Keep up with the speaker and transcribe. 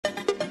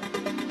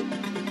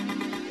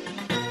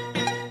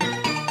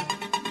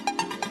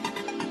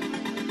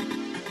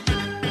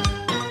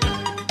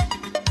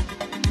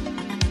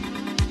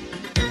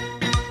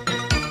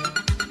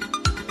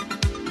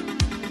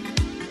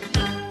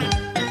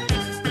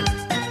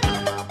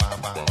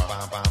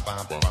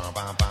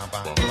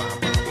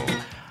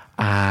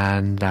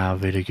and a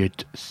very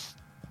good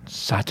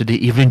Saturday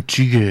evening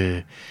to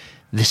you.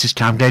 This is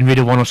Camden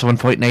Radio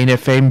 107.9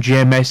 FM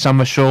GMS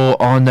Summer Show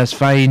on this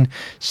fine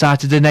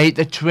Saturday night,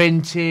 the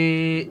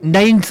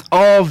 29th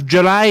of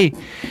July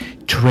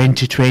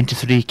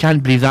 2023.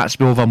 Can't believe that's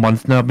been over a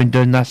month now I've been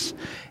doing this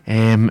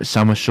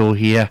summer show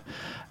here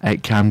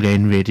at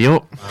Camden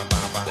Radio.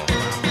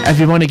 If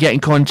you want to get in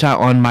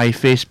contact on my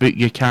Facebook,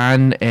 you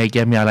can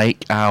give me a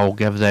like. I'll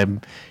give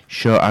them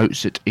shout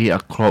outs at 8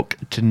 o'clock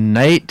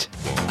tonight.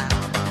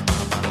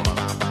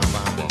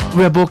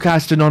 We're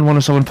broadcasting on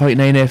 107.9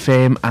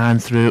 FM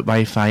and through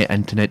Wi-Fi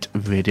internet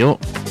radio.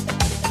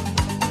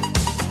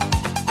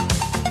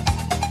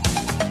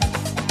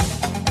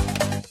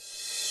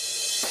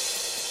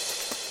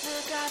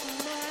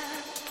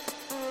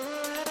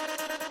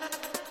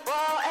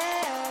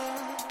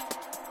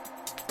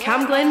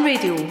 Camglen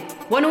Radio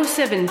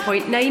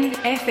 107.9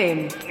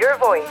 FM. Your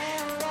voice,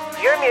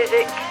 your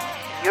music,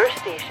 your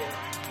station.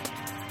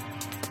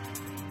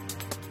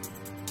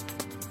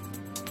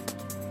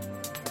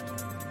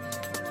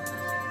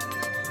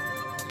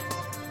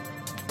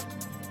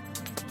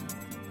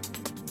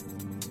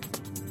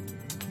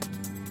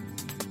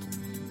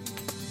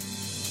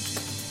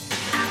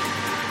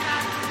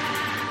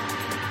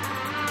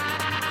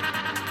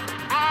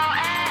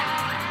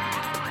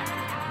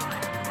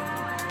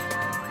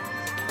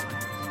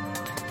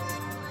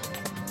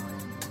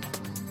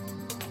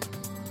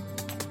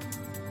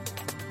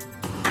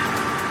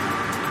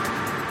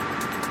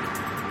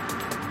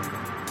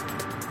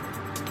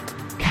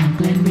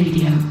 Camglen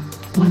Radio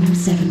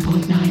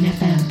 107.9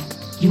 FM.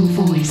 Your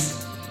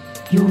voice,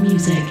 your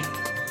music,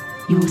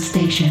 your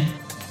station.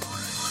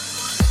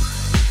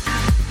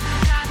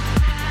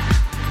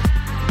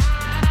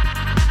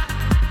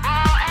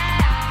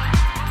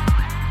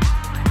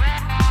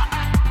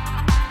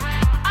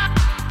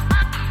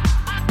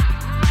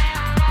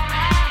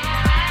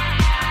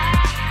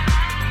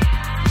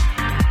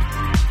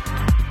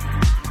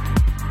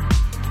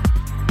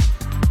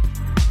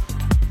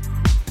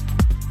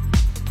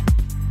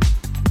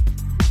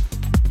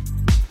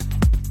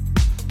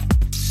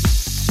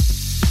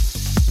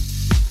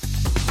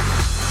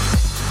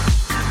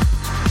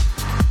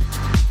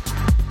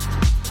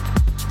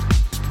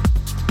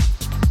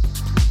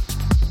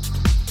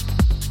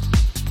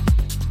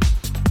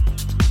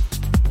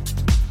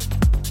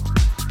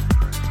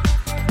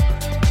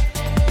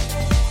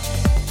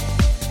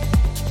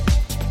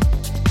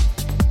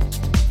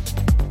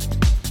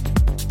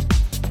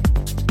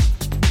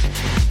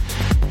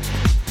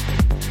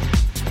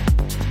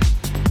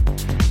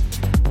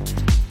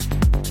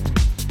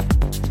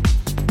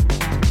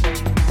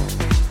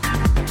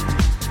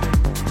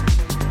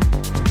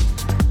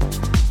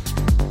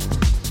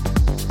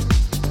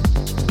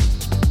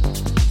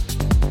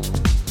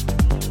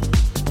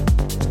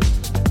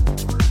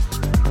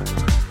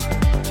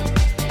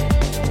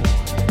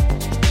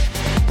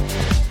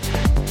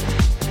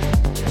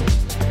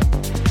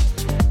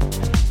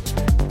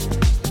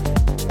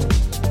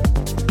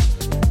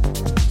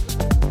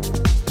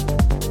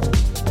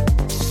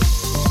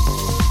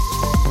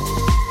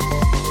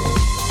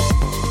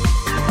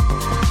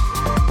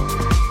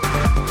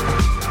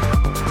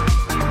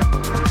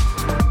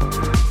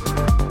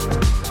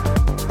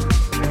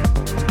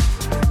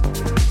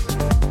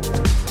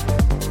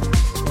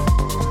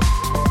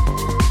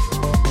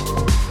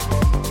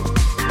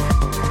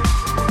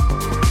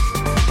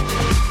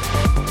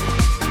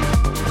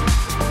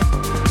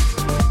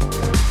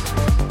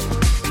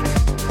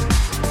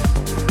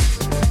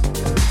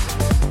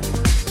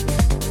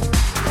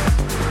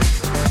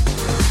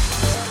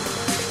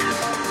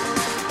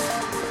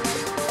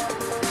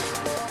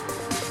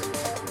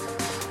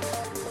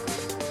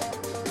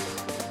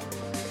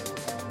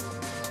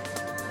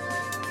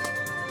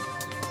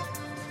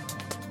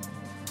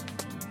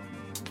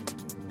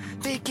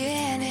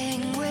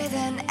 Beginning with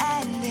an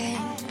ending.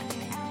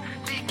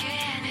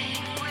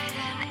 Beginning with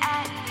an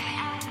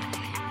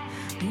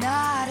ending.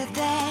 Not a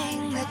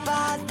thing that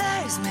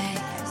bothers me.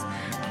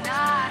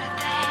 Not a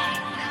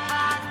thing that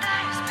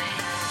bothers me.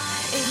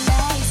 It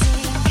may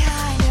seem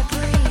kind of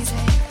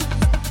breezy.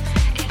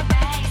 It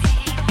may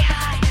seem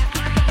kind of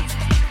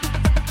breezy.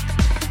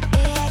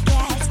 It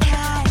gets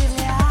kind of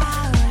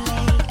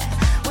lonely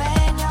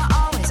when you're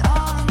always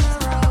on the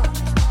road.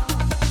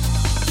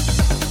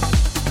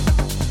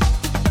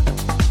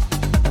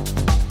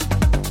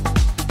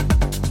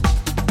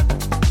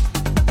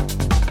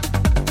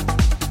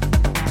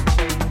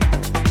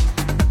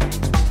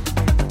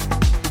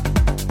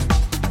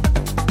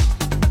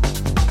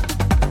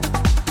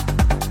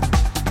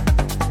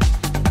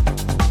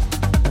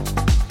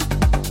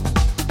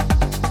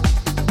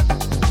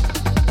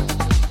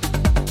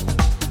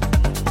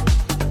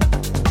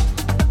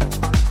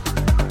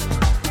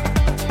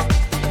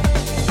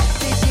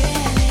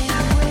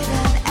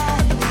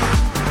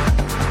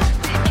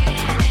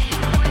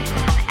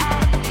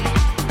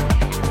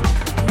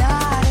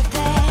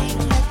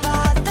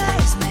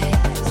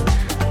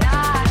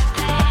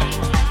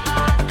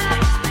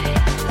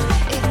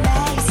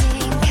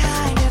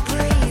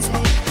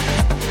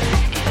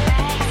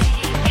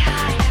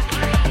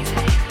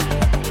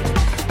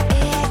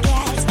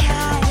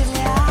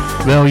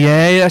 Well,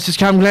 yeah, this is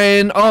Cam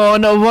Glenn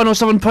on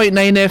 107.9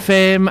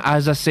 FM.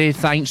 As I say,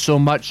 thanks so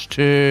much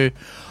to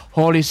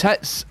Holly's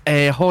Hits.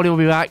 Holly will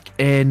be back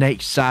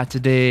next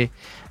Saturday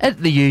at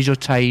the usual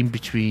time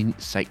between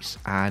 6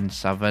 and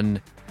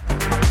 7.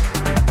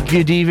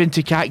 Good evening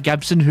to Kat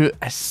Gibson, who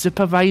is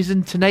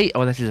supervising tonight.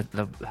 Oh,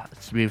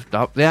 it's moved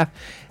up there.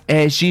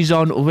 She's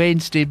on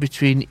Wednesday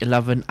between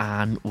 11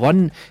 and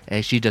 1.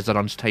 She does a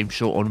lunchtime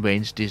show on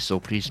Wednesday,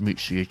 so please make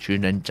sure you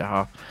tune in to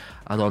her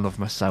along with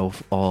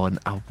myself on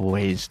a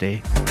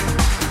Wednesday.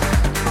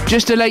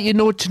 Just to let you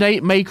know,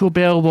 tonight Michael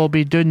Bell will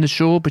be doing the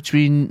show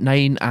between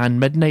 9 and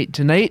midnight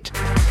tonight.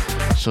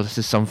 So this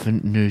is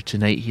something new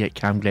tonight here at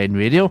Cam Glen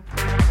Radio.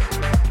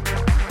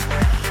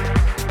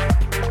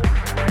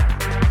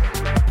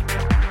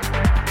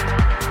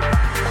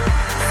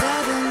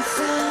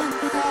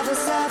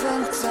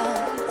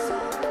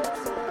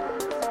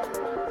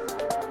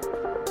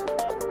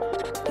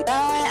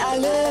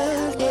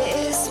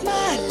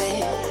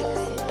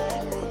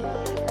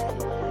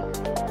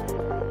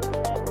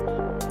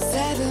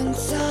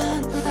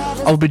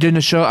 I'll be doing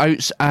the shout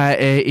outs at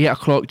 8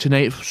 o'clock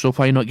tonight, so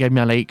why not give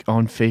me a like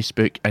on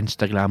Facebook,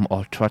 Instagram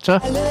or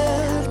Twitter.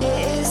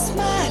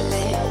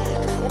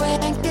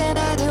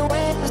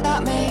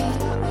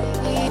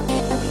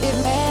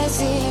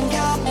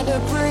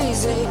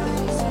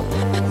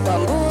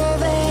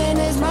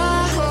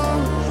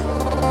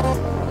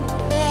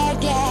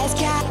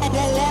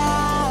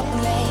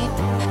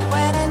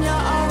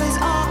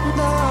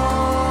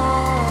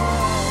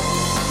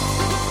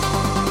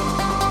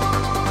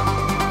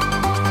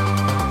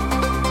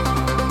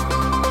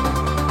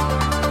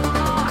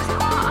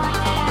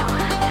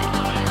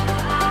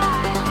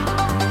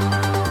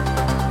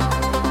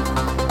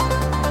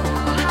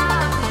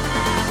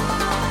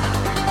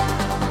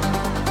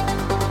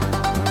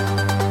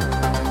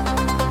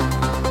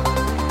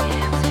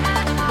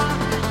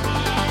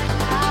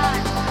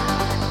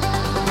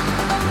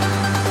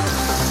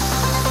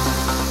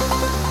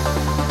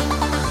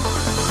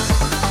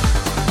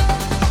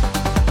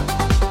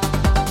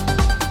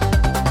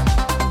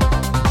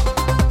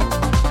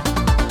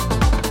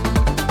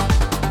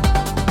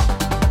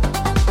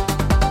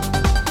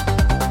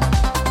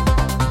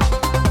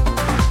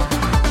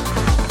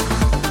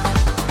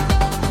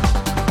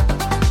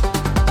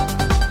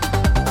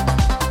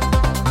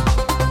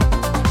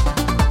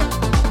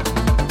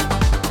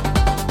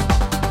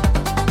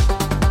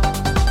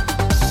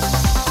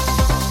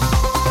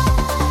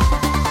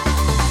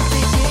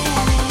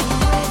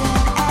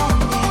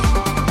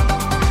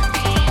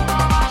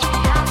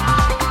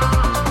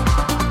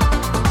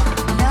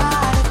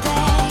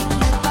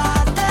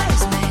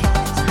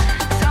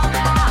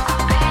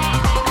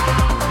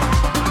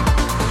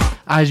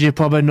 As you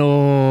probably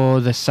know,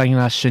 the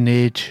singer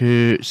Sinead,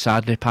 who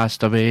sadly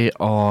passed away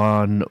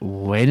on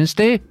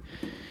Wednesday.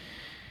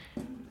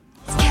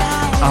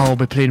 I'll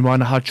be playing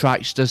one of her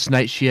tracks this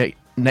night here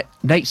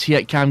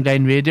at Cam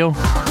Glen Radio.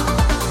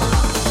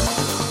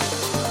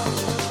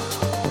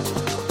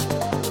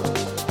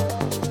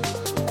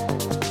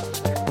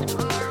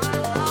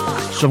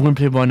 So I'm going to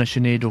play one of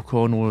Sinead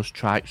O'Connor's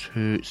tracks,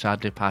 who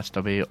sadly passed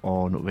away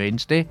on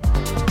Wednesday.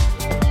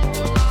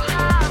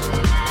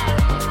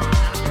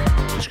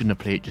 Going to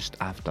play it just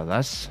after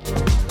this.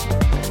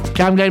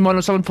 Cam Glen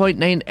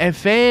 107.9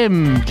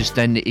 FM, just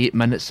in the 8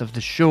 minutes of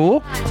the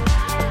show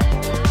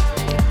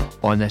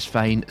on this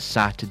fine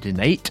Saturday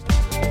night.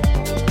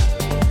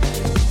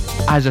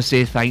 As I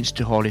say, thanks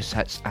to Holly's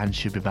Hits, and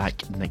she'll be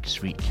back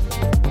next week.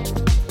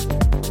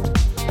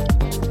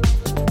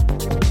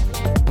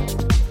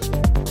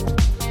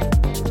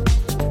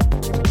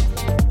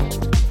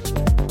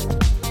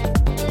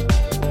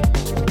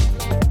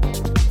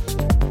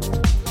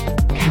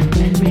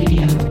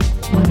 Radio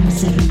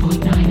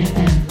 107.9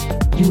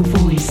 FM. Your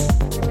voice,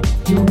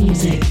 your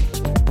music,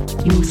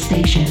 your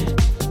station.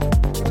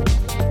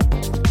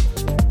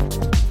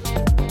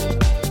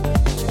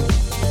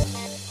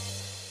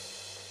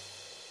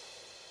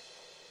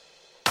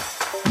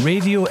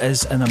 Radio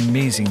is an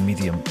amazing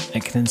medium.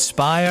 It can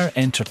inspire,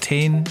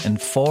 entertain,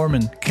 inform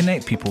and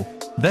connect people.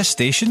 This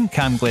station,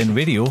 Cam Glen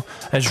Radio,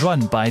 is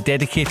run by a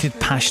dedicated,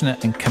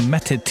 passionate and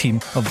committed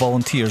team of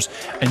volunteers,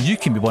 and you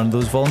can be one of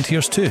those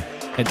volunteers too.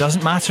 It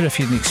doesn't matter if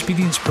you're an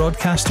experienced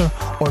broadcaster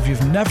or if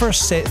you've never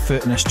set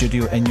foot in a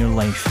studio in your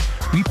life.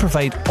 We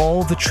provide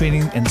all the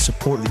training and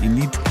support that you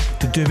need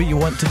to do what you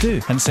want to do.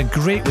 And it's a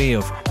great way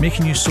of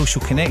making new social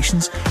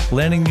connections,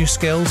 learning new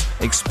skills,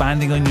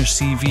 expanding on your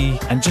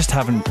CV and just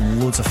having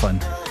loads of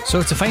fun.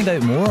 So to find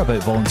out more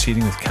about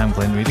volunteering with Cam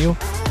Glen Radio,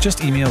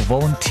 just email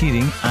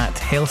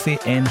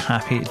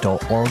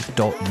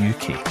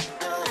volunteering@healthynhappy.org.uk.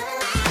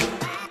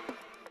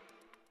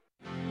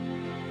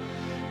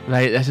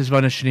 Right, this is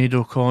one of Sinead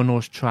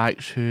O'Connor's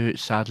tracks, who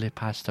sadly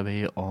passed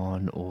away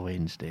on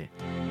Wednesday.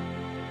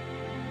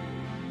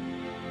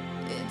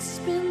 It's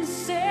been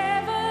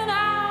 7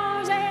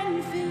 hours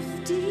and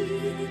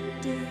 15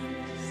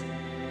 days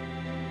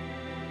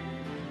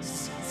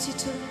since you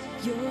took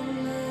your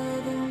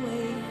love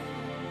away.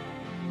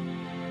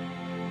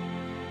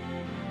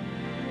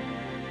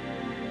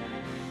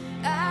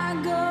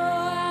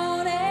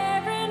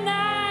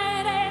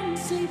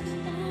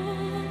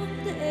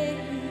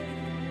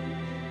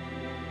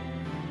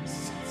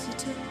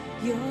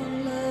 your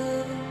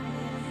love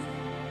away.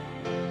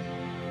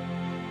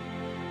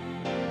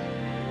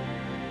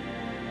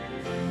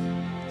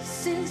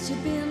 Since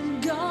you've been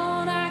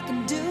gone, I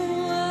can do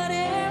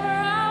whatever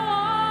I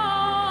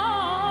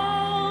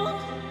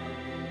want.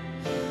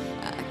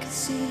 I can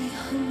see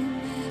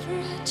whomever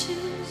I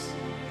choose.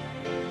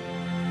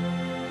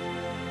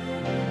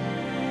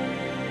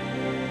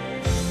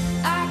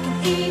 I can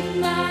eat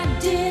my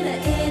dinner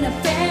in a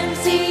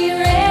fancy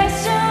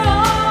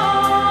restaurant,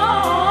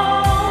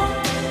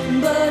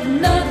 but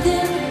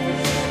nothing,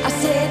 I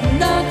said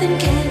nothing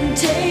can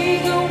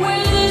take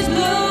away these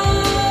blues,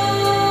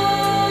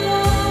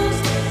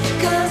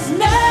 'cause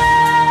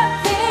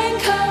nothing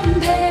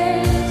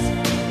compares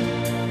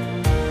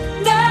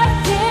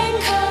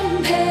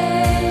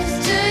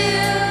to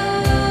you.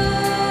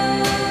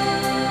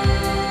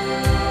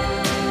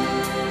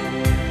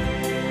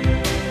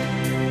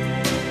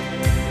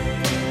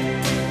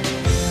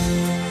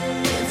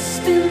 It's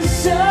been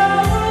so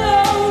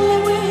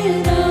lonely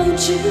without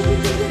you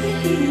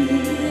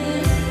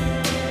here,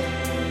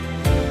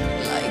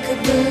 like a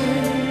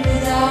bird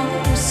without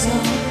a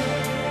song.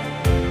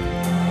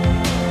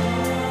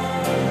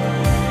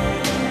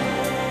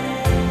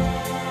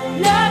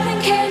 Nothing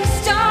can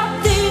stop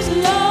these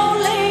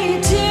lonely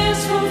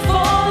tears from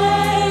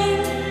falling.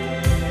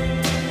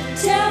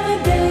 Tell me,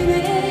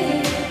 baby,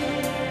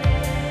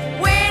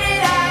 where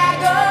did I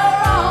go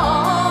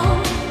wrong?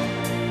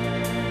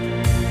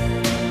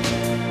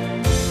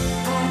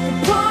 I could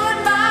put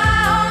my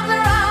arms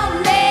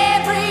around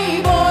every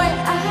boy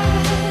I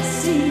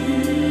see.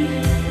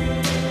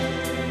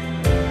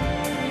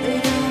 They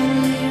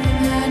only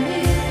remind me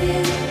of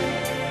you.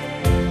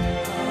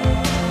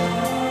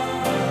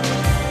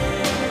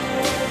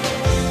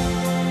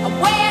 I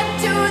went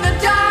to the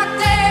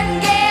doctor and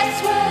guess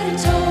what he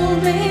told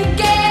me?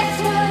 Guess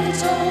what he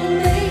told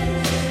me?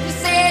 He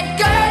said,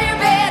 girl, you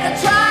better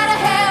try to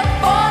have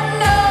fun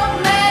no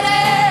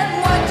matter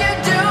what you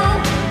do.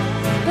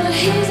 But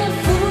he's a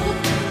fool,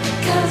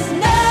 'cause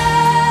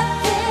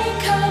nothing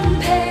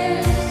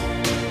compares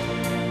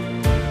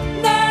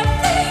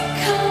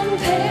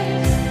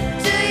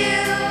to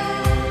you.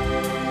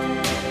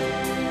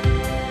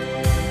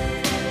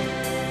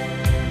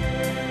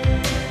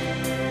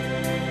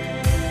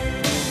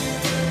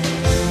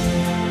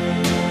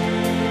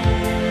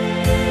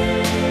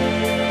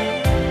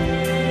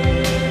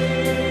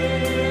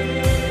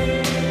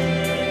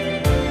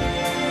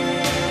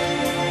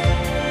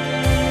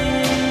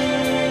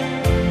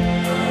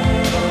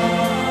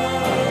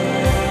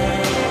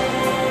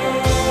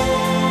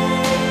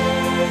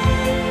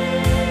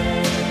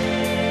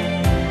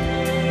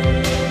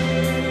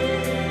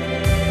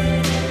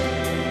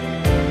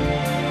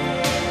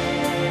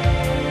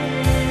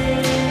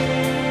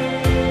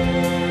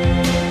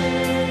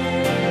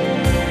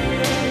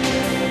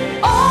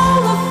 All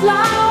the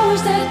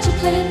flowers that you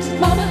planted,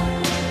 mama,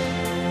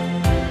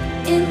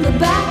 in the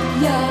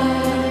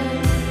backyard,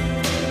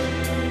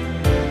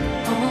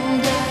 all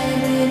died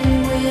when you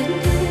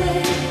went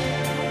away.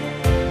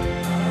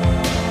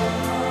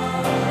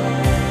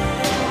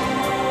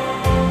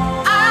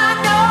 I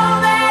know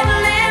that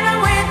living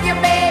with your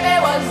baby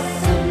was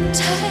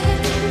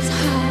sometimes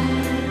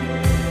hard,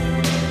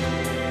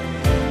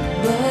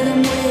 but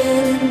I'm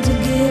willing to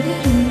give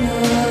it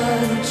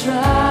another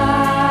try.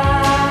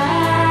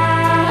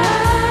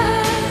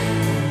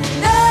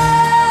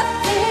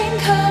 Nothing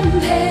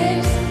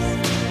compares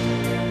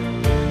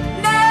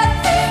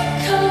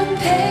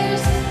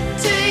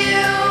to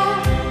you.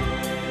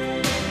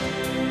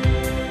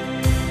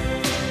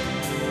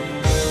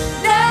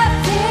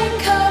 Nothing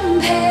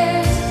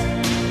compares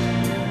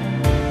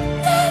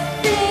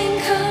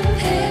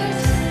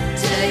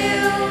to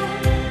you.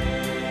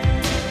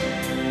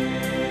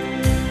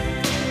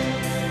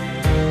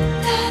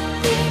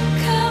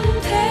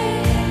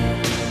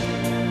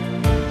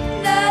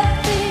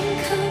 Nothing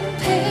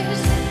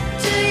compares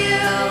to you.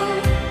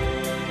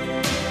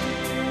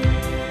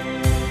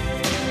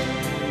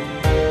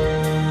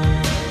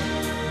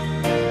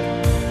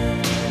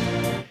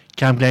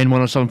 Cam Glen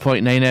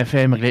 107.9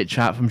 FM, a great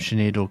chat from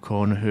Sinead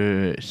O'Connor,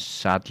 who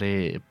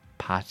sadly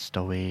passed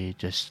away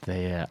just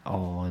there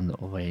on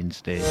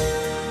Wednesday.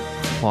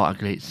 What a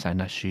great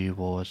singer she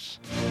was.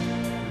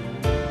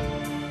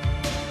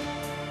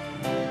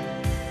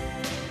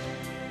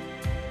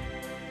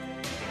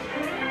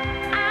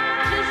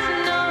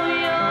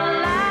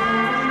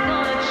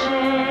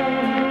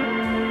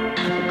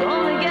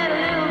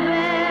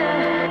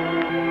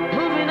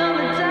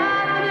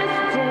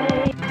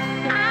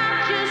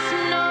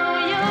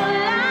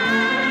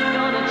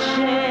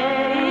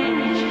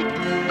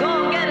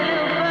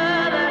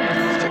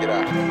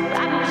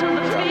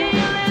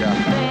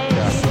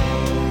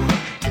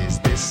 Is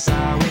this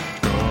how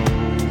it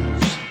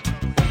goes?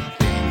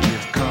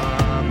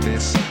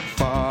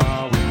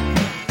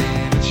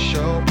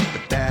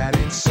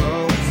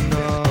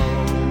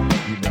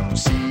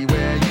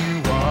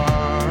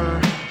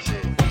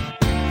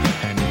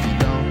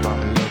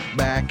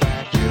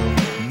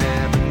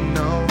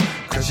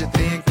 you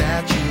think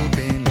that you've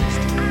been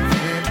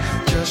living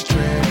just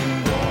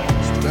treading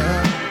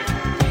water.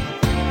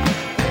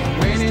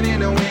 Waiting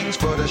in the wings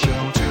for the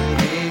show to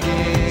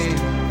begin.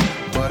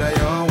 But I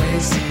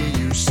always see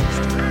you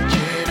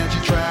searching as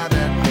you try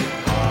that bit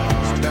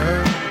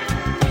harder.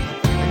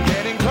 And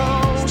getting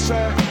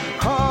closer,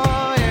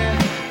 oh yeah,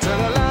 to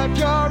the life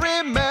you're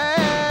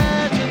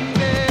imagining.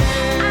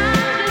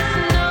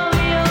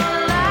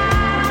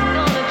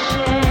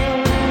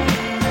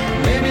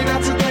 Maybe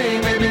not today,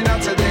 maybe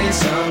not today,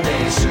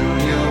 someday soon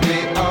you'll be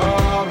alright.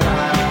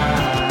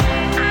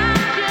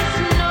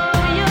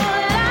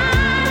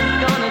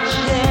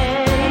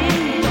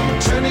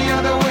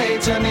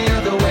 Turn the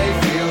other way,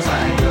 feels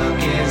like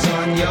luck is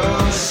on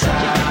your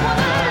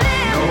side.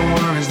 No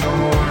worries, no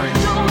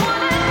worries.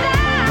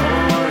 No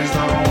worries,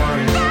 no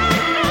worries.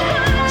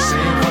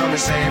 Sing for me,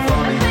 sing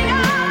for me.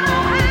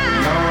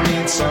 Y'all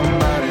need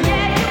somebody.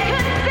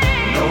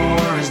 No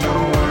worries, no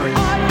worries.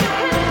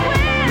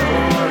 No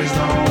worries,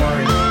 no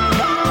worries.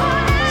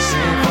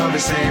 Sing for me,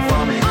 sing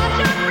for me.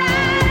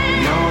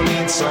 Y'all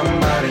need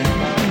somebody.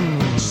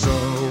 So,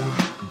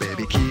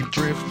 baby, keep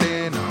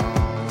drifting on.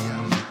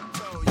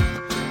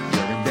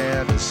 Your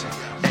endeavors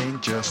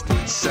ain't just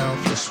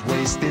selfless,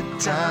 wasted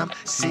time.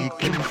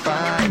 Seek and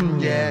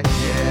find, yeah,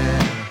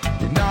 yeah.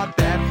 You're not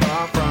that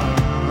far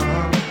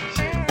from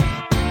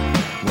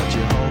what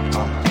you hope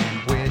and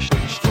wished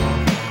for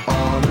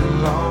all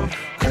along.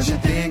 'Cause you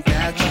think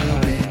that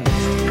you've been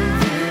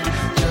living,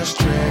 just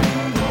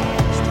treading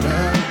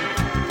water.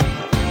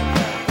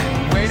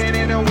 And waiting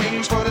in the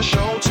wings for the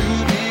show to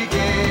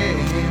begin.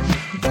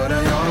 But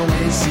I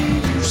always see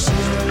you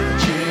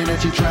searching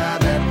as you try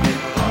that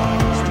bit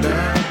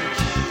harder.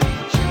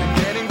 And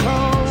getting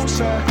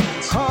closer,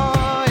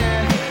 oh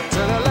yeah,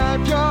 to the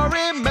life you're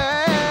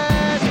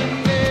imagining.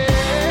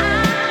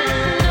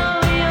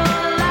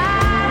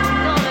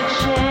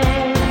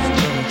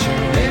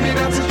 Maybe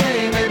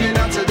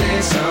not today,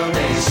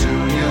 someday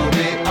soon you'll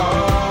be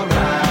alright.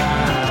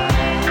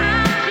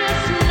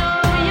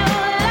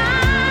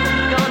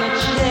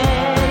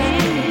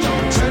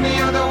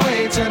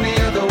 Turn the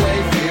other way,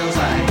 feels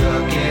like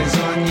luck is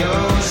on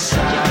your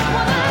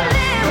side.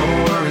 No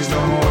worries,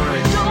 no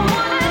worries.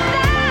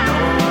 No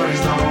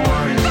worries, no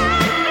worries.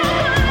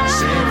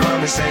 Save for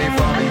me, save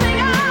for me.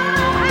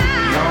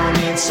 Y'all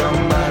need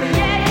somebody.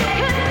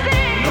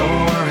 No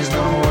worries,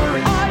 no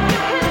worries.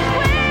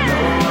 No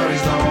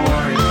worries, no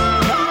worries.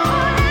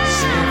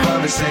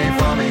 Save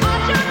for me.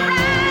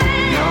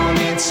 Y'all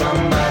need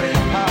somebody.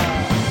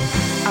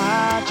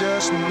 I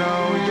just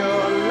know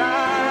your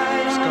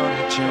life's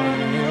gonna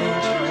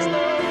change.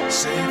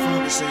 Save for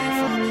me, save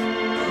for me.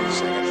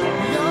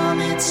 Y'all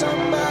need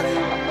somebody.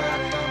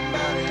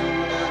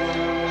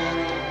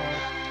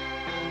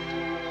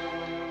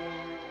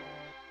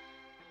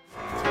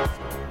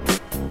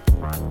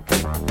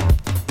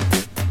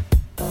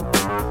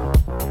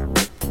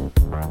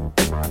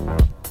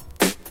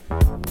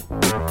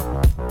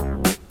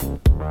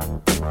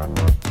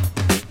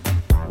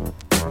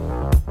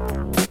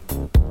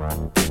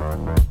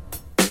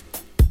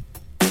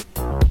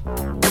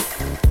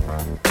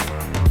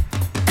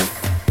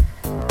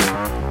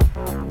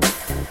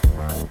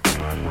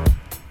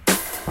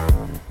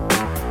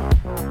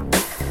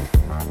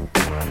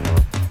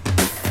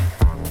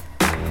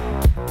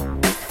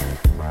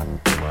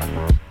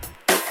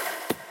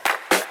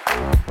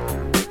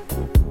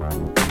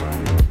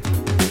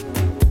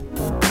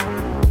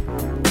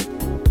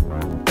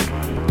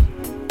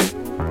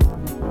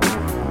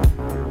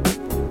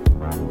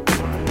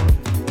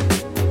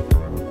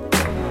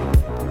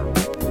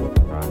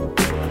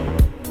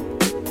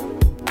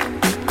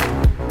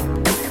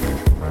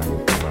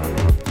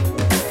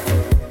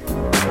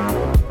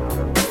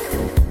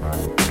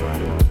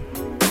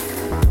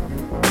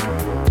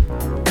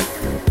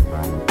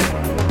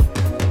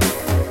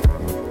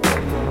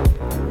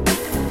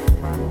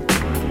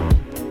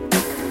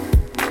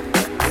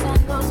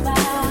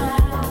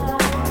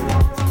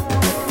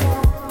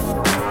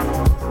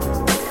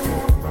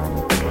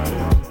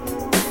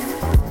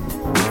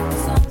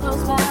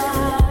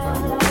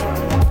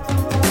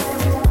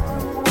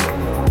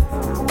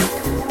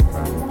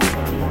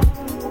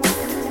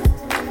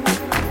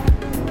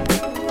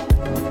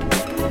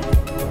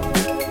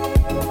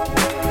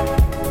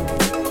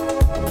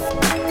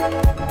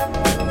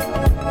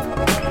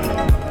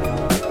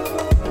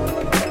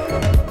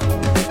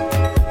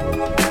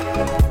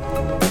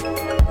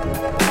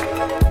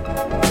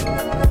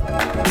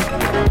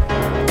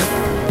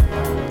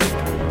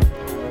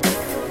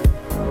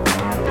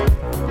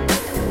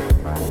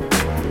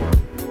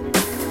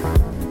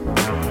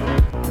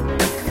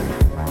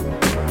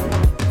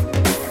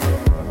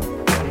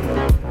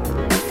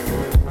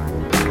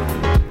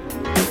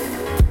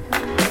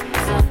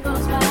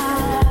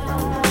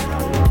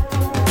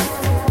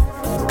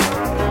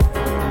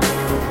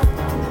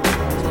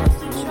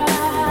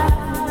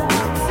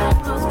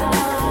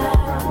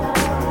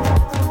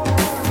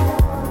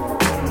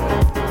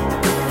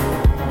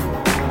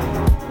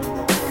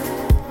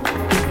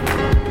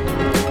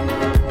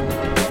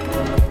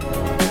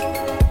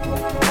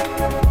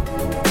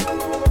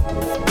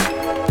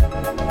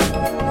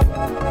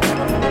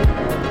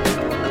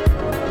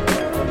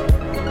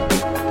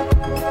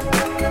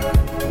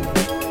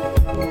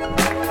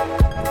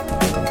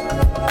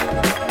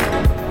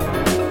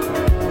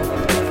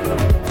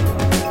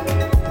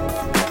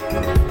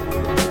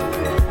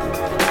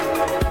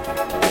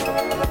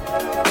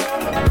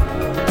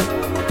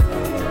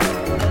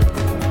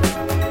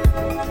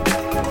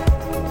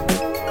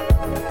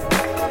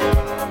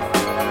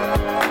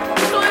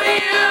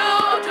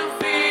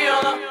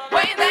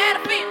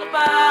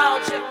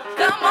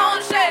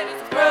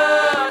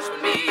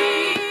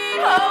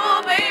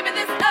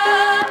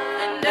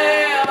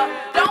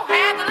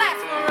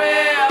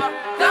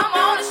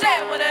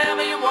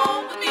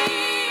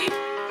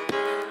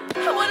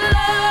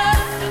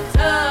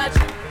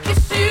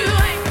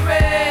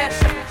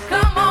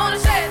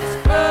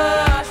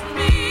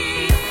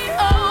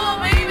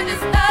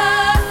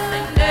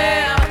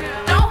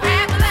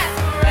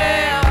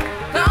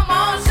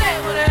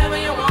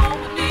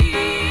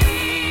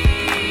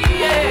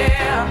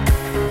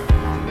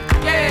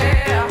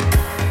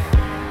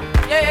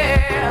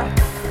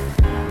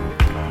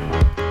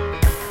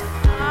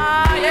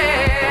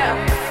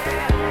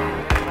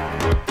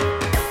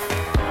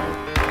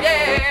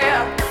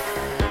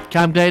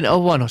 Cam Glen,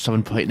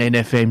 107.9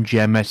 FM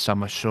GMS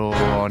Summer Show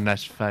on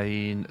this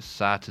fine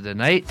Saturday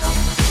night.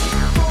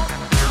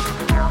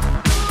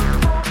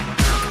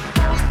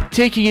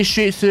 Taking you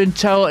straight through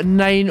until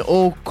 9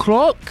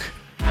 o'clock.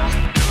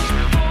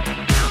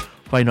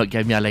 Why not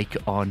give me a like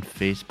on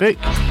Facebook?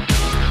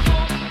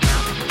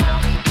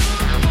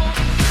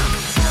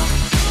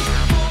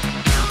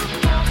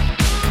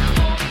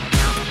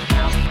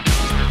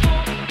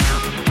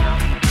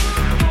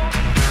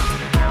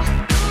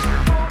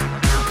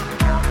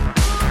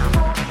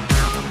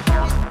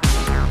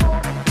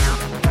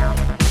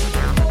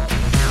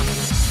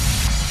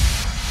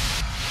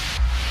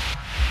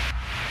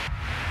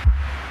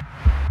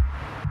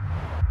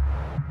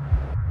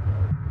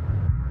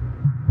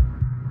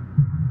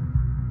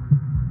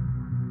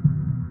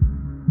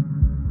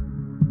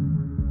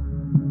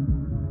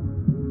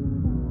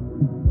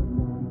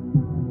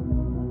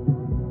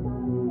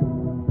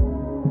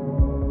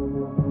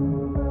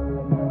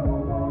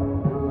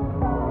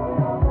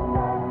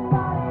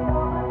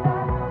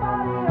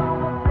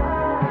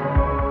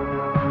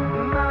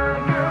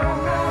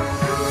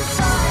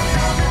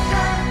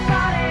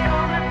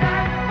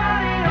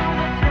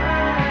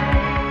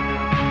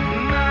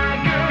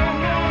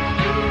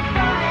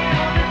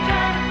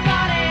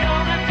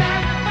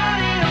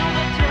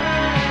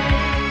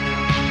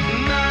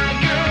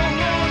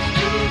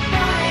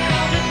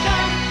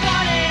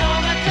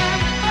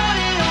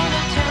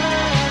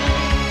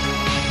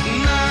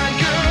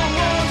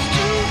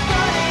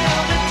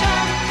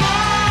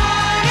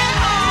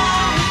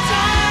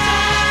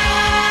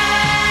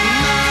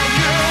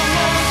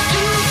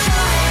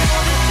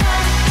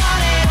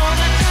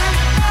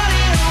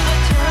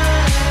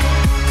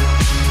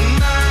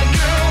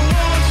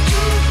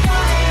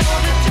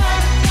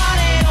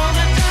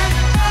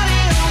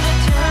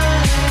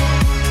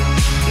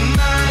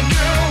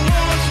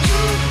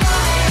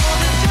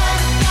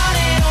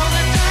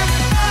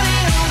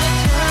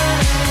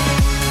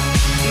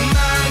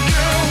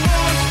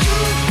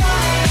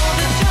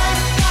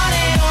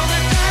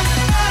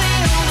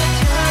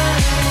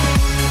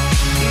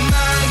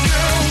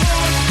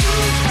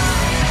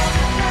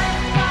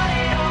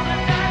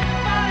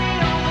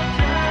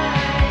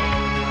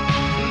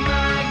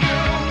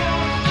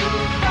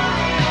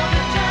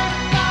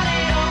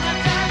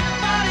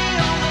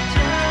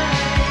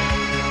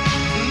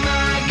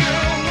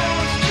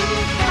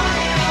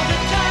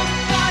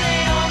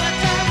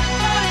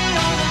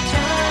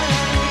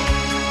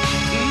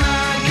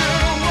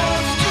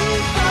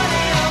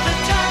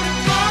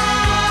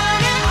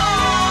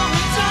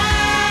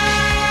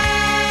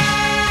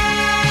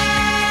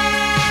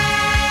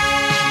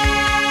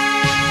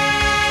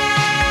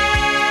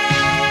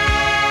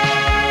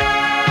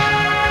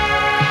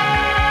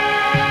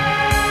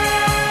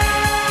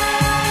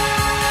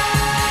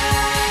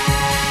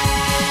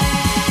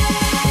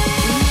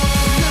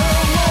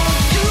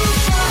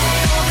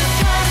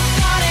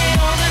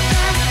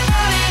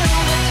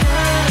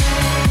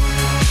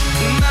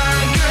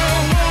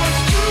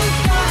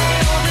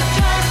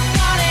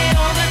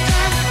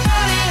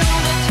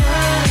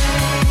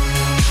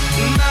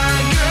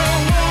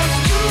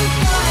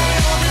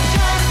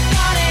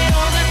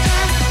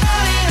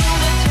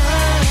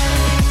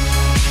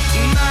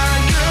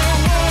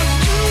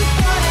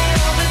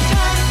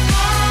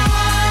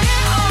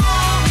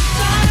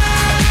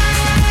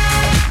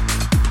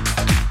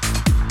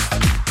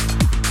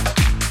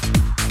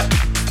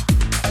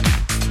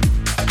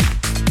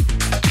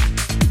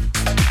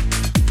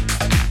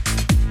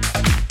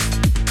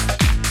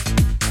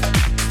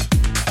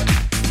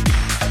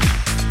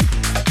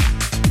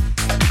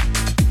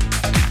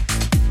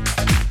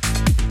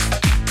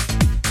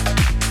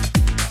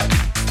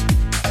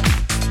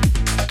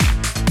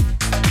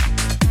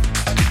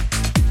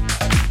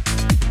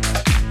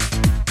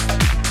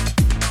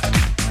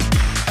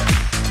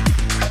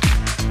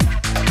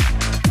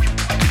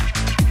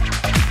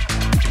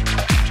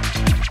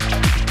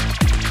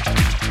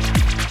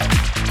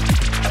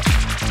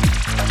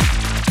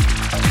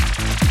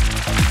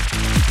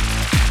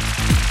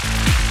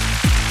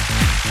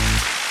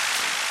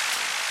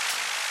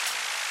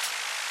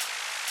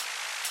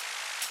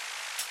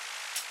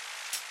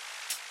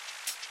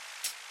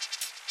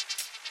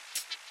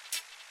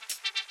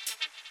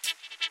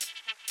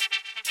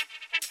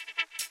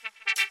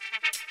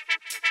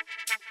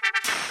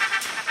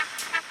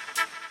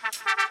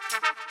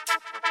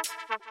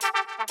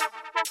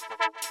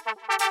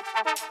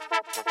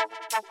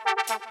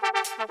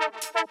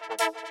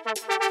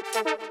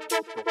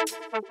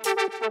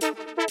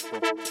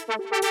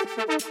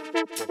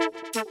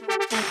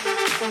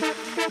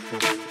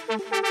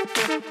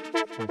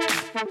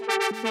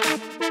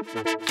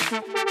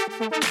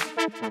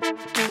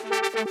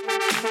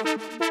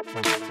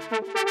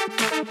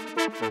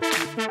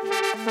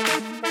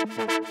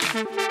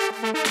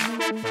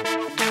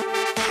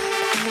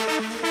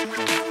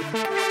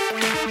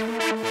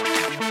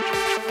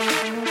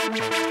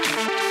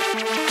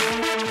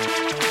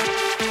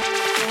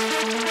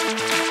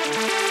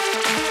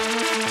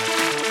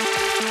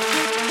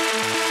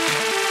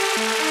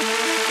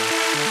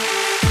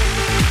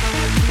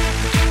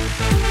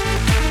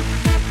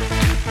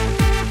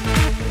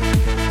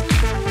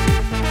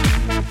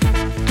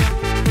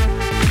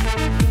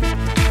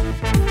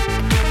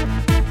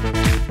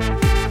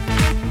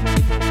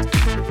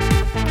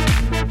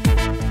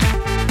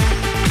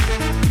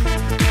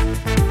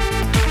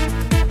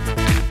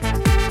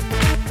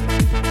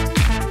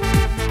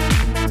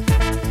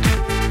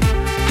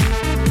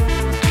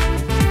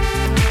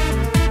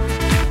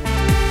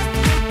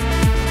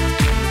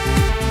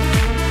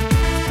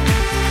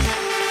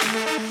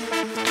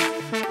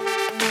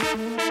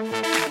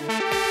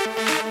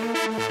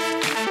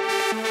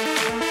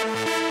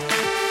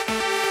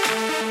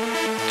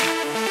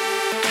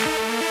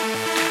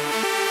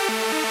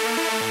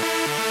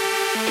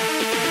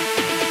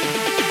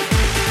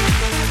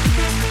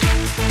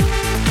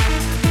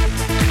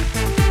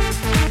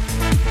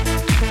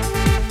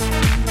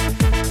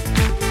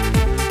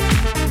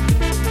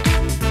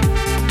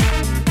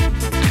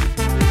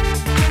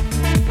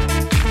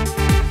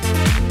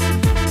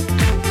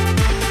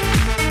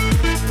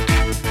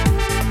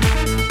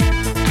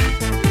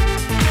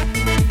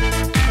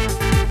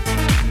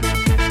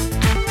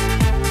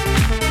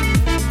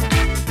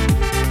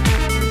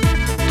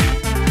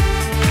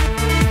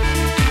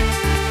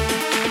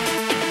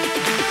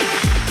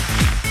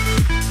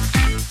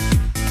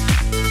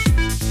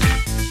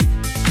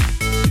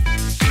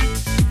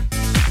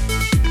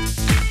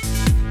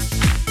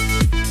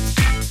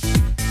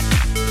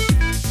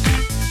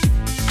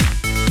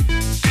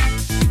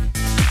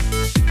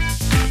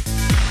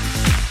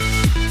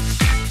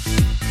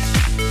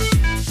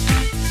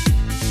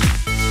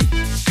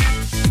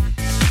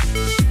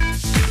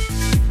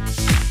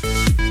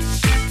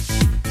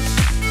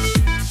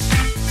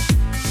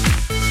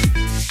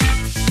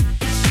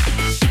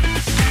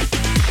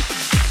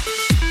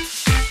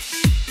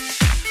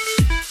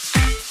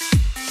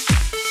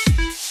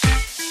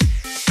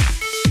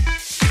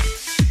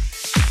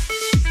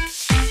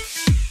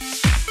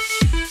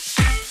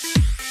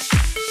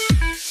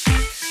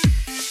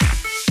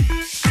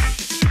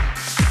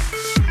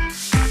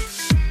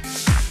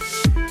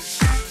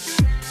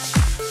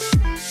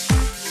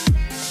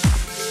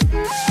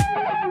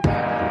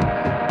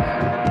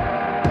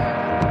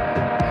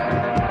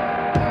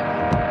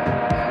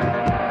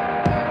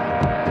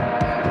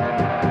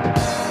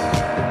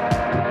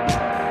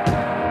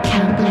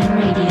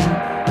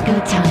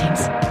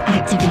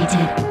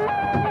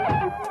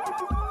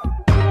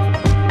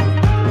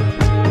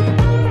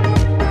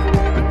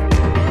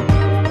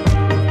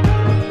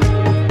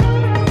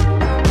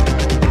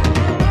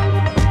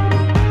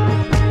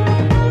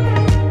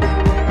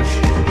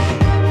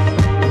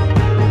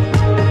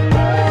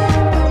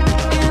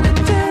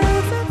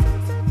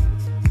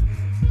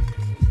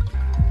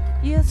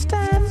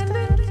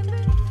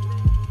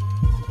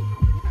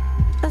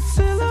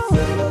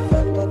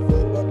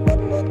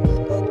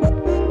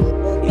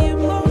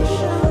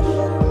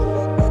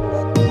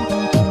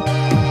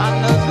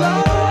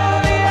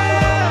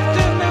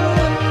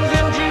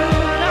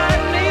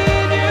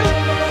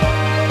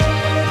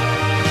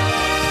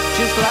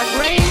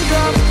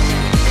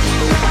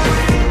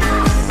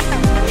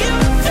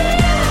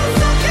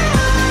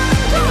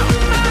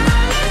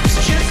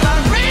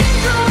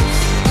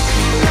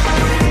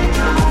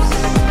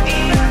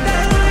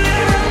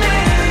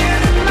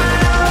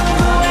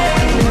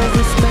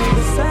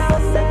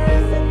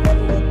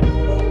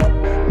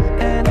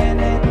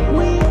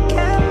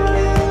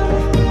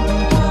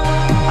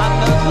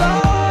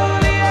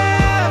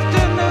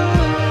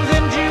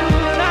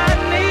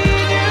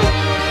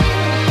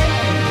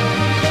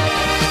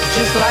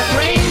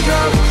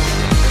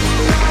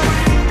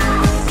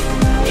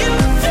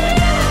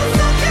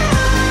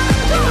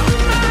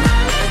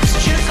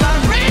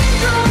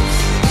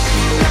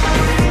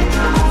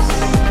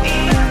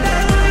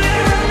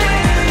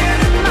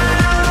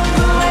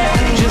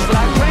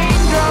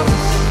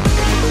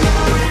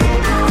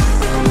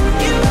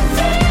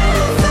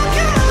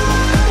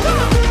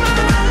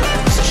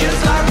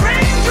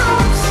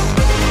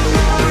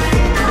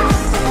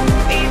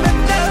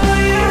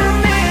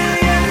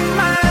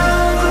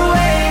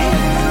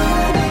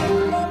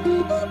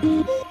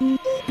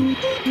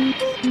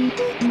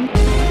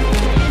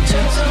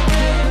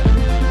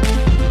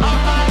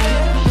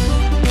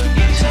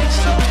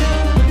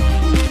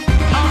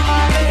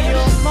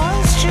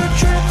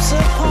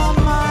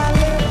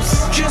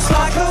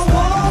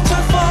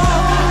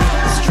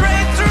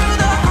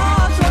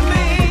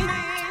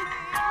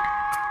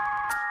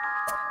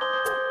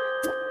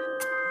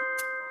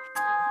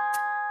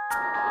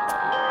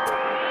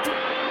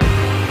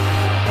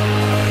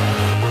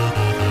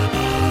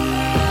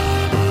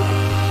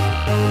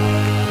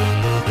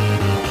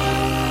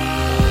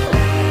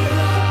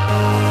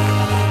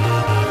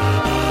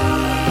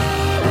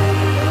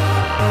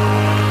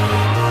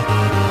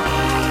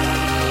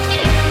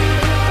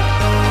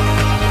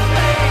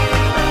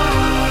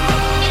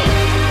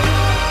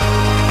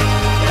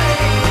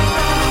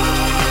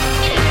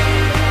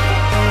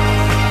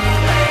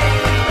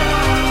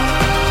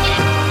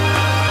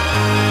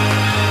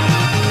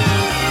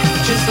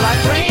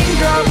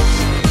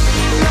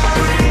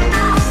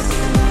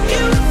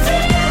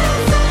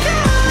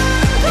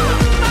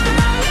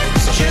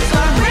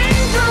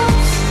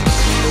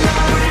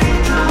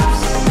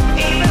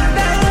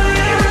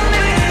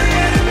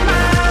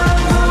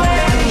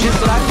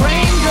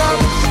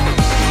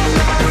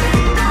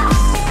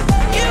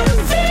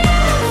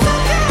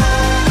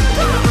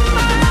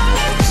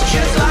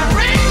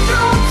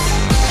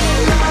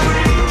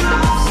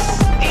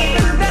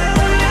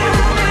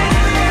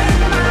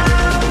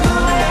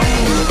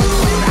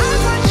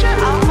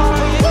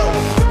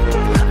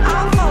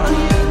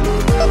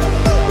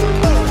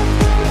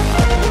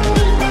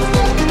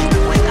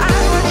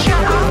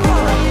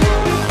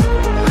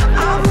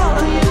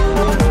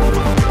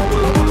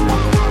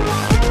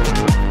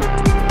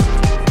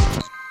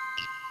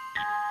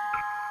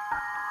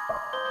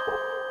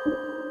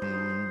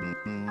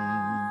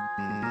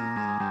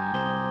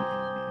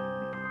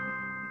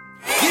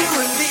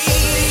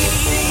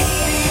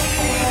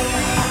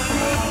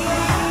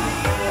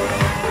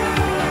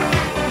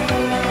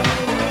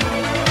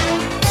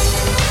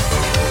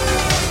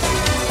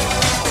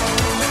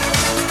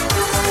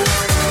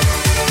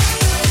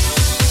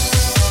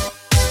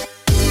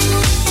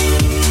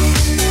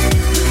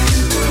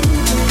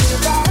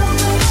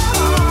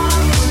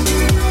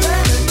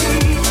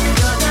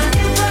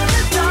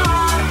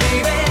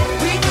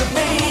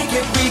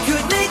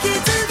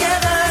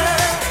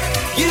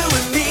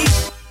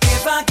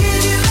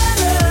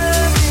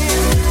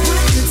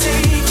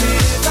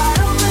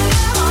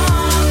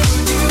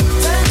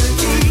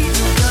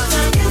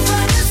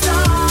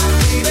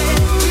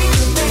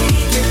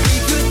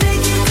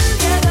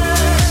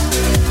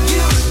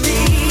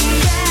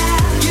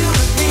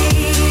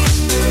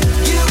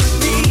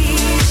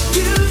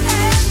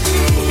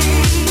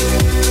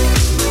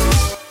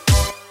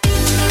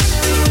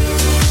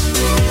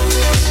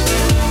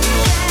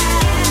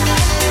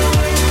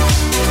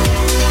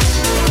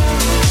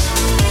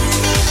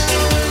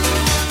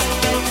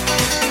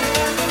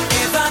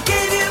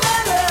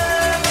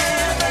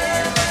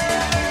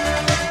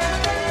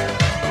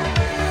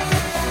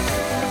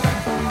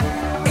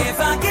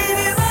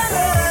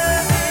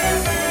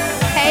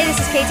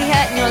 Katie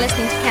Hurt and you're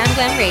listening to Cam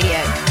Glen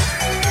Radio.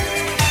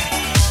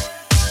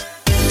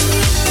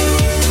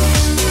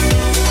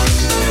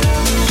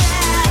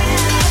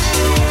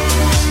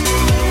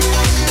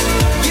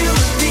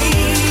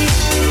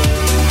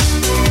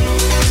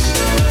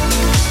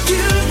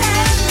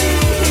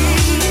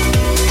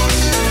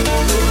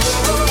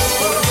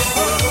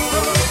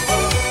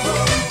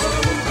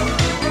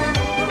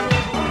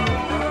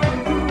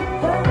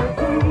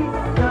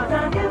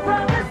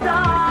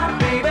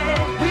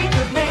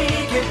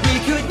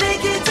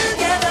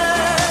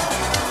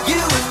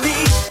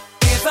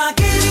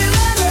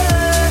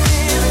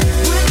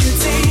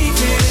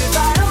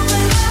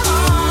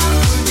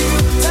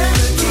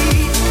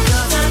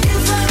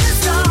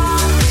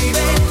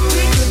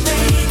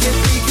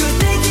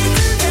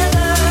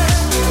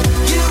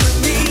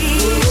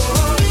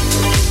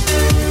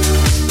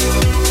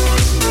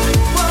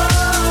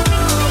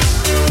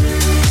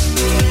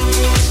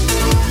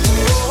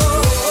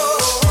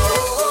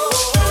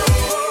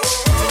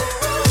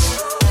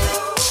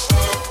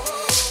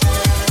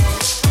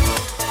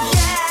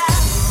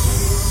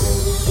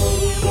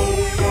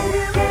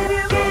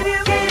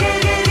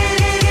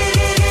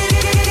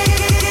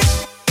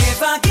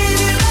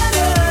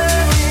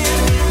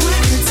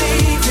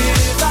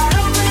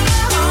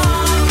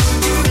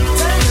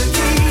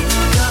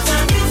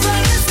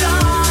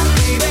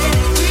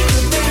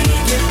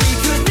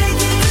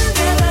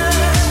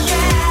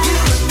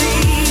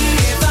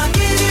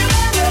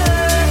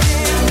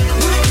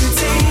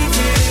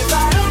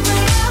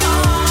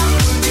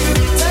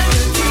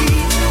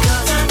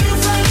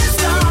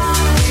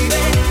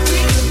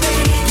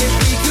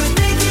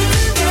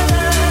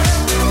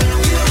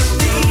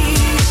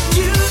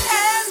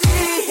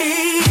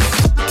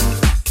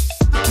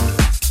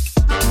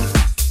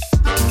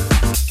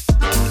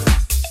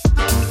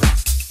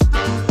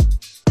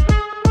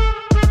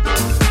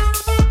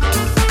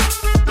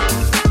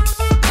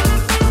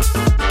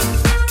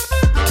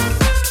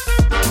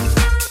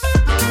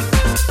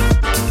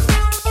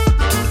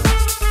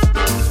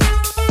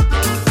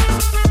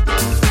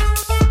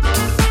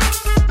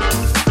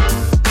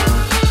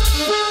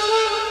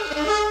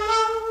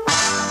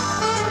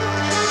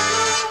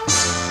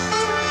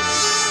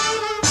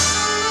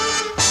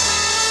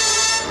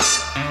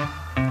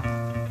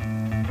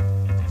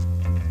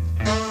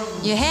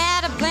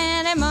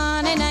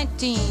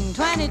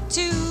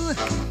 too.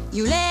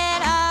 You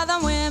let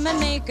other women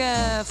make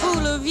a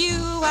fool of you.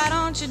 Why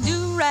don't you do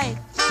right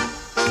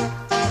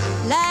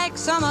like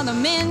some other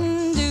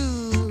men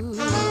do?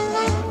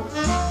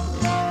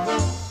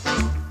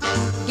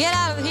 Get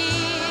out of here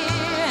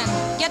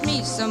and get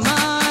me some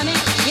money.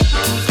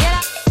 Get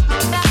out.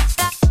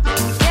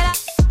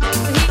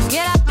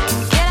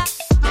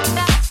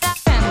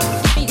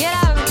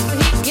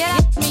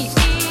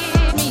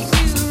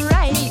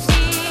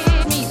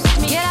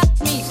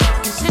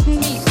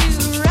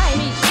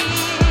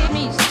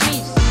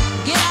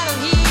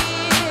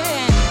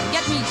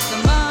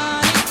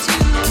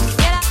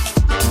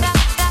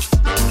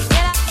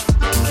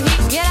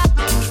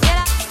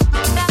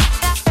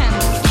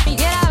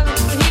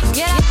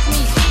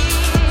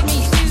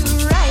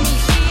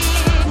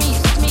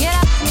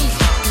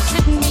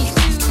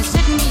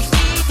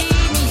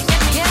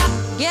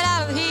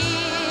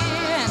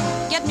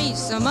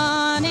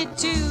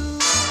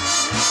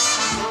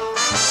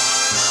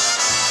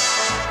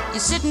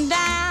 Sitting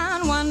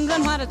down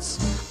wondering what it's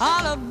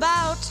all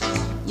about.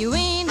 You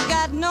ain't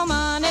got no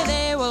money,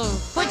 they will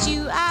put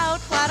you out.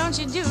 Why don't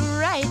you do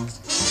right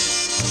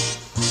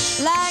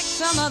like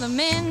some other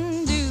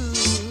men do?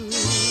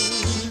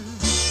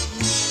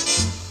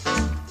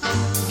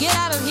 Get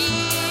out of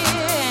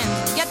here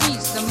and get me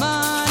some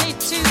money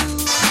too.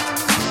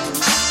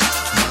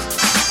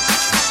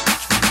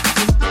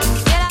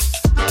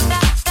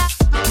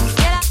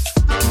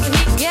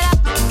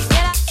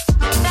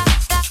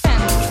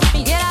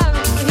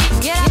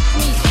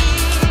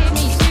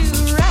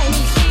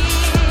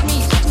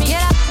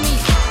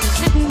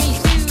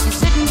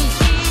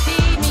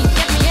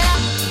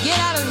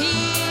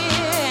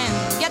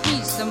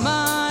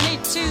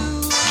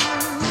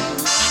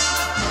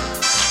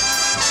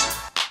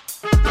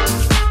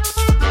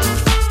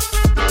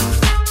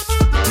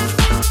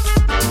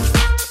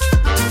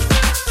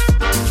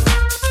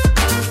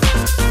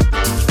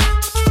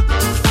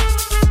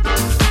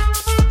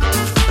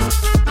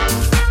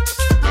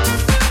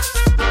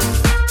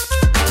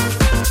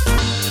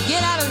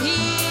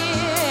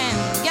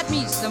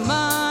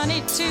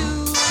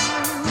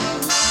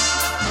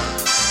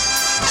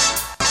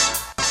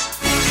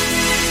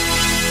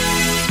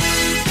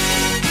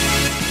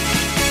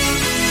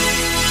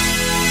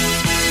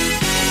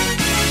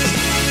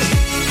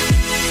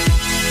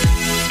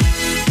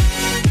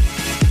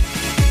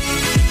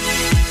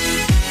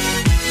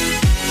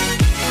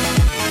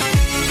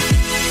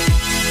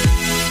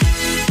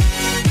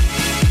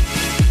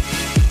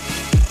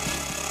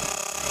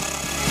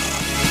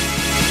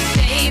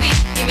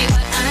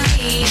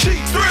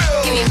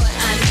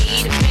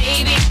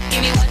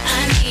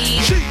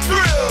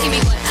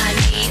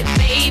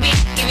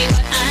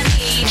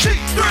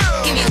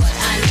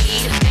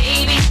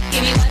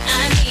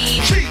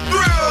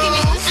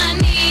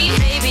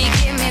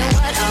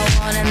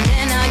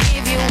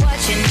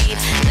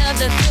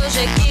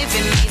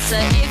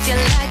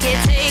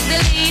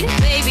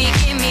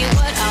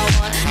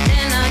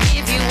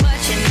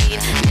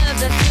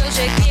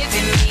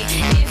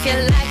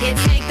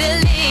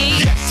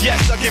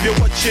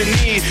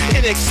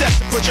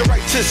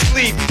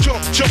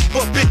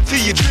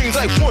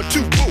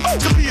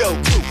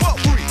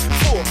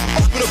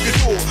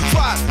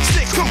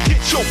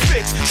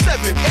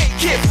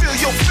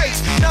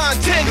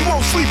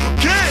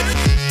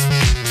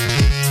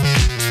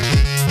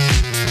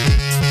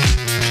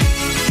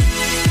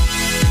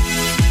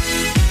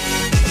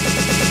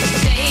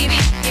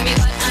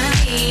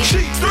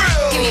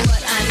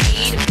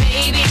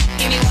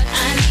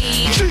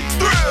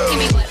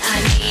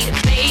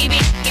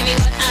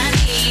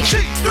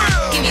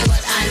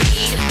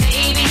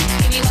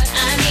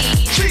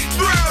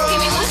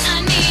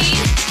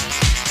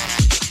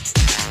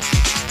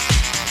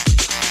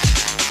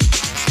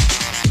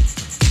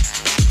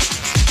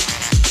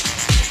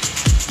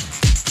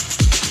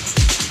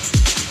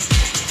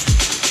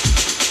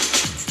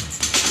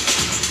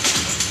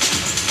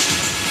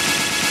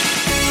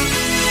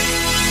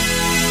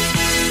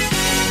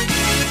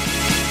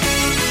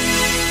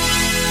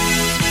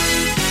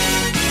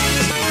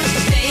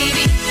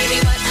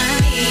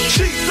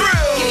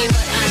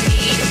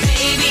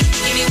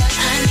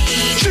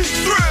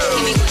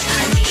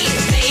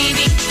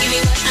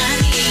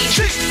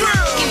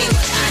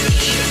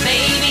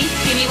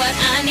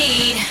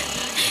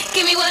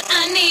 Give me what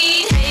I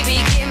need.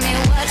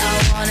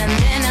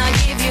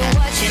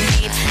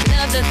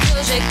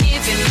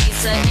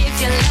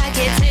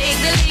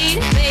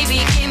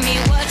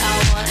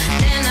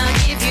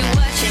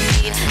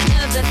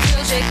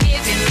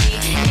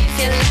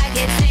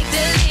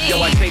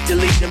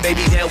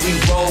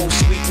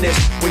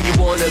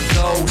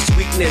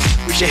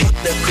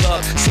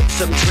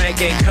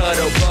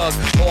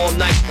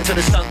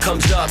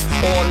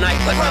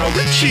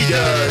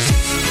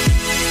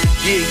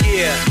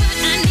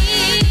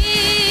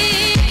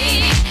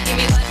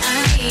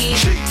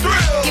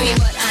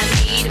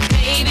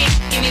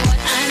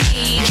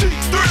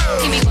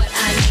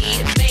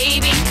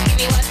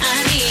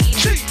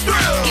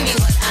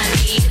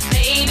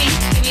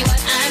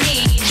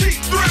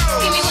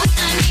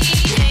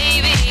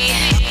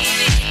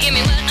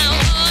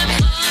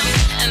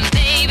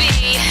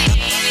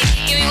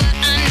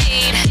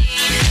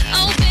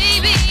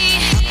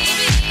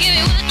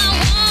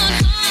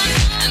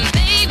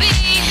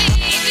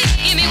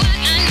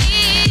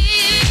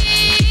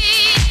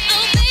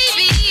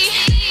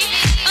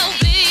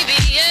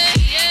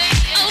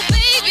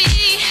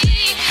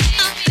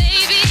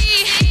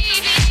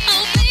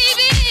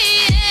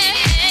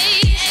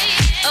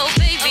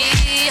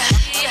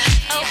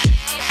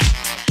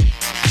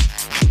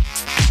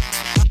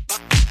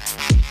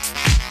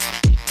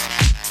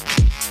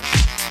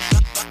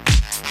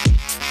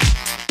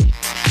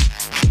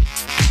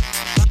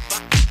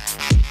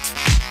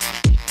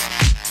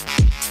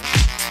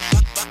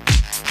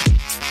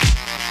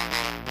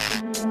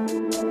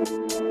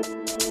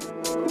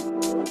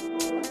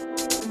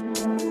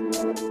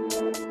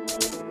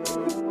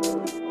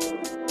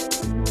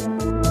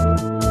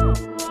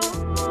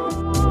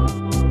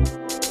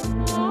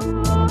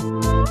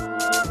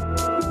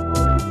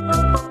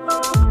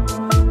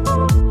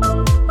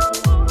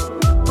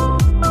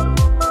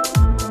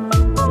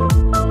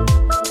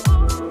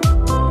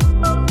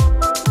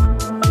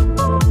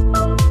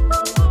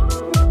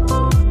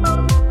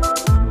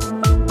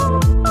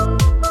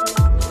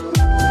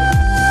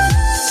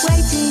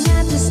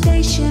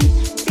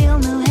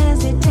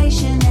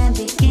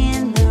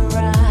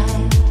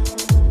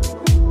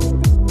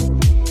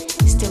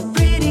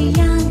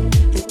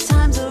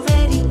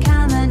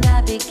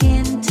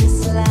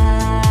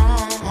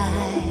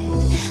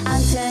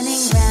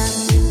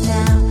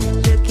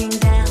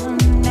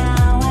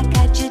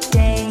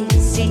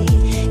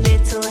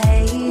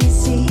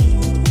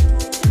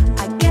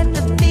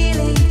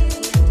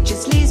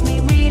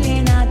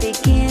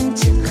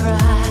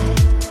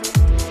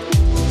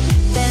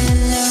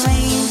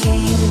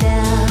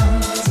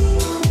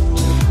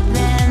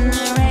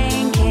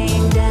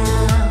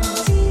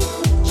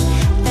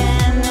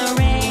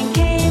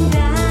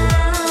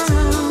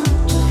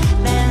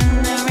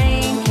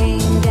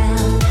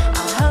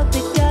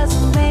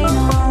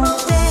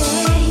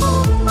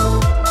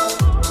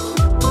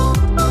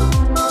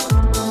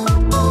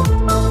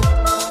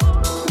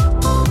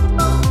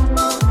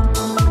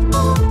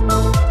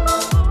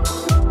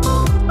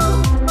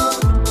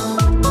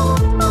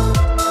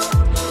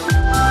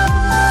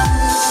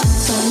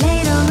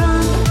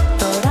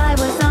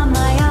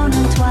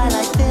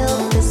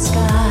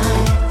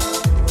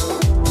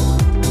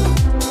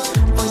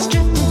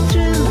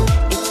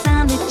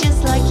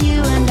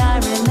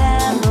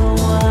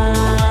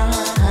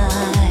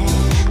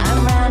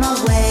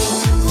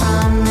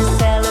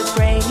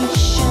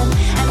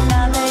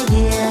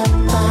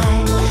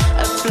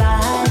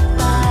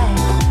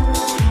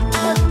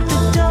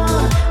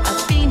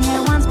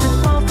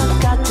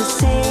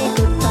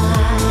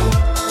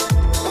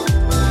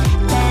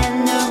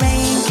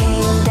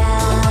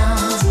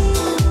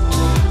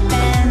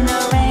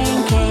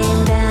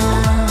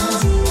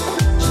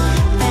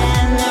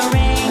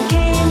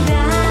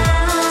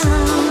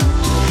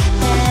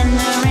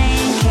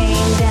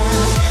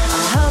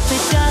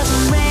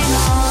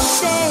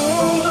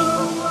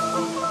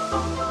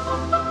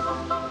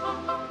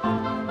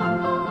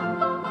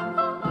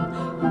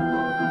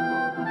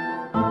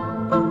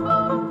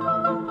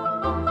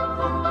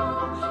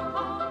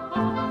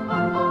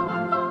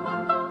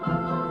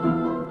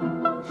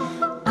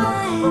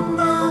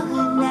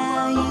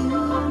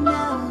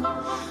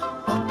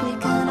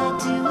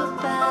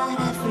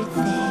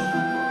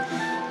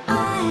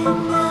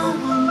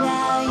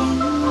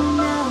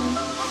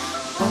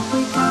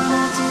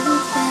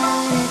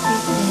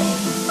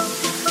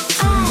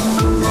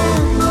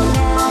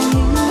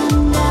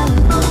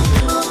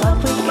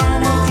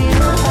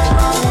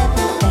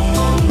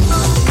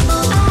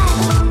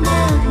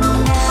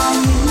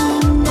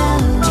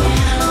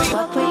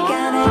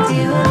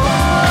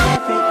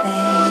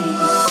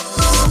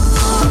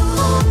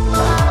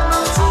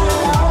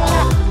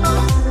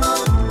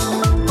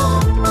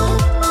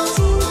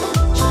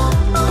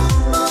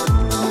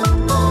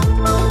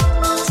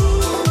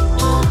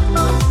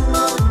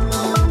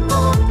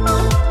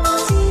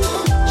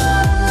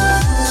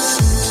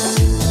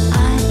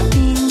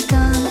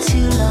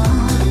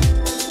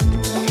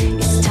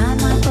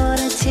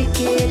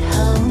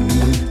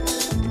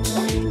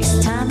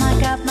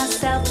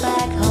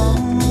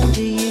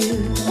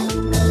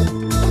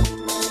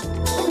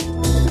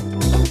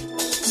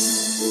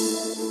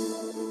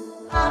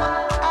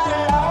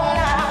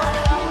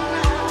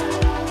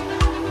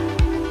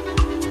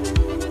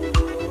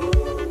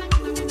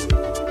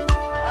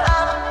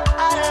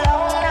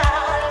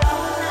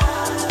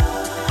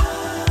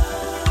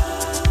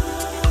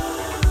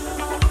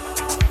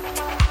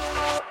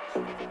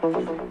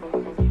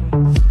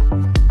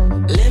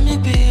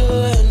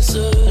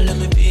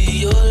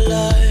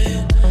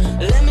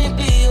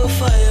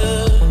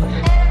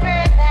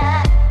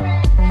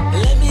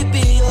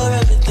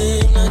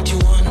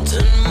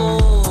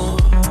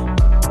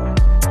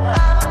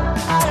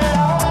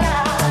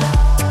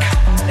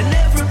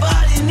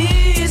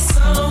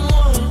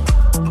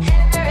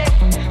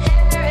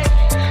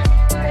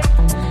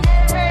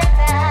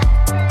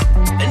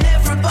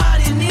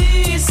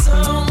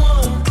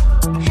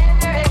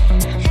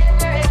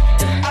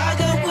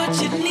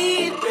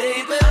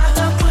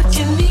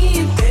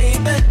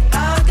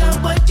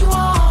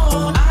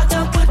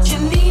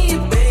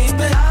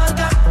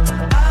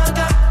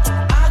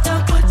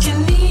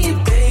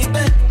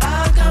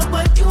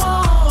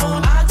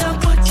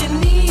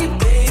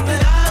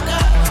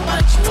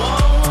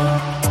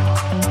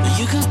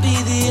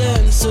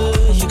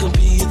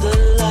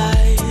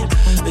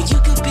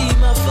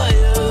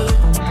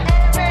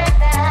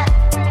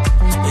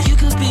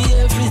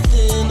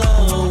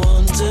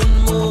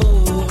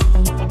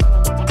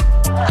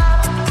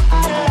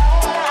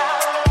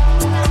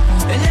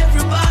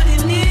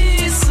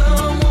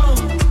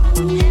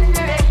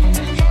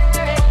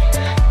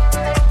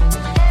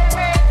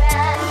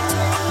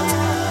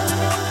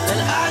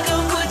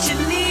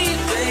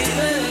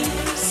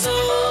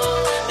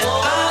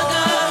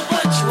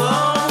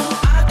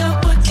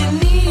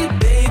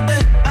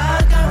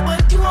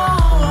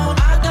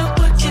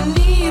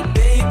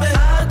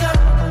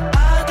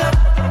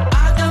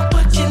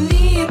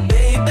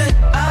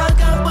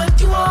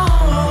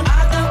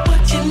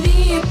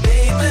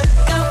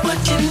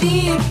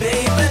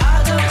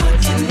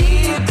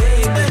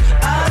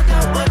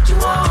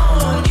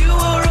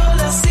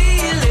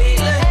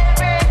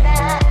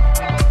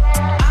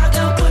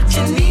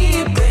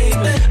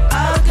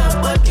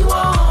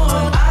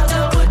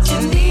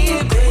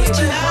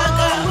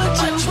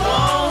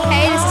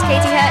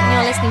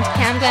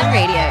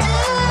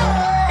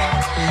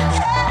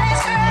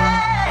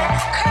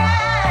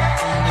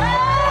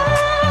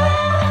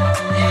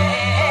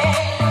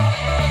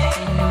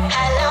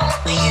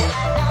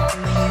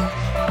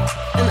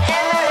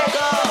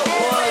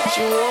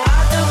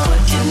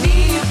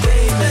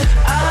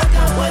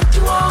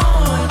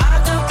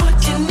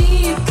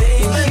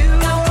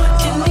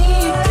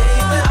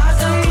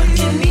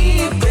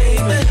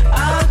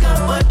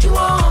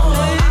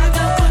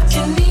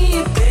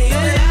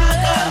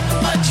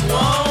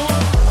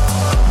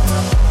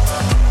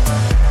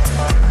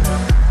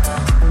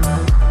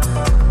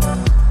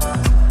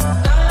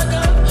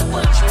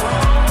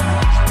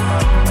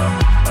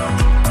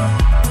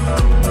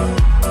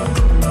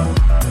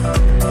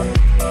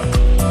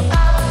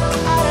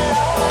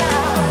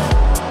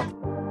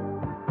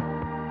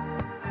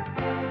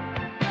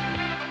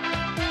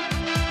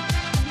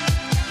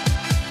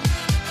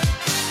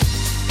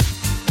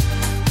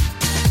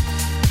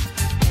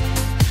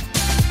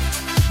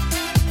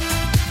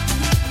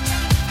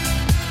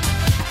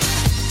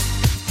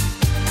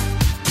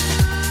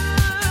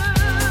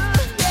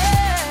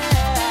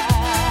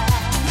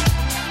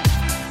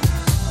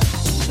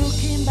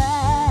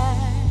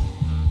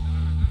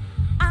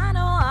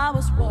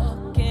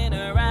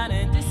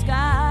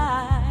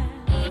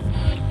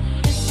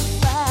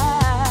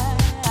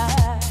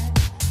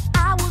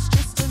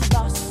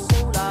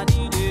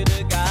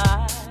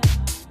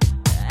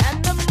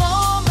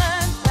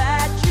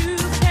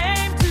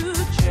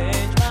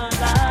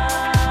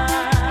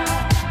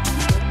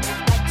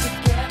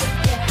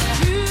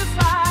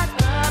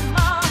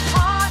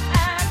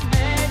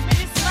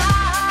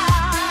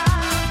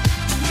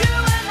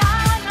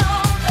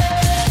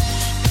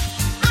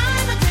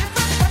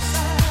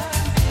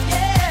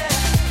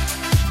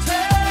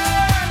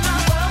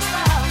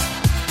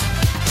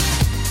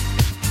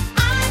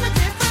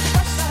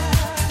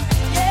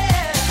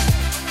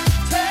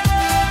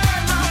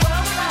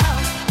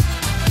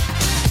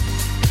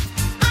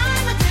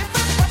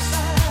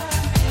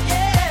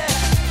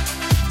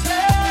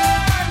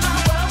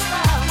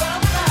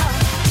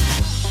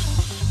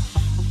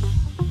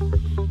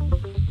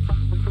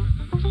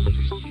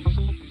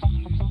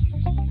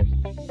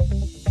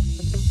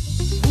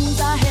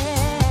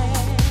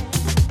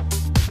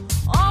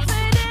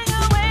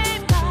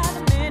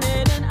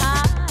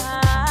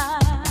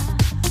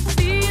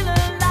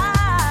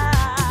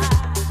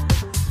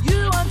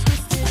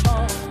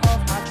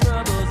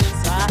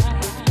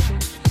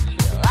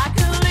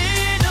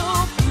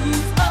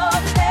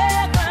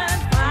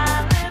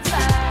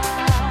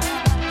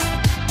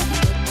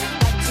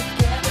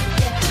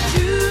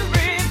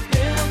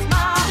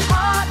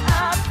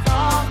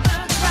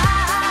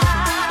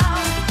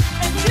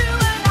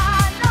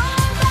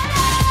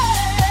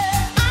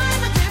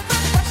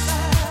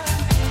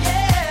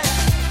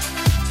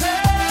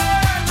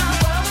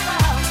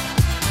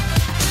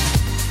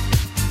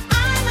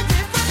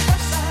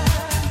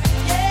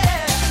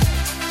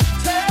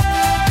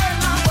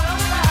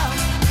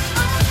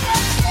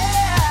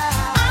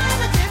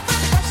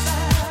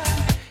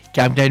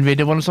 Camden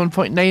Radio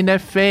 107.9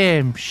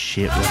 FM.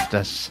 Shit with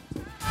this.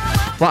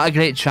 What a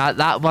great track,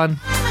 that one.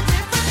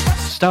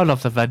 Still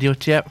love the video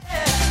to it.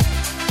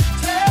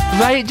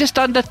 Right, just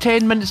under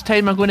 10 minutes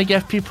time I'm going to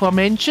give people a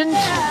mention.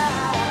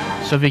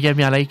 So if you give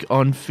me a like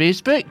on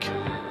Facebook.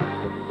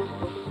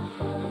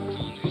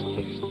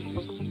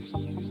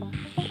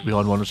 We're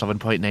on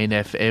 107.9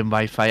 FM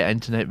Wi-Fi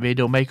Internet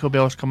Radio. Michael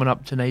Bell's coming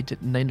up tonight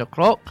at 9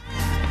 o'clock.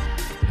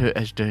 Who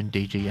is doing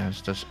DJ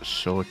Youngster's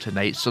show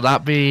tonight. So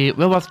that'd be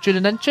well worth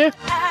tuning into.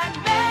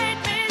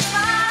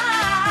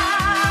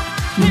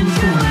 Your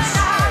voice,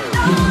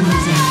 your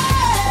music,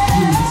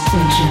 your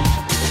station.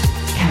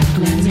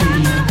 Camglen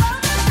Radio.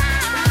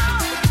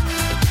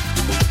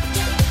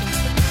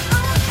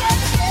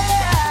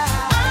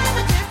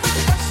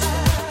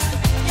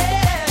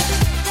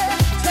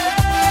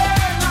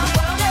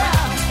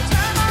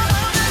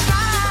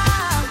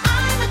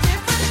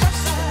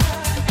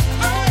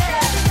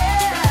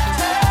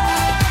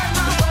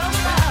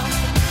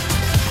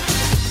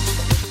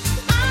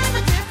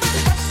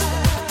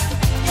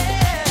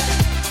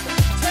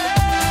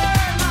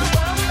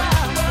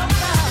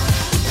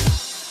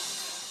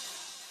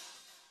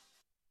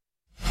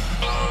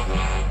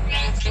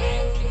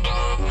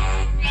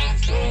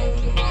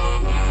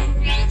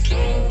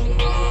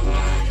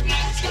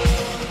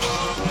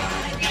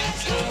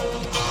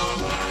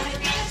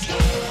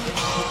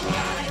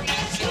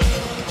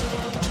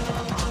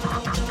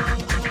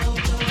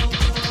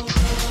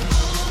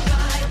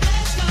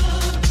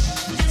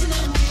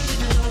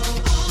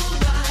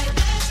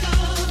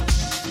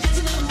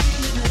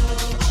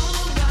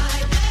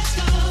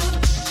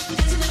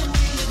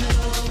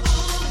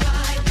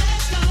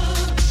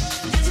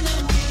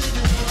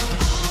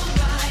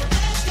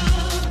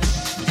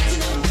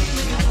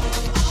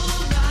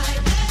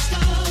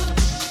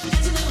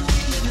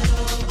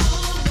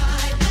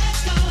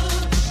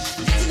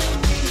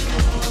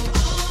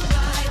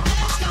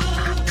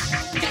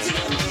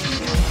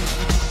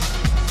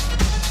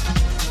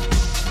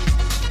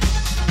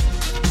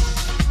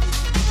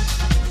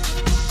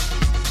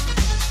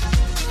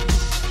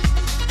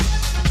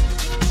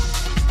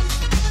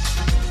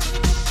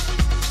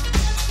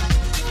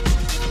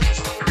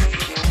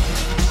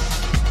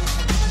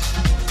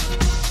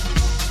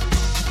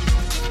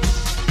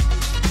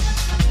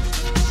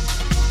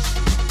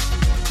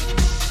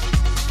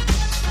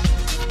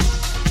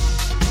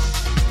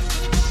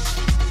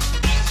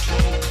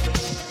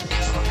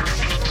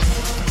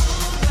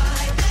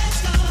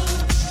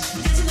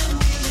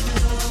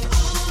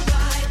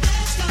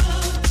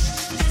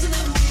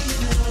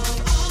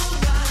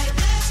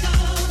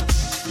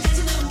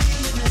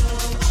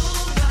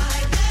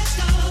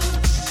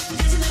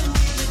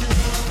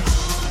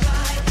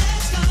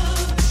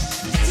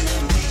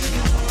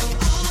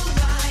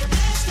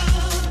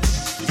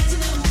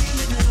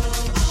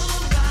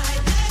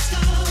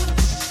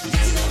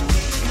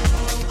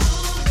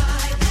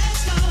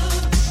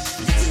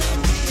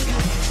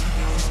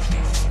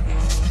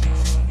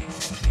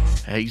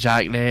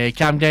 Exactly.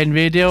 Camden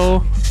Radio.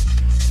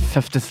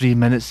 53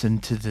 minutes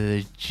into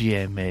the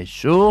GMS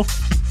Show.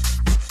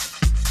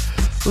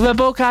 We're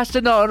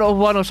broadcasting on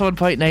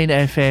 107.9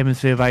 FM and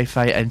through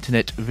Wi-Fi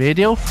Internet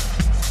Radio.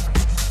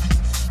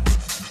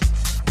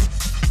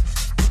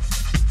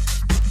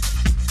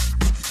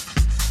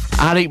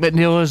 Eric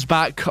McNeil is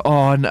back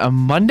on a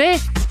Monday.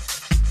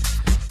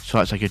 So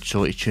that's a good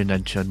show to tune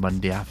into on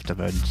Monday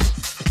afternoons.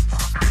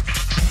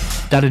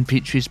 Darren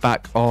Petrie's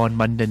back on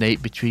Monday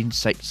night between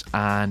 6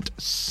 and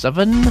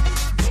 7.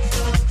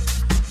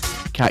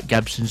 Kat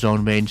Gibson's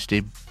on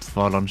Wednesday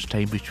for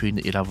lunchtime between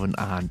 11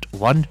 and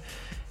 1.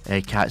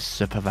 Kat's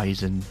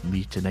supervising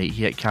me tonight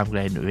here at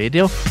Camglen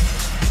Radio.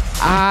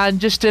 And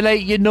just to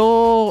let you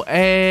know,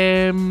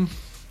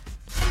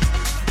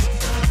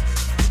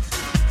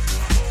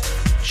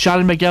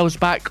 Sharon McGill's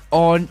back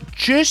on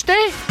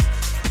Tuesday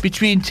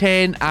between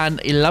 10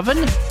 and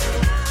 11.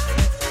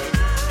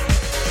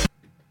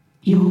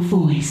 Your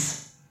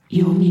voice,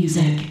 your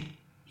music,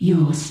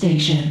 your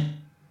station.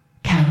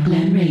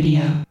 Camglen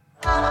Radio.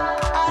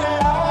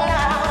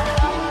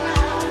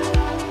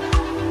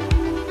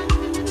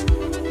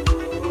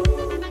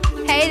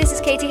 Hey, this is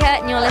Katie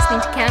Hurt and you're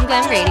listening to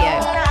Camglen Radio.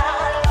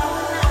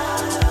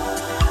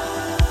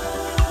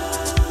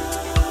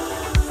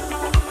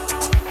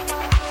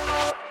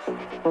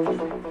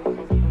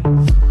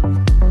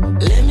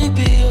 Let me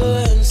be your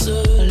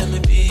answer, let me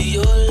be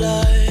your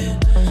light,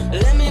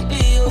 let me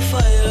be your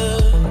fire,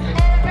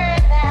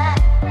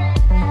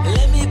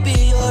 let me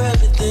be your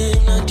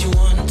everything that you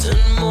want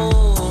and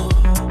more.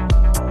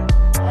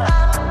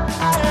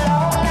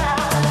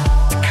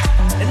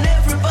 And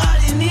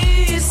everybody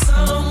needs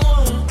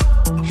someone.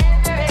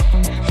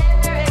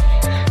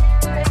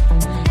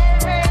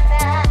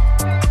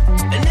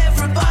 And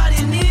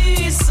everybody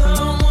needs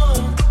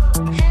someone.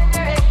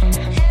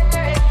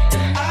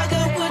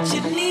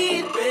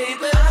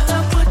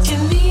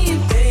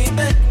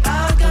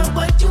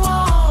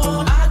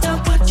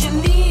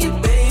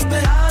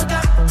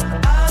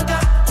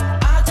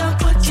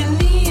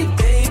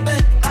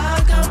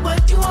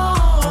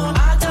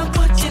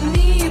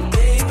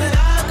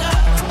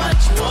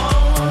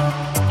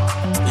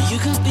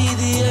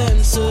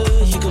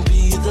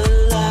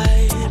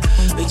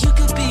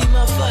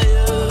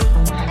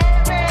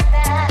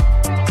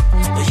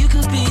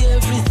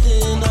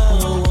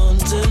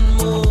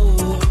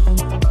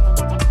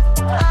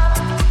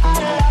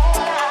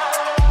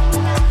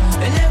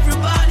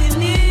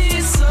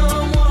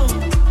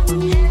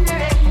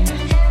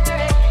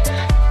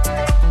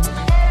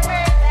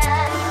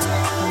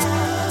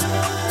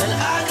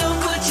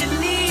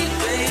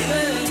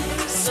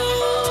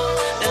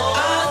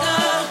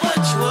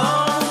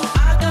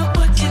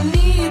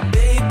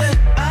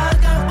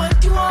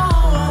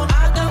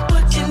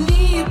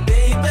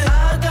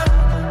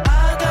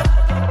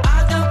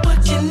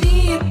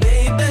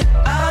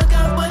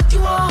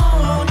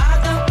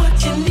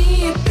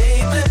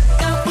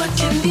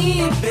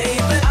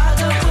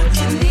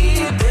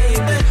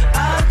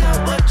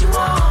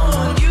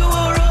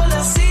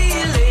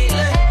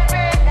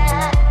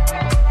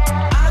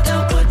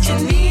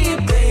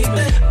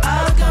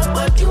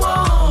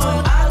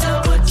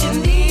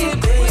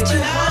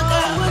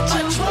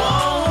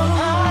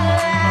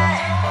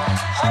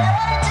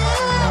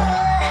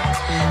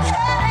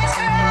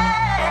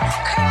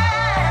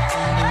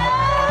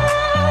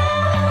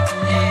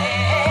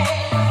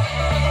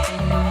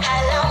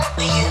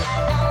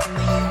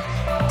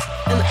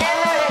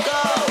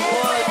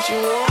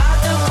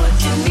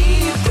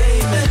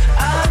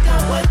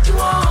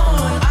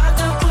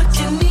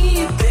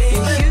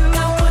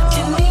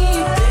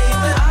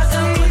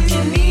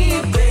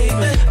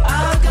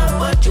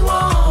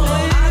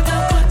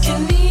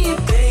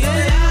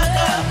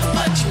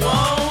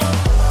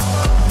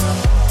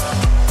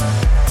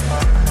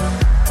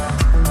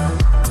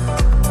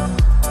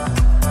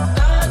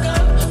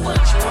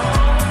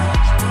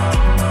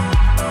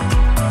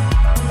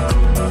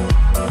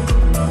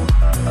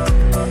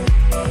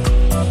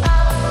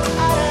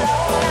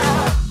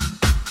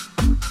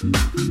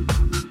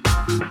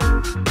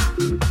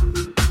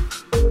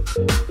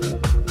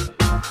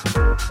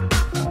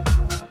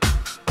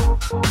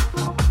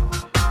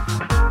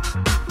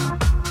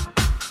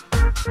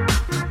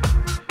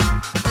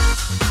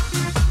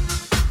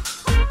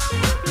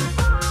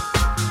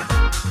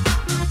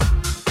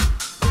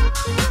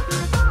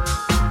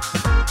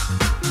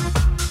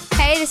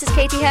 this is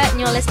Katie Hurt and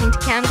you're listening to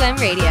Cam Glen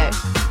Radio.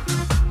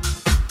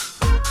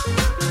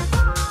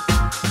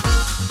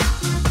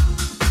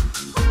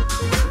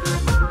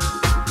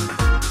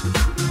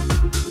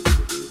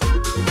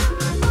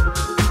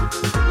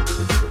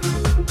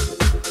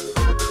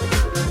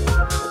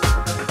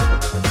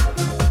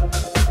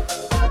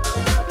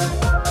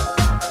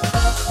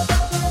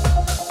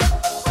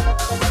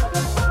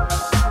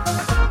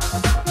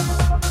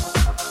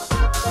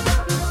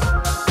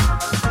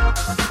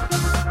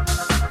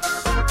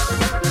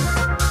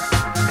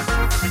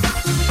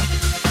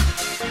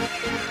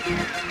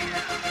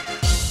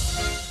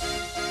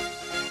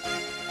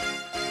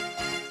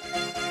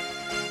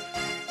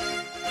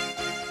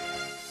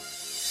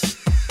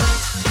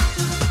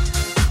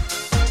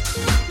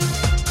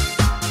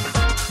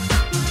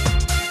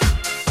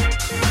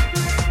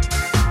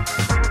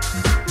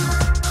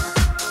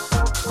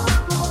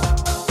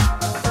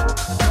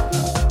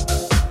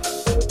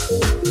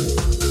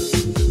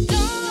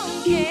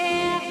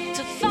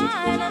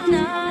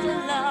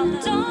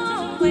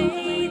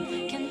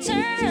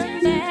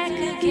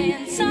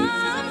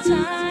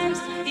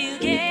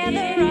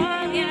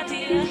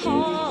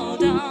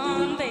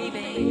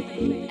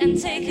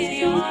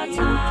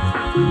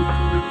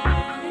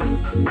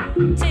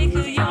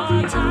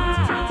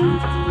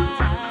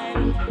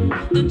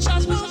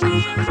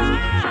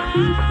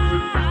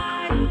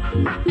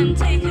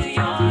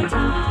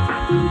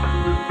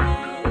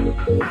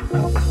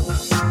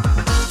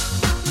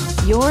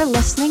 You're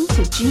listening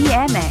to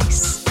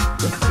GMS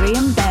with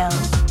Graham Bell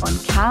on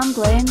Cam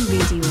Glen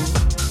Radio.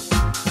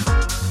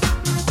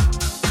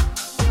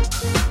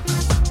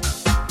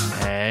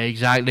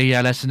 Exactly,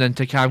 you're listening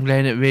to Cam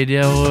Glen at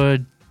Radio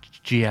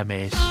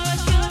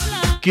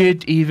GMS.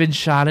 Good evening,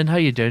 Shannon. How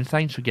you doing?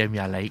 Thanks for giving me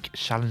a like.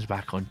 Shannon's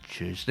back on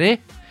Tuesday.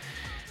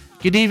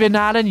 Good evening,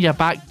 Alan. You're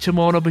back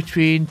tomorrow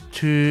between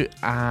 2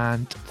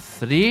 and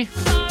 3.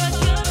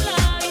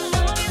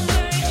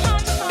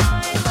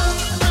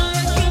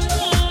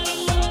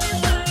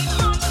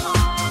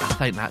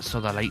 I think that's all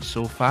the lights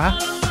so far.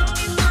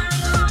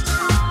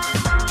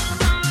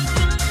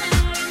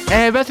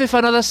 With me for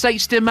another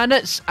 60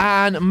 minutes,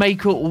 and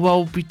Michael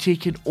will be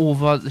taking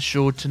over the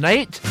show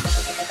tonight.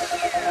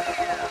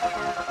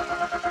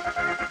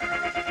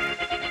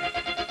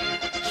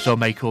 So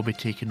Michael will be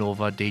taking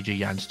over DJ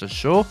Yanster's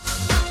show.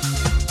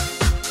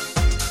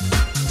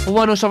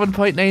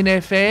 107.9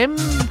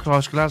 FM,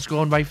 across Glasgow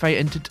on Wi-Fi,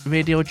 internet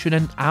radio,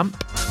 tune-in,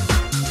 amp.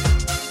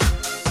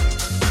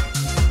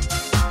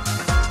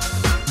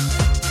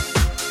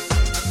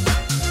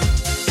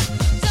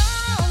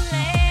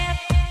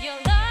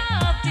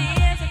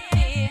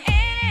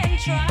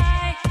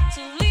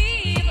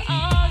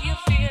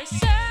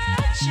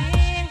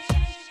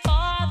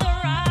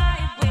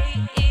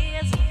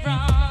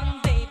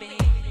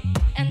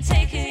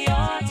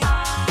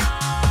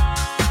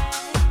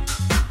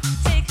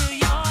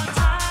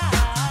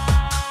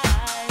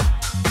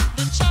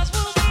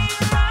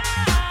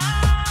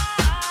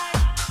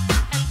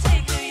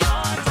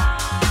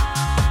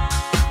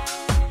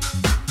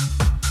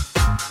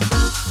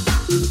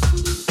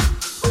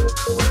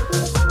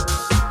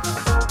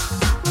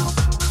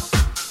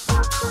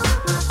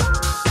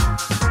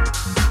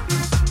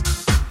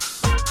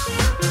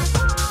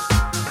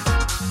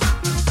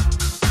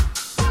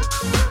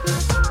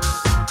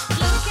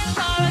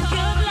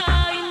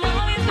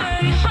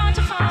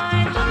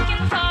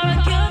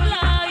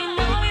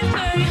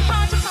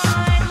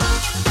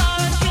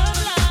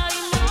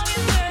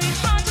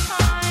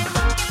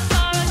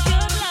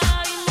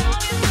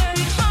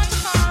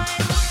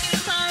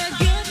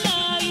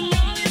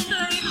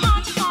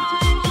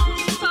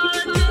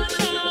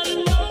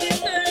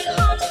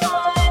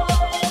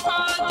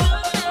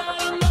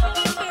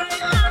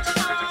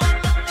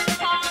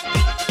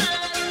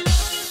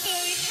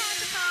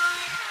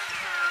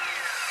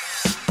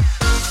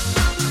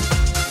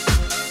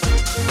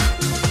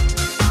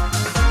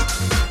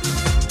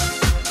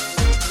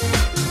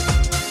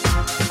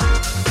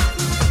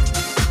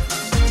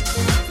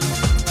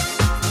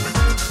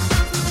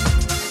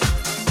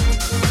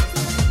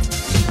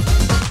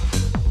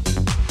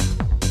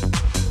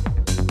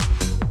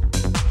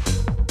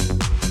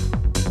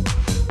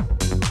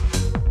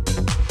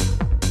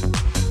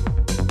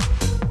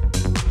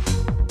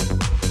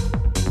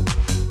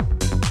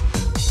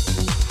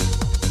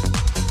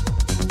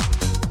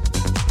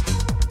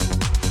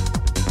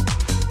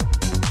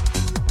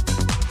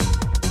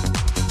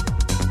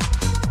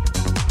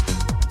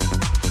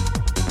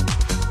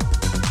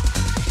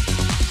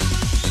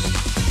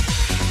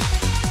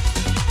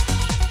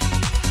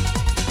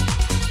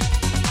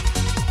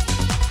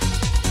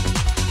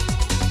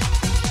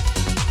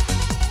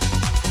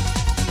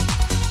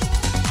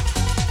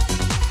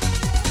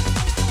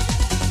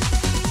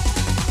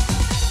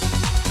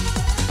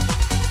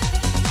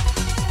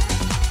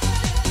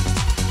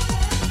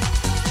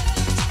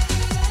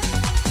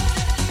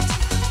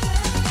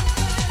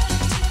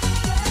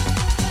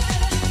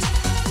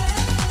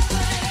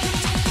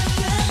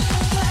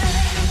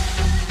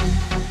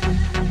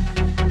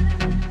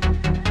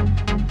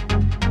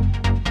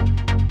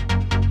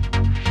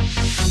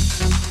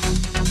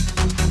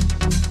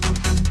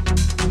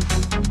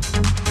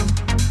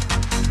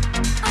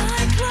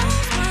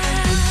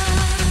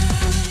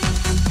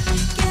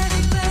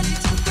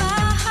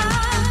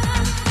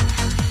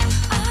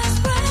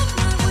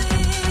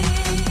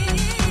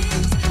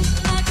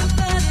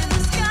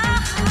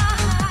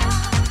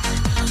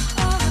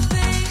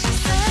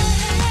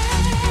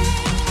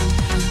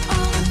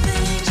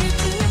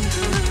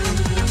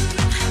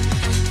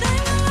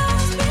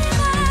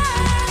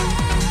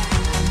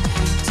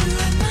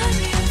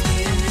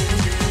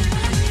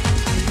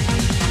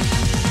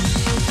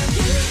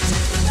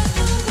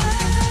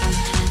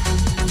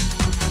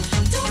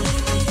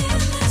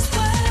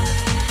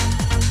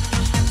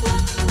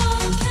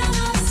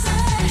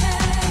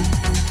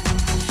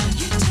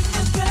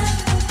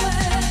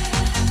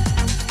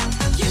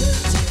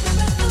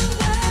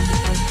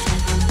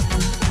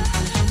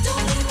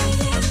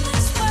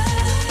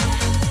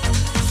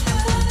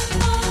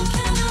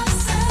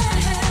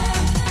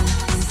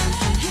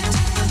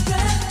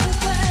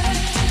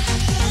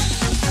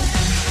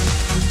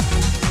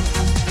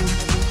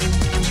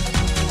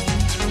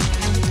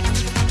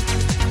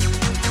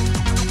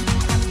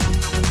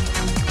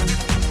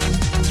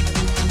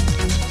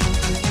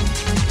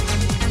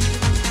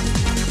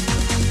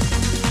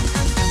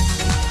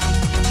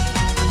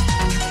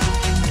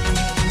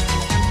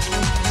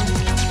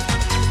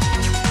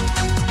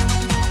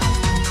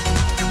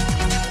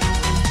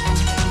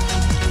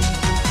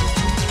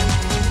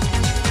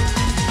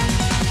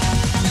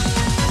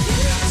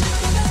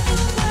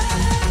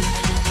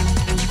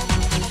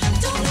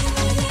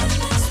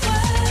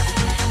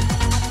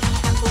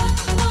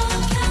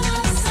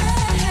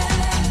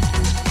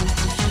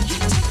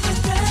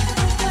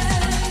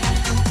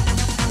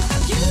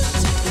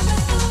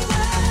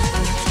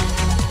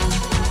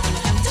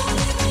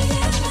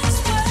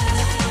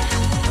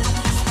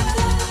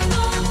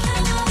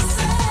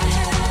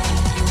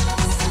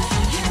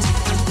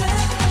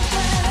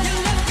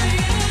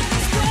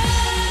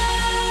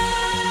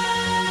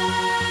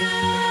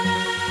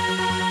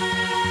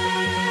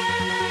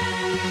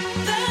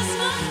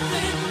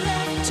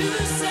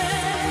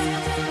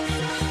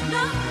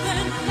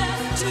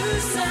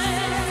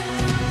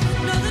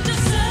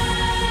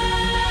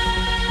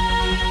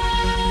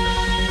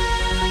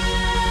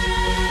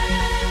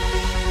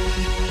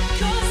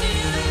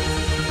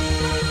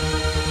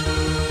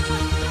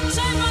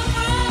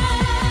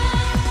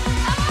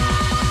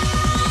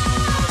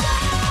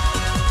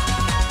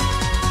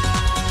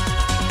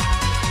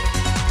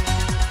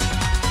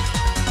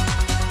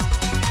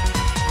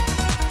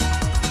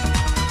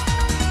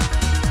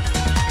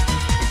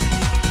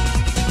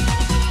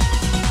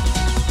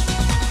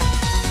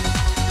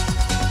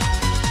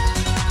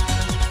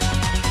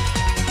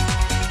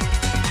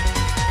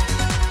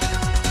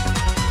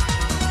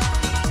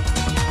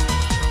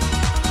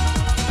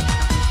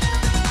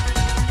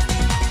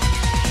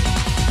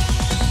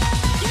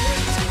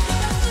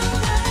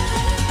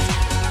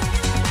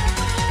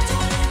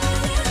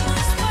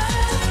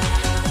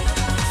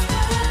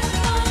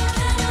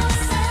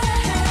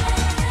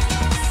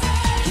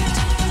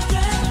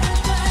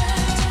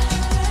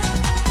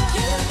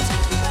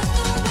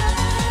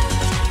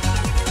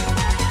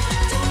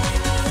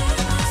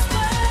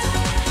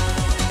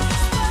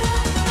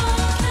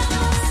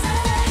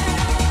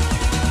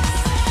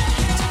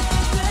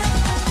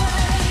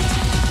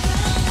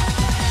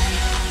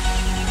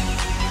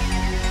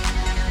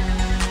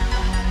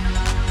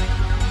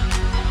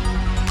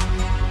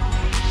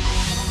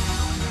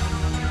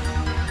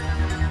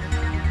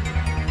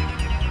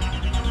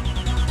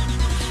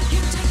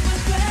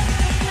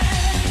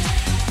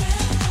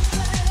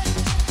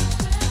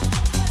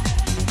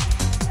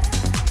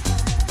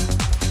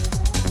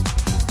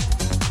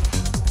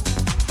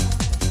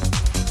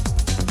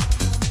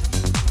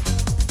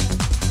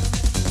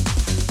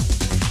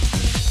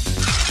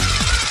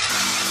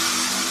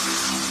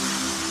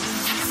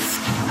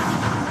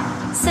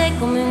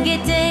 une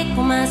gaieté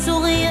comme un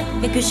sourire,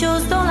 quelque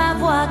chose dans la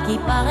voix qui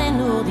paraît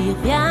nous dire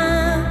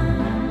bien,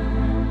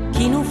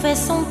 qui nous fait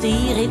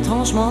sentir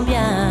étrangement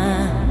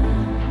bien.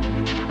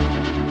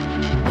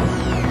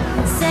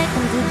 C'est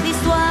comme toute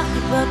l'histoire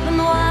du peuple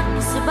noir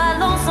qui se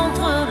balance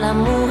entre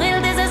l'amour et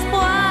le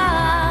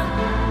désespoir,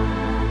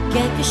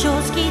 quelque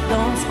chose qui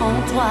danse en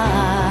toi.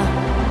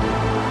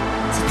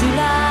 Si tu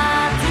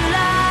l'as, tu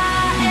l'as,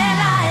 elle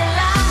là, elle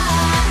là.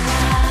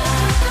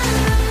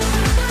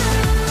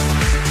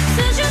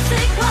 Ce je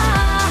sais quoi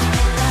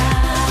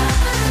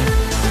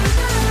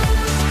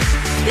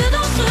que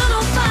d'entre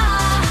nos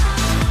pas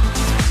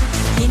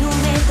qui nous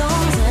met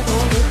dans un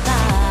drôle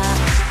d'état.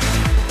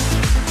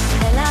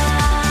 Elle a,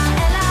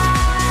 elle a,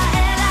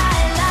 elle a,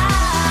 elle a.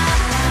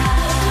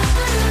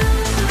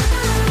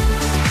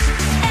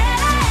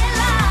 Elle a,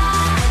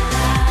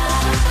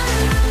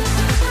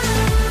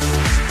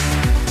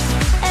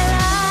 elle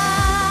a.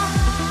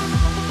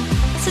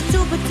 Ce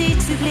tout petit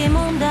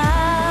supplément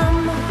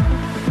d'âme,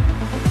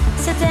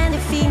 cet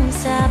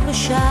indéfinissable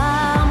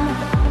charme,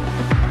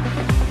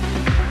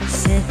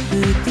 cette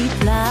petite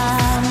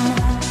flamme.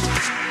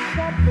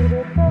 Sur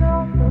des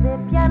ténors, sur des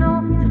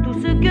pianos, sur tout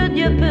ce que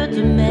Dieu peut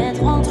te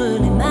mettre entre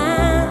les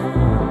mains.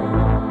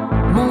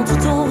 Montre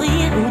ton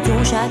rire ou ton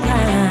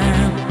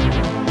chagrin.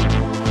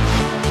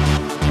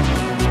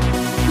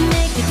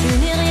 Mais que tu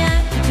n'es rien,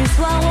 que tu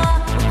sois roi,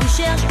 que tu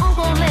cherches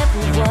encore les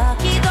pouvoirs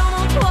qui dorment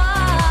en toi.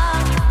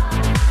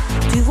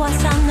 Tu vois,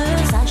 ça ne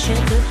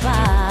s'achète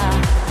pas.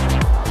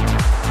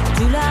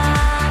 Tu l'as,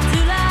 tu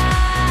l'as,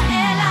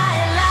 elle a,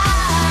 elle a.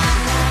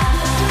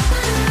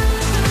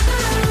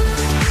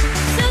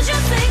 Ce je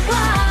sais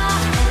quoi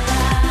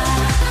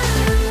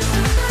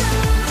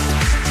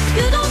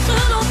que d'entre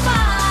nos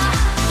pas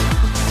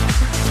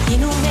qui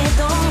nous met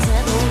dans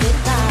un drôle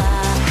d'état.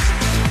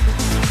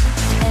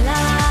 Elle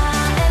a,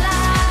 elle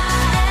a,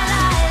 elle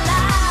a, elle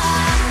a.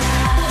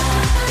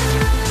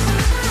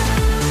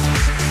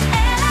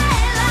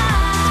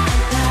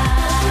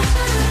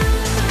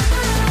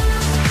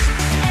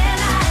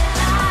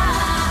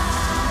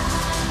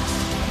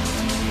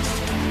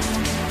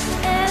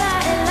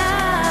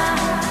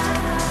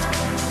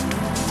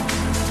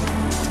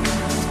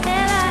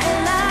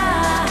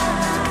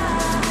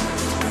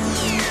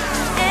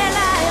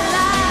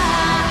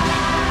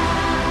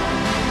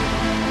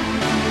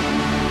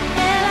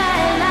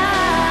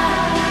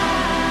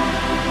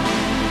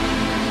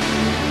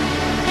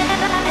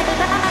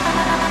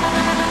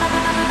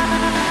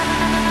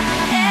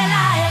 Elle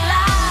a, elle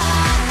a.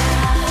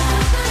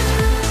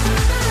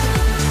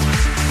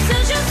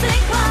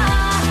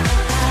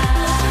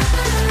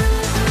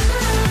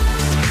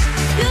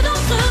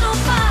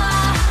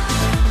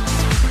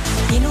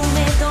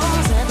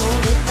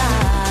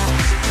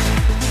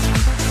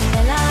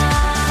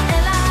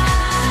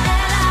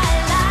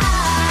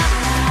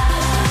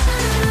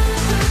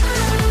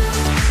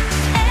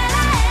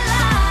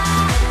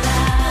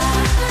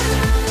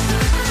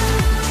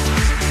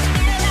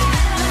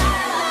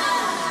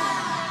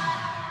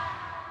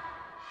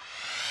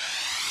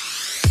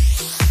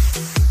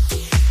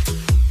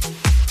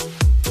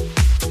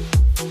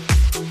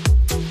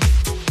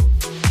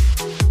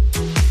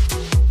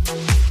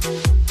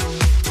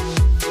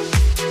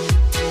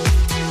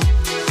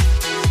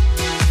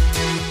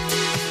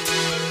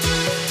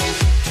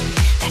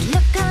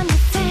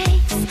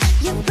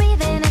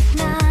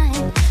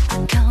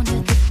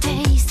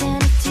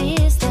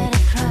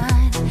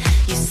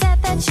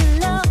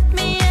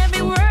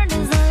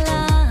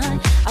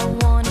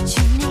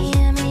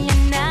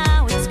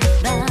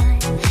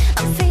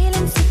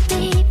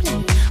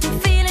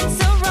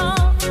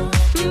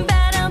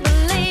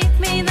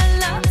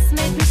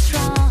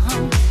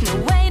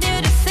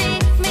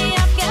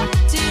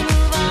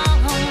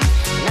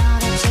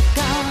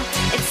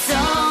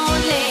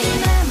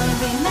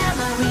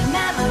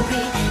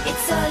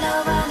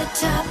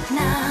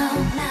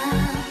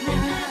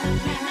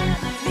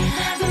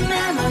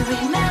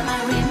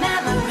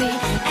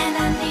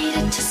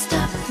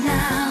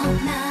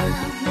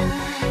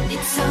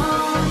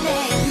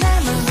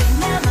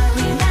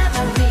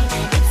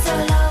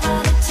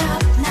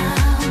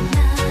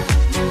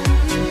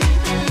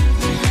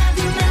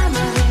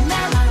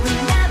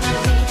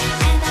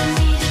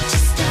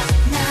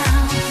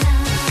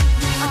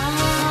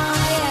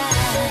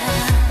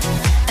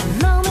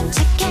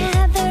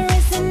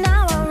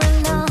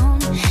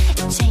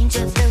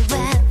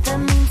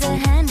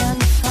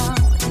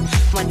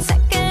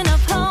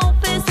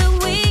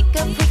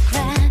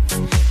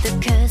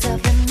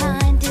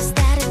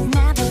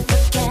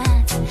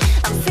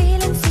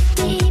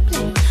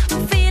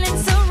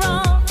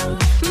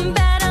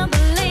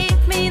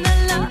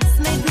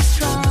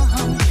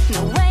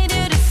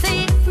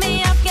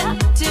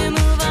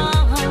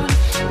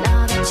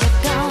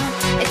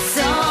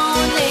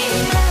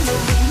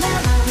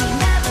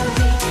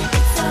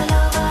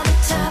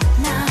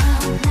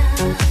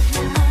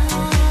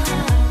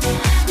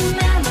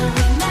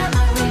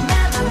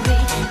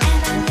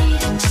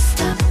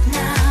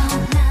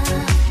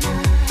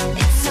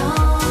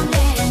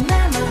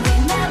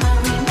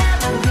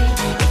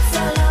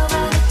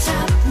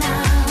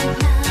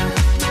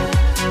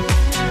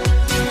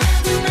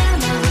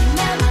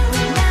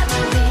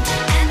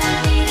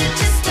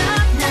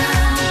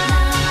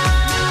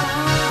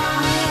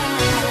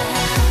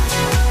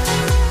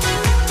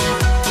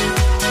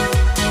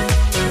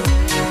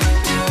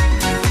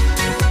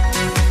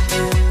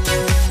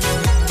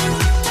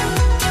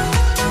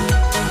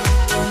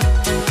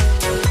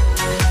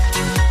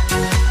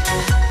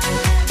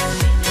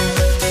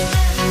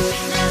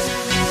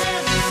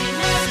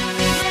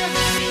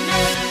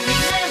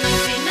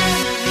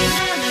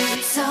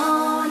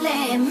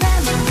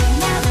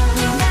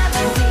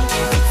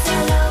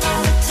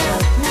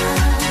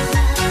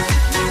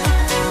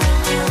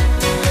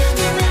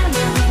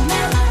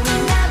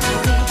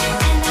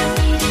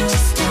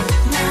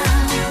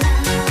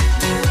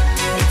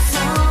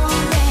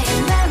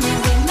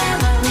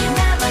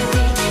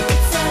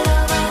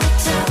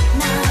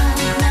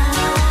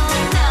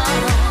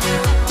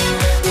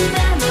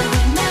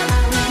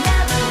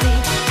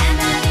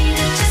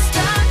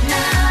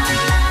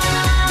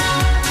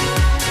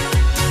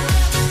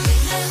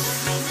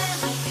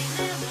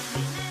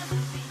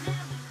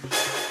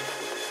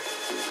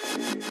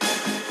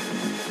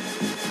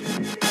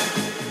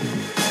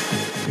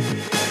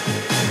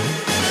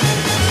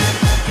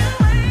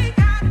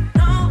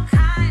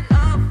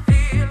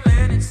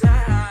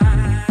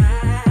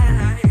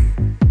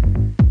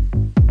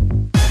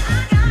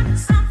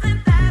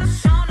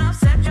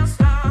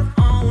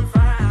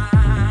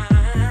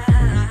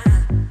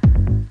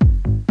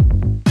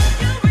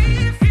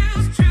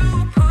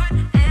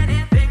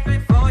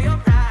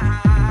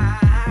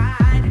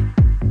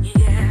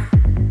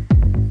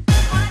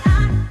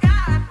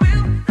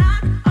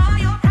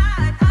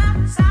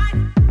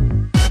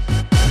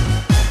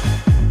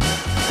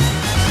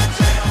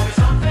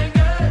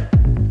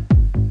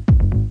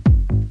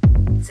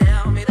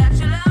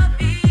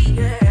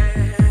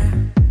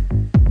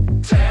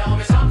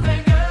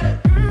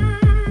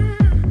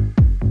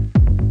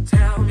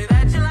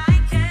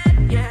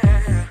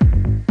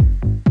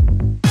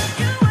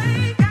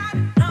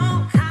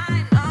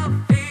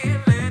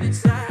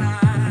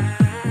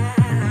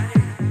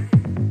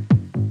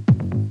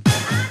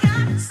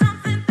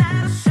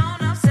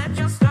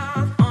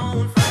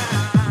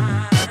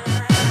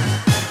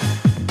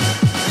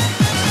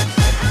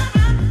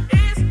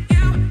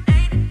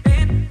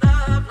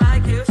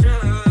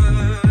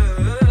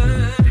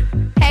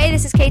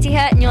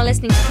 Hurt, and you're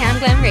listening to Cam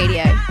Glen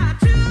Radio. I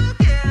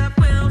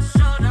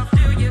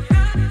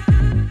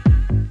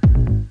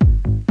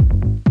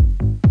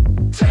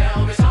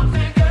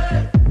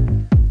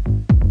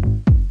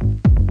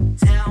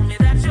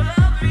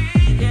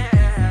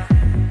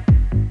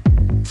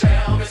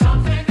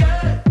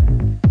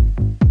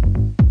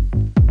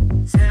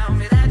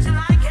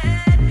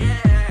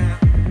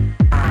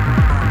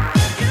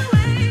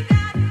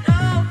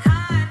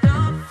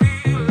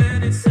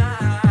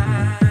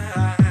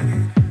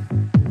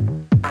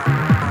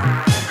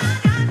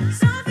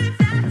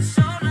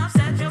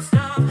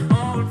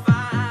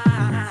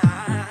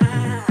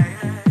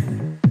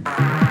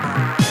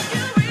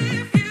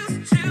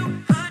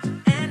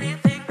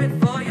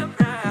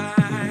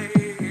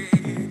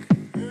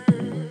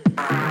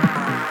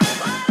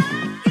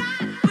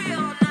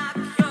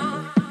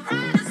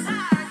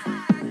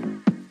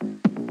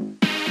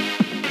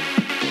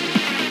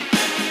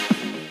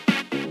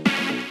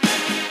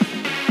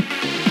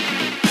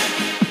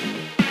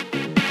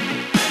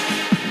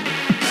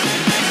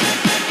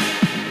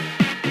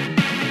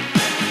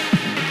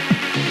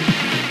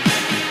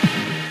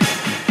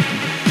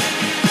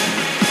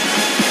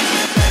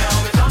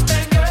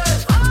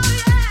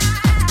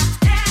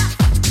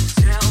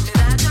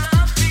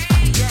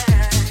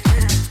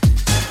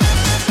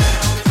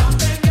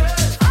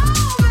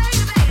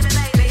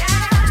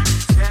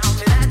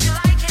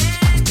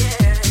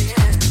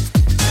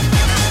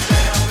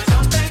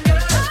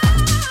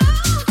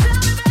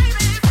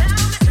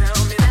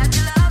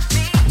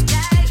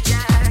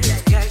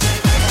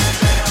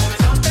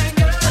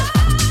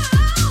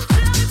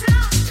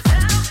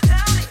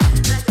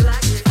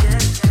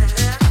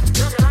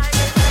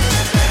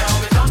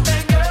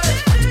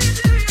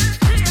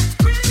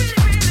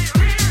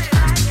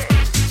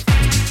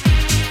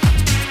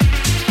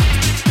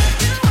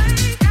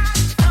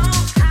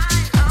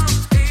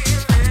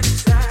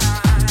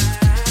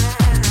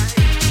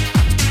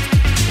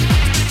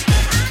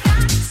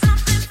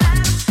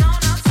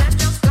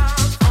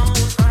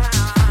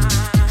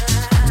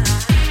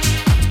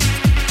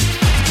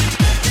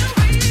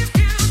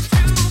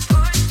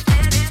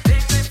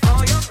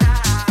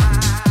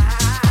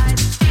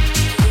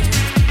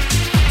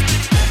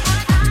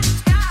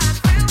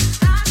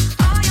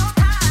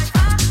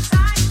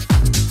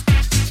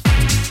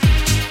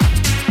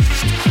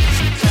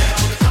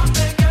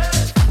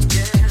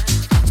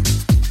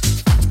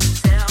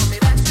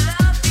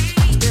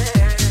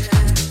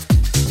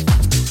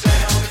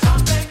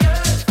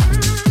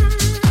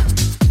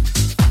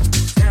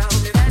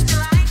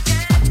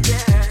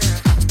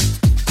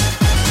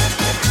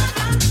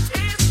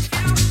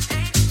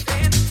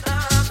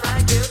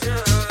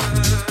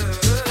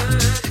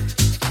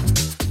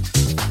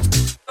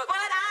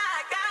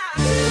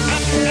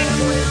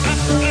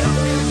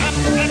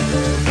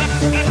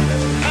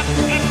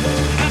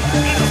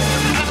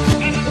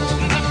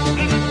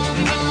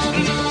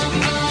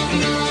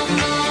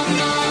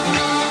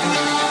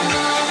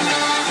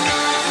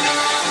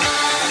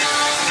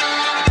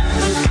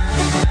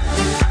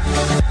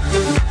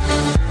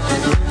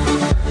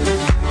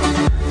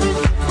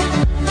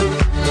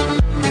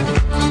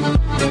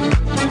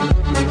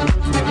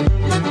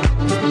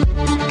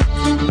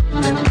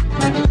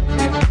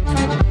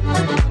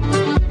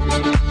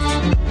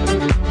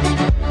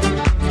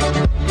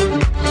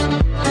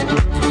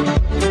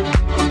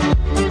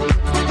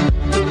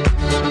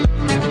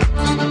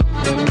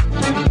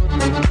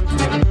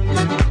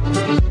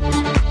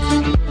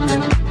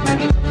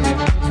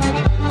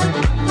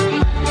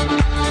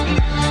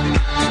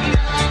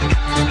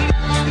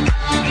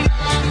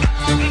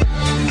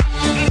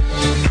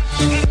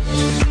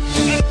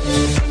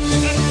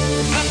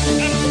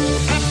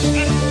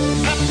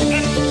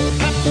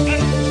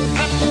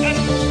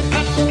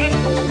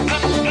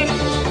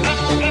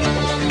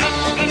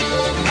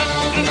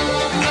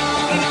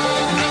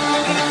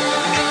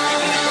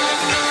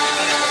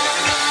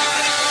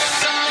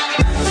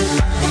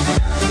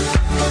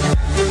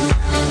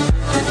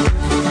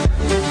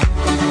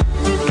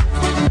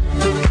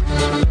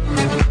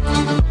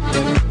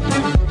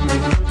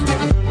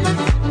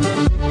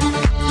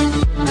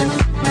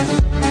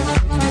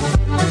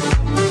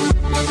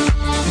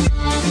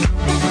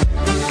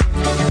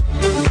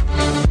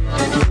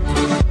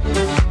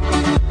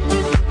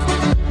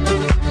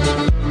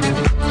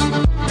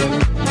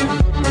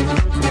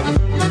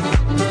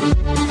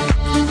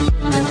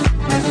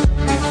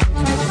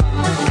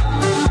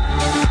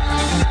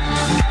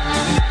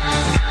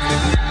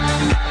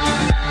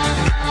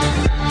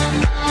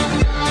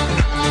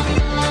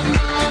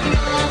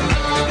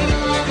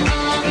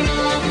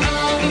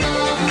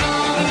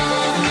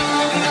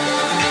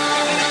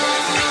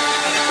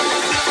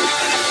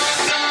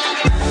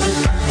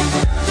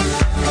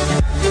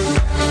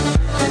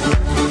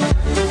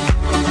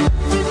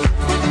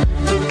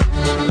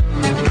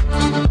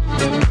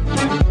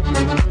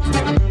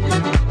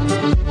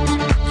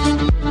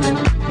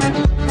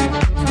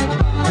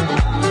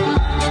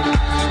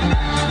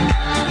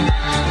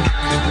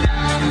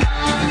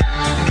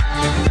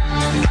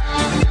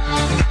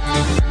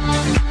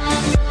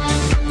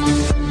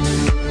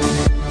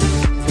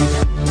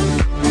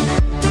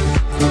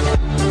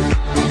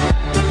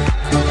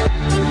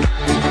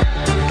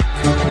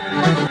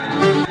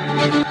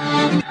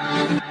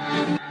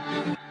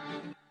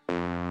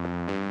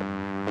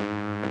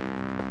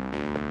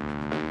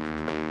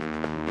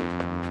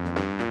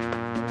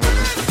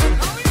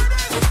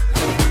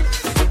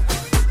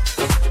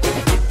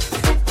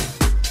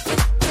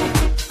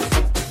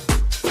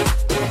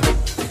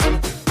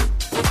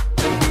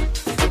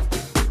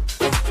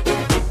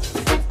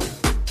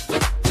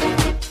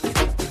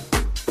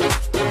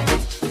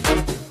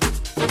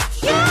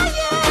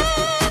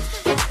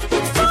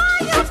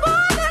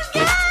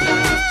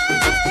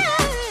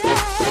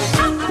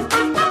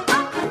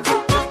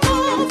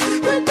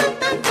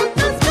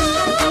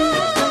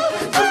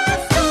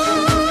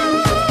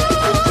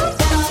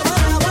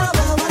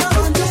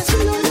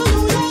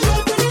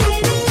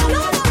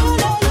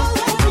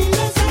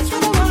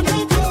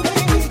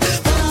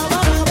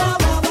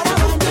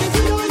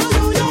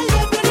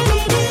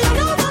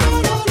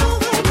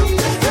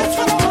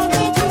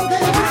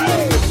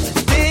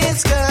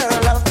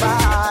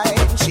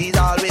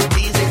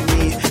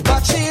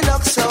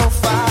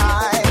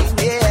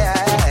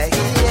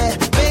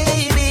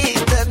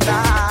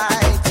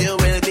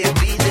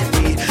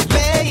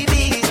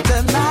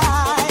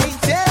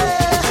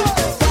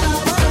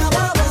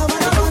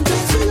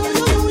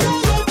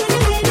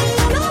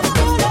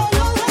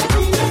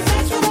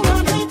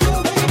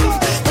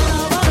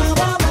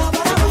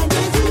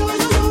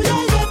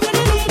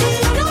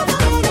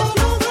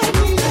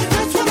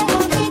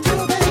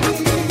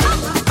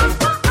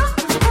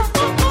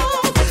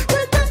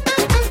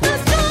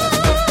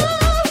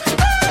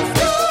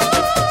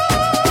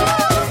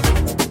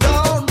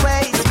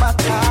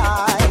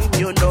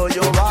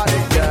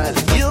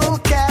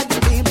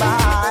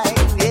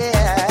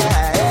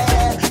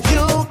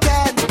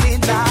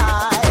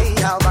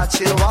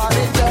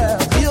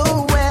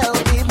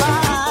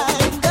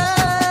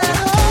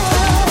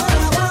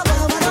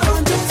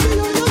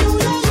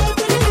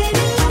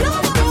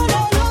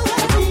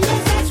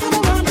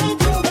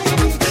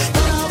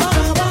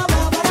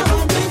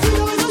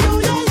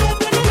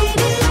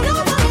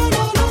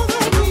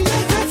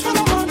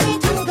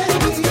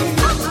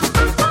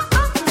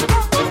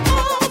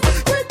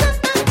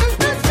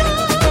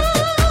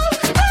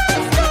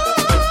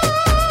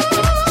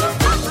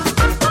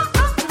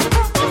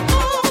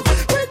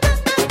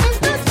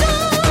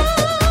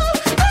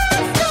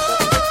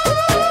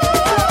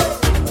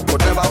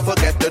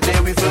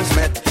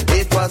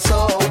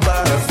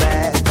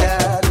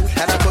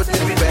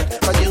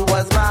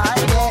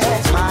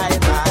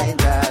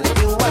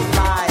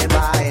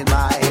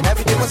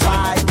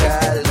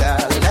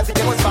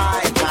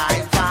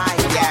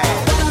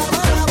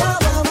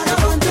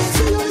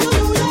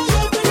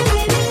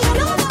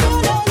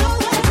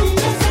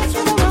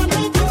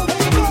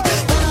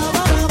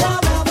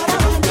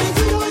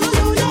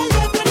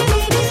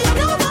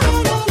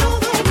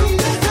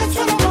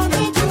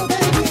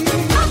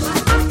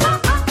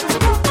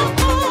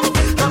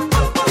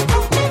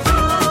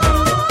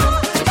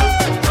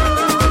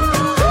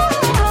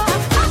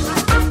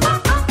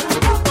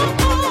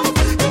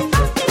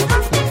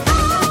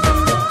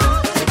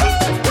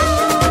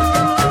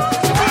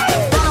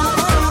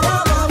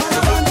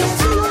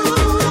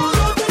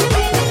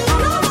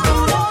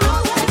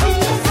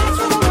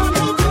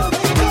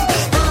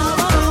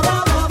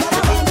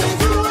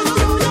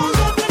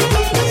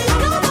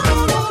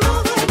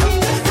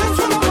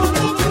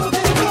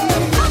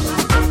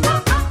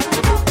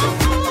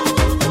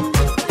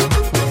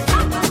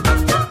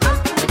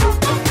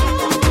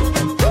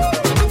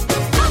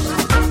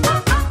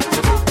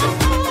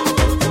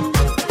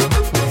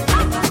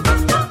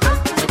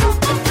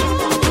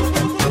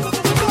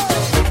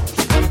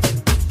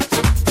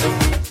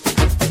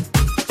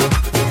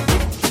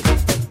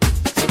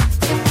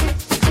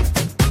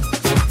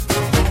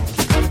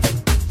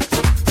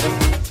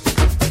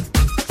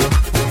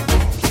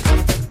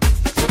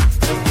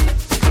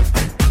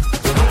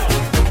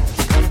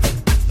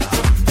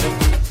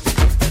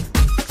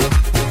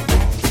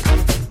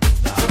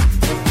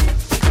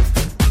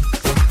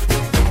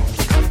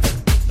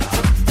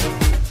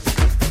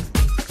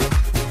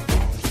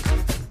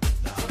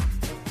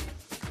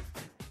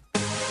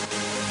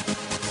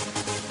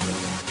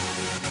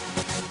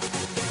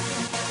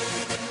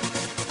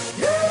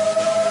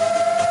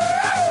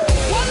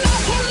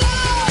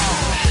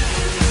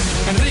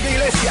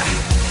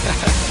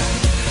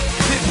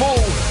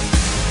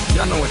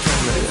Y'all know what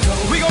time it is.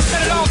 We gon'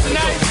 set it off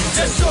tonight.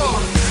 Yes, sir.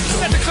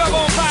 Set the club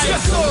on fire. Yes,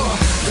 sir.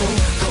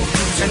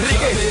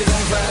 Enrique,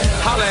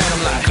 holla at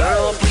him like.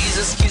 Girl, please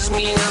excuse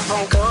me if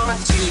I'm coming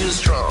too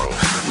strong,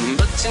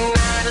 but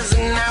tonight is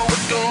the night we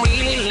can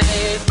really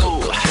let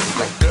go.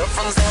 My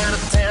girlfriend's out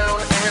of town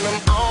and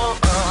I'm all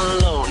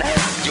alone.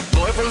 Your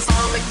boyfriend's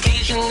on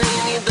vacation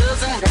and he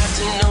doesn't have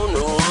to know,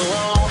 no.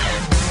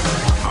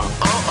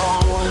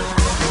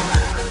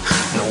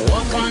 Now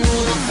what can do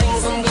the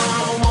things I'm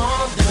gonna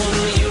wanna do,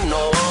 you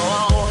know.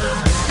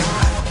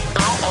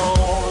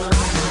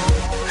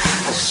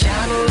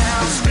 Shout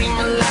aloud, scream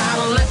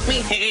aloud, let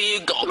me hear you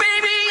go.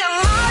 Baby, I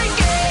like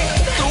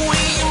it, the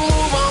way you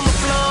move on the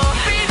floor.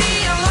 Baby,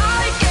 I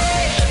like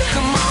it,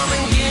 come on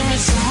and give me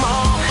some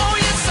more. Oh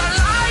yes, I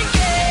like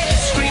it,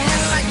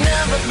 screaming like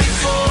never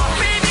before.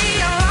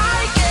 Baby, I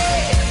like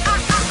it,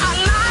 I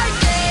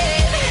like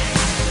it.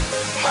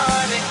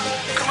 Party,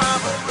 come on,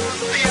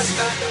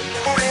 fiesta,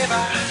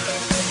 forever.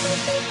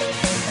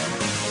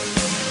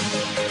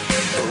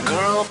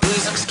 Girl,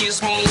 please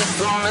excuse me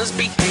if I'm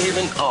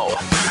misbehaving, oh.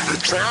 I'm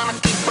trying to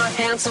keep my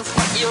hands off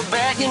what you're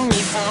begging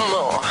me for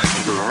more.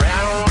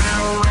 Round,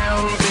 round,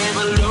 round,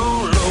 baby,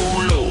 low, low,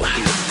 low.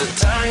 Let the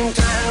time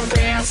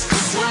pass,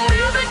 'cause we're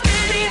never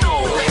getting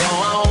old.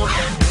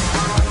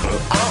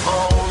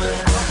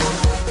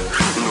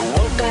 No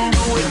one can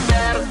do it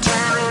better,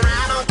 turn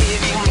around, I'll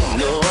give you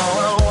no.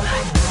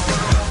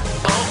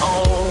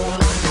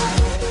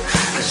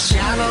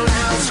 Shout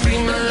aloud,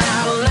 scream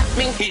aloud, let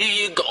me hear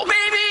you go.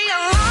 Baby, I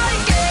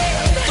like it,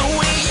 the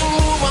way you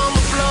move on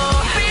the floor.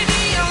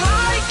 Baby, I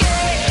like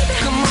it,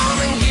 come on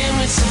and give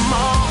me some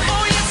more.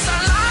 Oh yes, I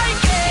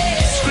like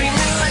it,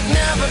 screaming like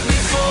never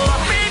before.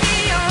 Baby,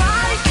 I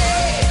like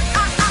it,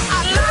 I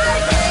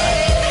like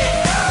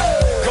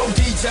it. Go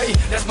DJ,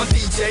 that's my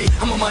DJ.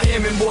 I'm a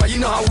Miami boy, you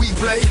know how we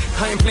play.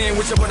 I ain't playing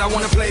with you, but I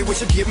wanna play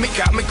with you. Get me,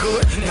 got me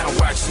good. Now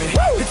watch me.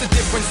 It's a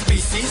different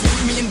species.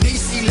 Meet me in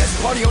DC, let's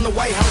party on the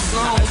White House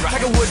lawn.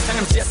 Tiger Woods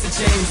times Jesse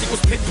James,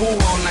 equals Pitbull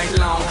all night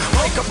long.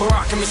 Wake up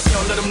Barack and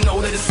Michelle, let them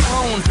know that it's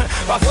on.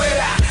 Pa'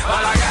 afuera, a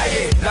la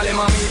calle. Dale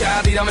mamita,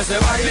 tírame ese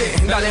baile.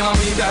 Dale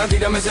mamita,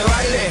 tírame ese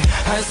baile.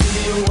 I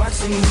see you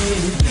watching me,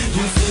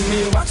 you see me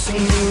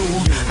watching you.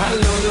 I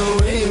love the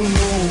way you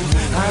move.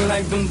 I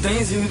like them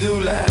things you do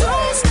like.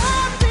 Don't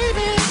stop,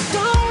 baby.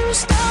 Don't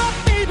stop,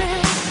 baby.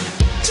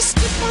 Just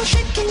keep on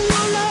shaking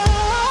your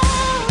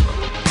love.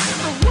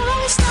 I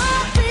won't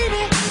stop,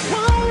 baby.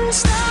 Won't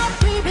stop,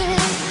 baby.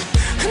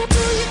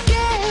 Until you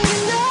get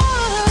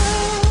enough.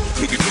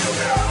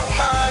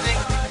 Party,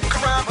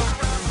 caramba,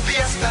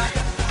 fiesta,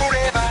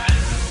 forever.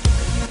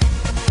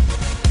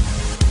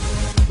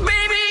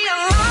 Baby, I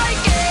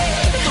like it,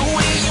 the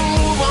way you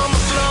move on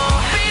the floor.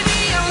 Baby,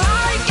 I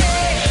like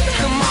it,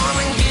 come on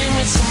and give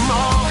me some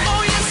more.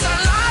 Oh yes, I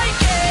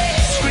like it,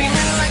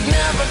 screaming like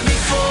never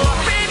before.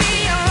 Baby,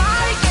 I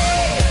like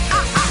it,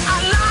 I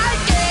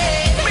like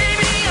it.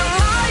 Baby, I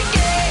like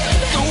it,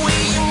 the way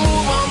you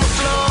move on the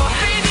floor.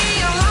 Baby,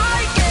 I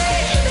like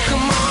it,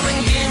 come on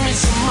and give me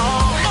some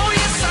more. Oh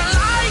yes, I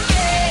like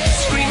it,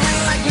 screaming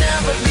like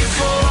never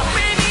before.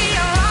 Baby,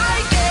 I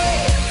like it,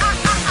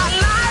 I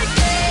like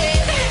it.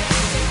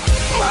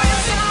 Oh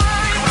yes, I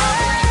like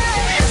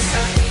it,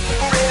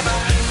 forever.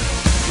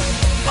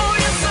 Oh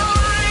yes, I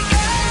like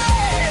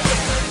it.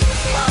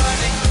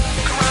 Party,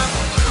 come on.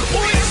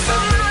 Oh yes, I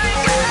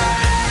like it.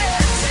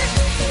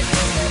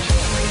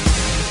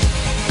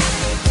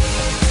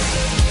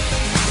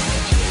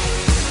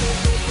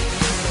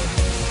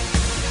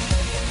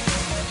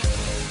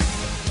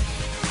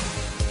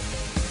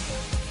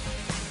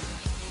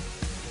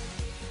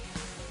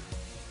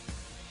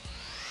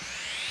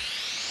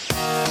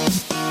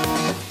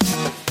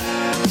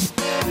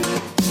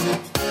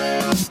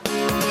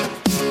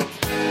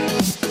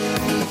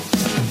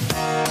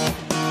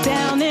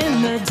 Down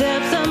in the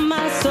depths of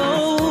my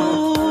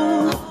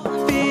soul,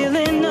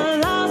 feeling the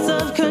loss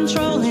of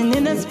control, and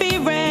in the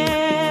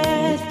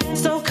spirit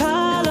so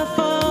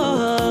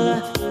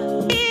colorful.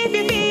 If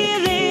you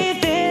feel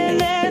it, then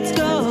let's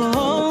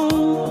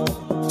go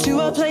to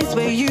a place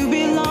where you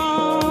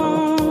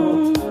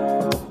belong.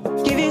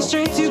 Give you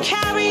strength to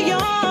carry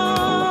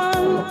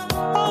on.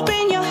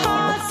 Open your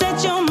heart,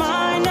 set your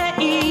mind at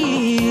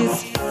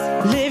ease.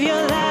 Live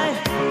your life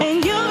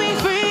and you'll be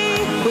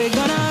free. We're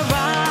gonna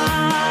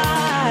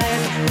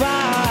rise,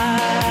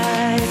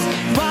 rise,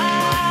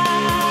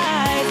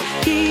 rise.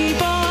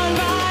 Keep on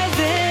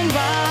rising,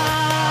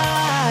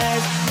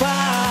 rise,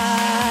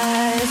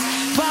 rise,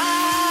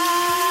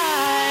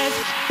 rise.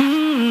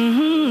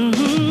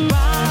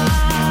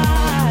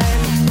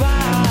 Rise,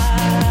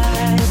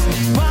 rise,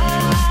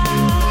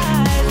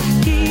 rise.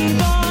 Keep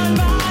on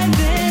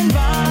rising,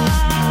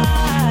 rise.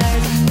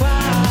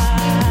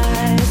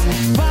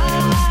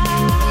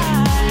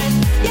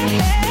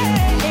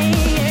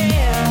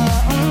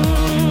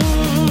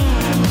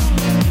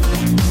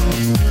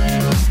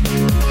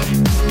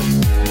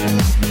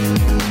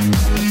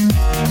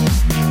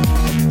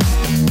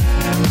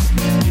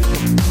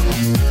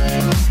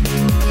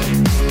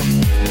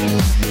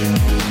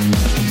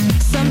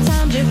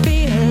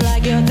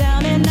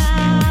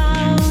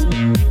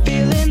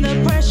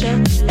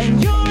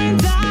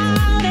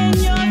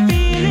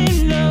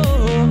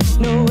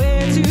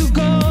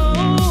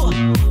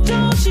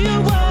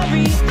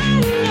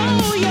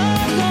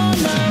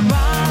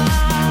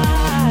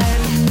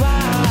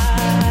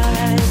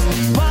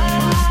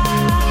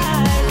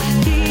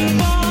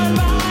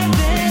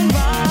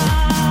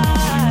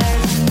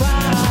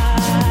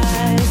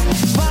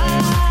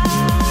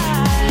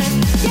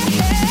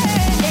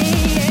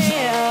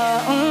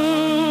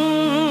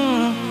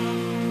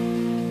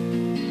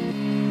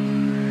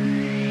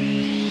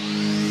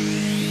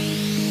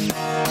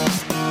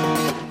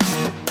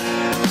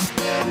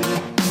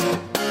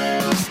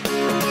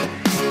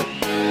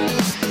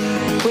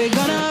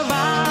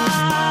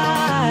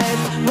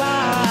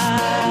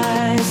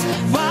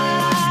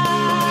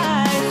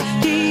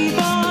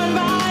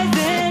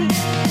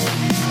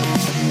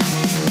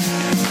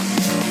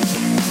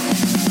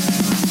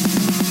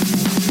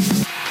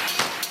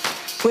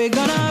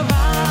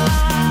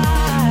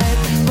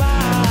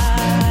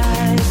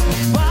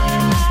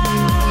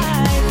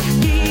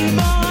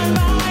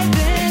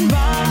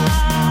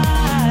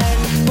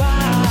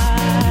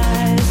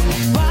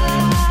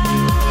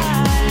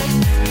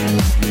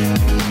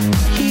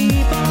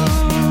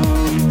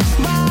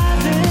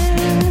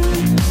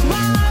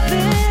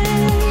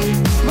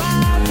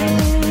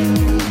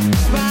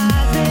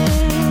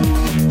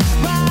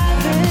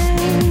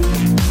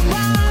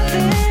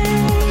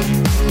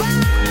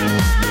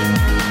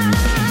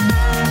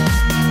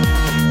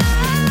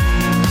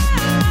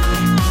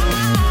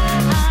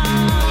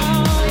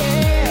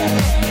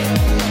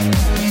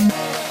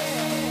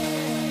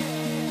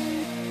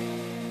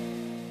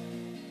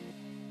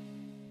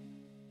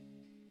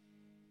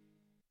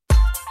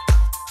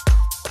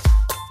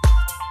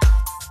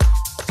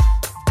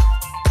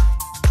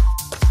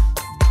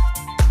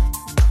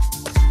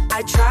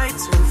 I tried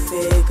to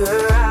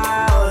figure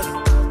out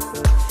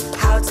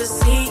how to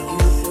see you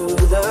through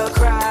the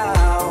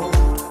crowd.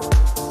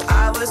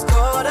 I was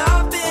caught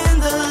up in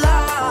the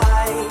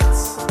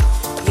lights.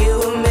 You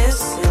were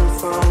missing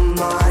from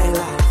my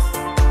life.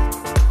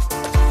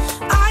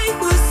 I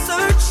was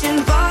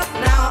searching, but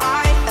now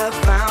I have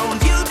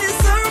found you.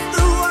 Deserve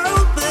the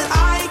world, but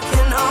I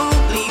can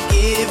only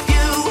give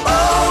you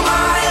all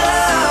my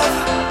love.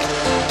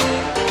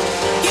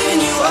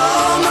 Giving you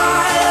all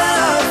my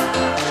love.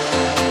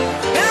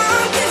 Now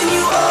I'm giving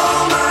you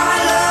all my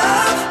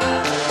love.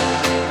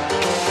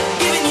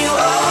 Giving you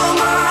all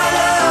my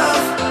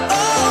love.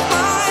 All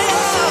my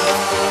love.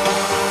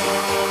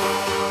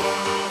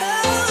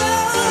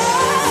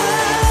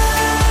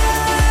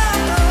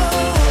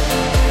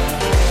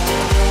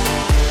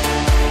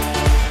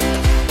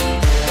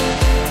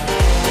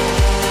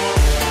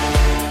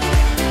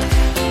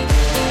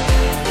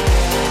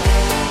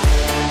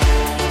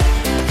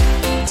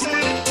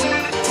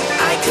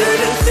 I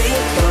couldn't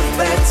think of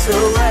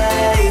better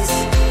ways.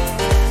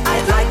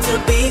 I'd like to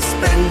be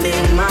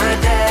spending my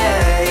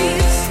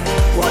days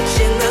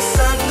watching the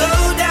sun go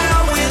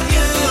down with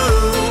you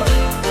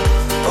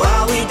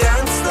while we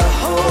dance the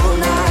whole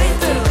night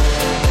through.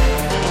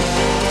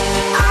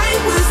 I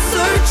was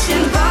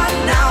searching, but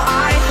now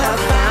I have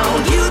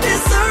found you.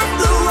 Deserve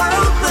the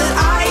world, but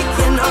I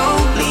can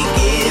only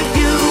give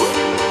you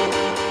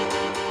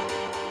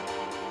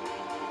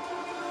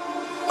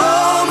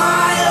all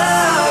my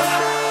love.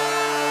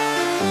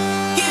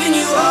 Giving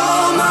you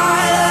all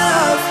my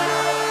love.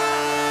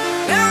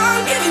 Now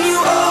I'm giving you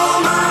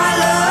all my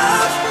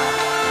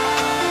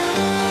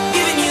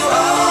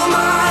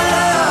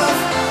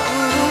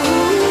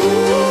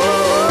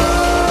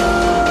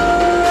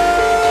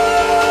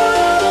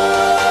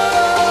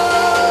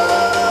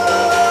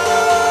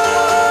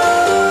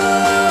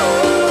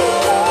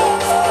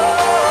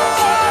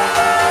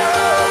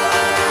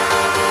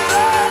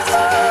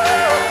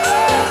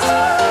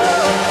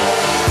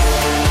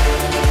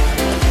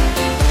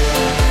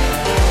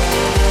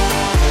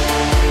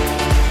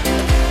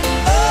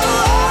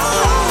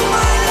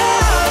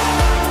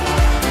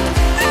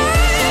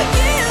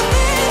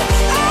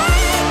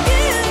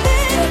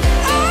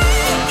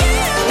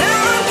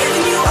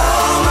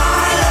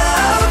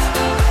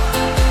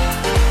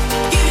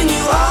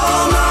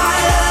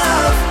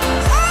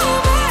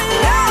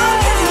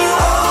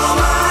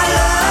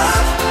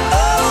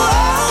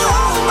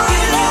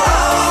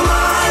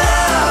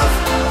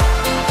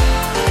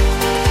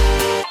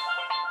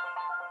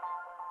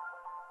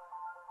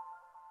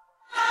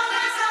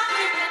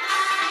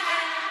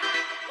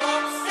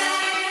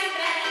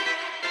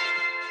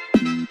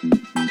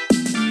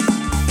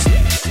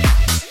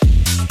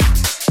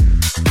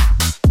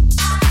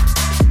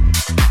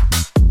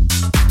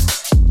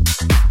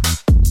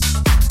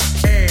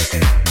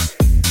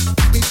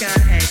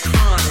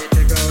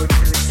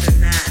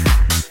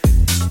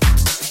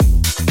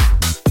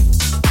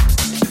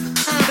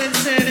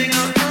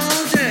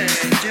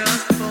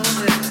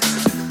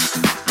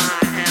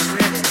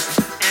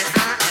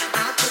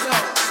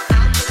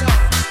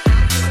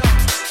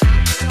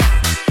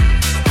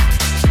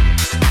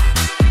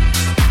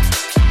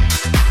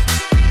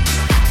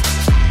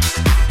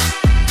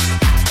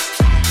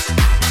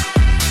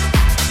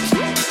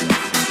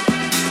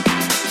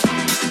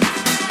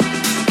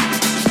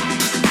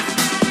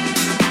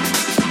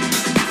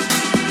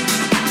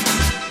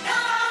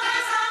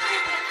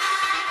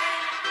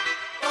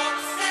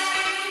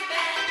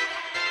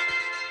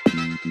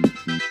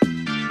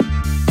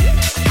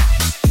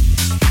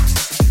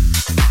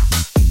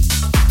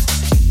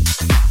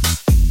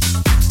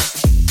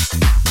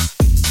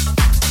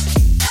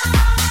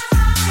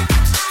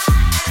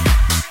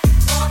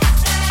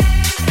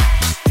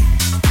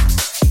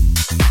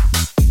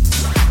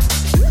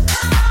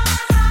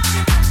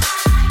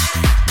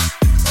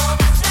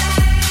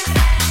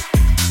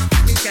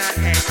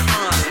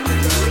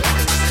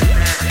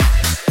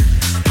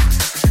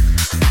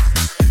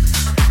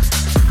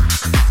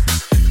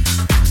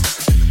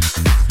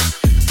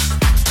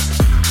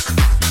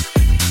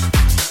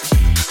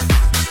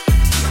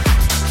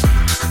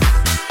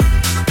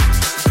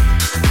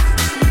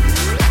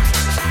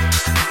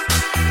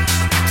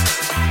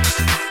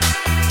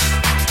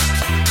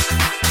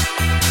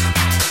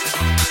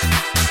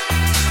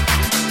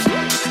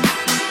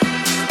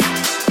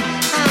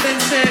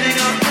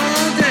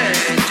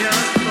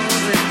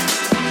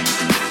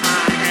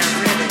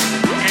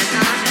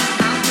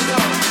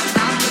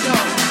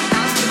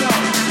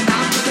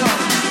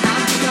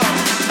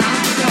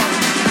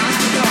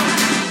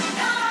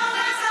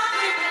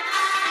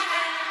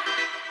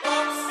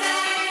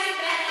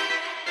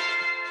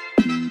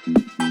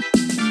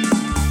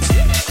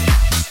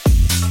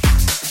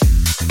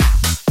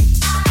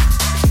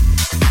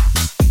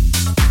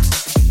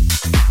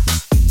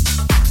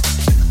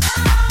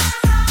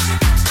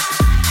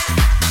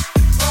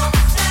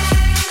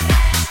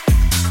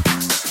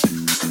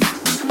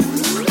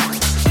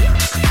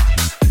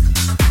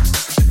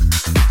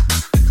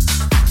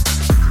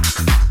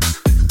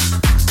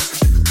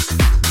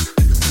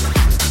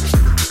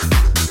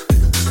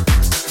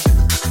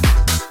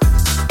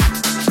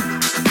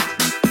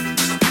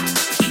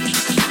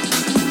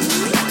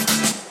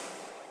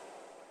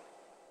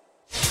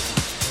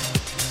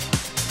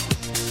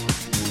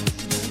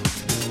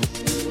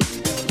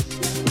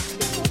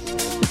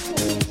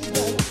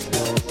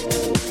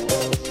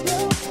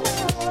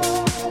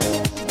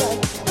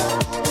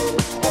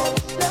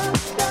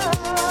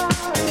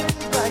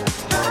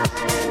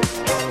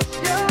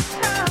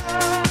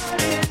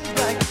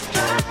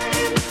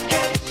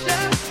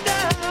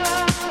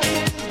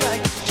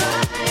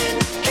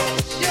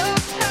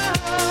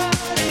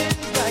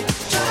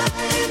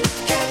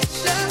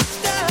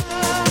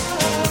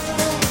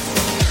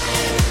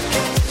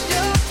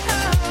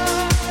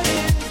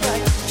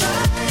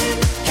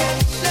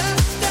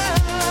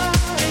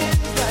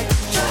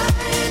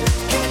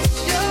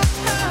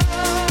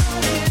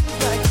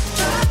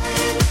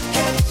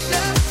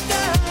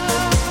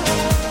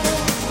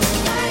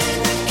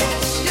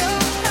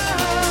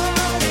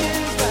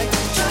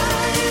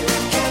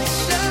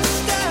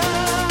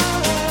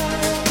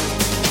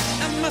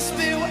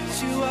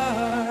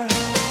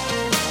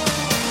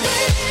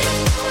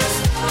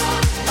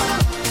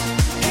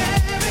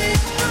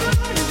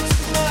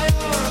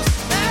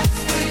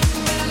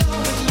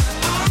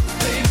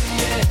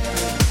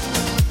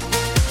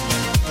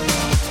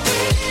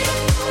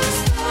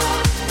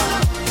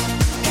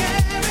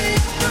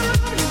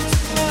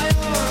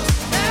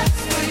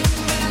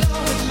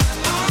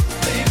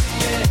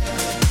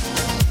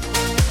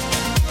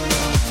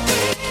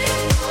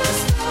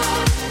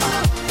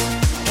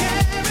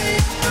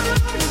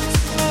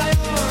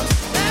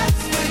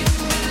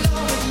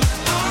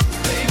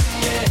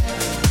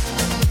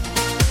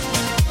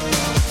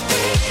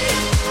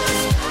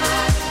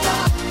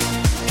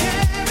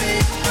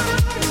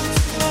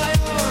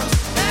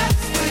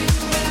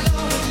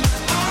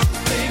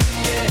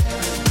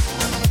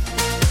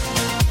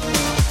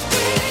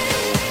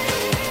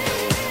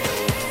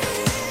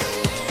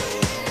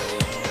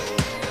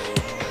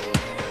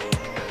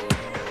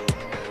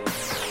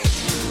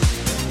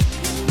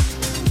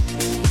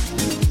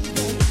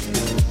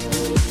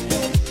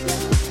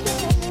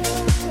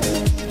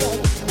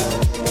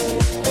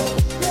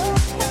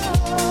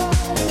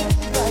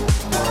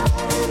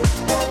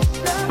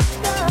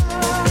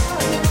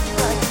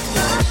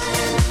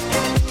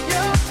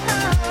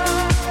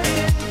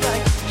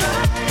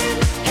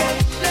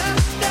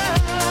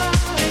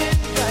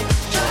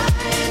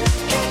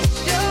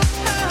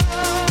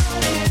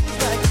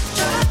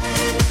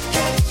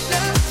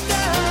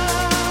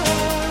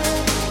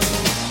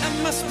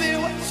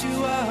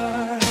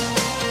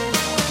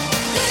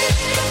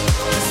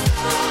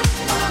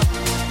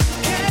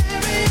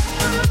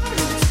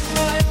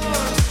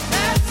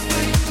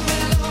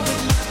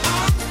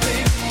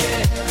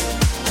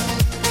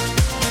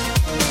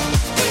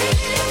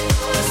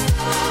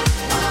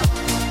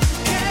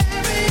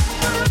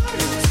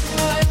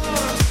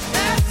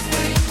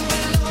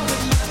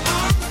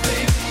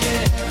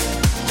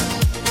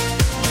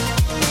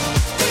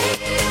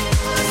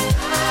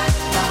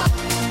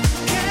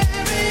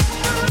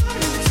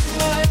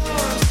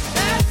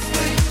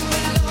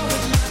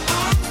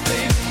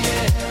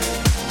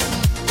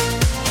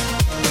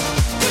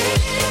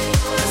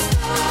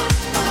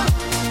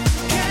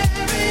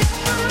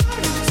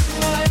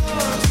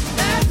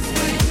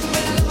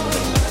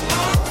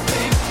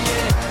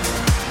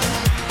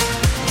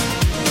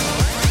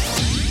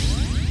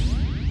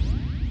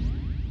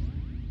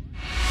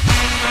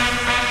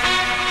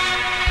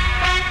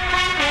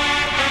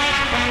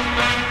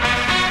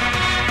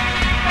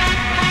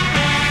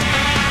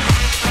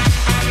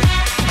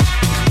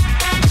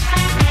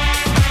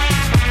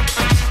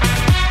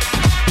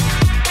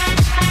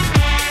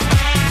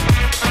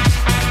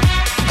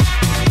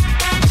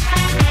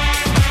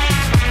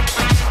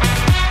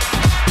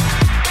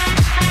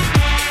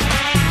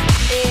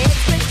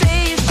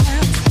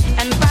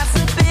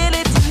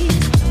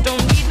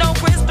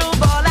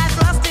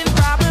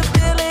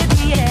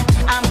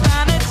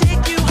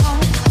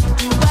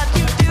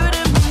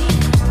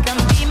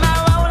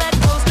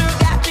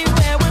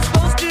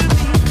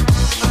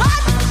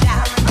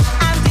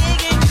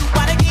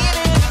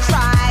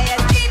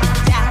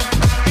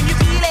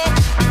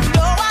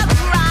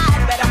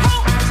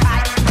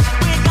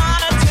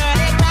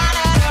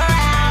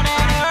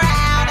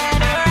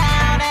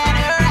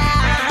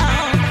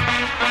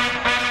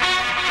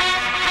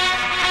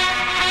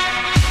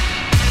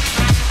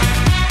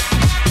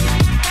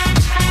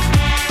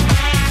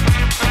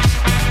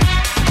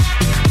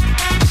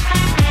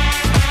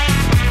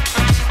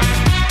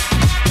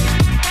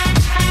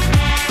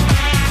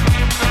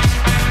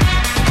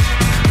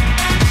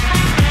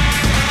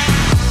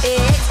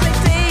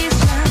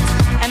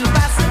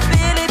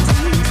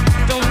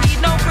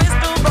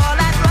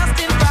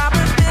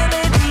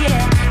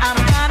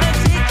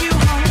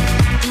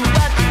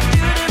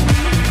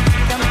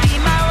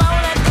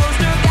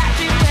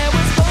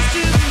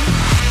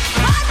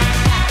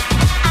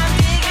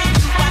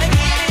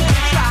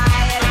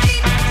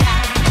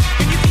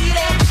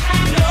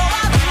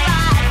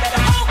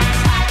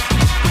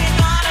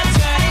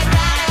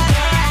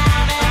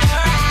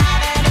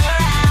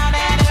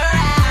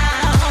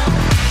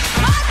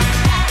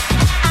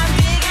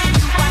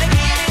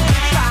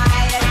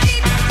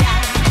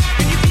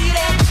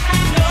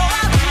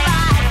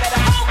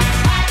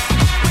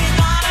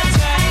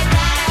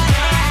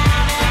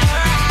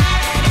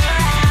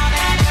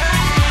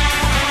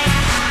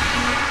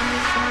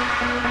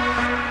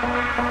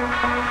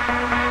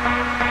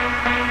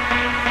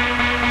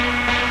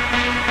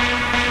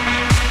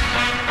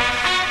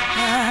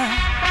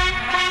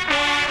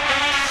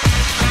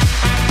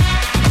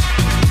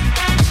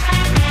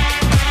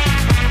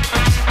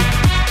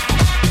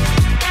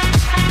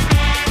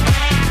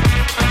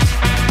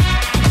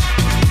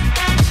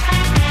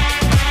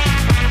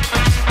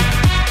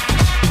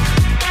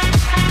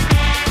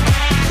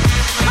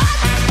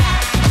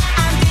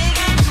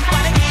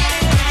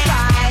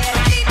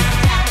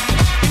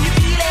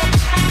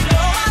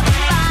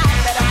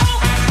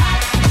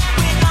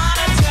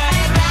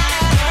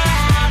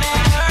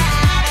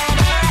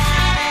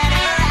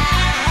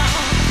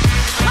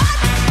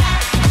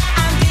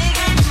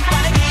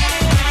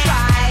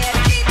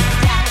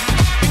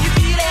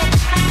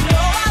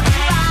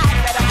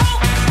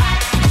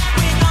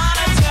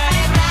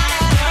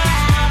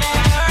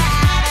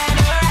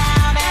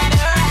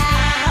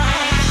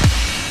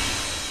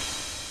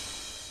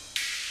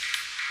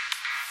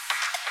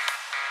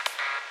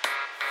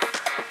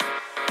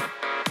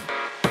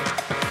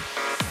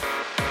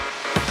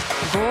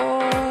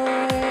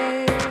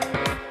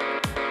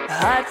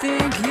I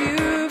think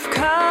you've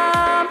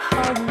come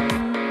home.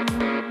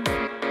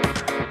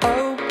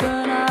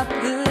 Open up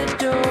the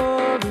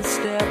door and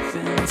step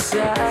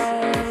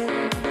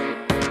inside.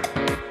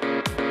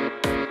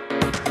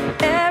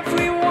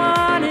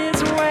 Everyone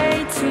is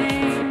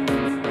waiting.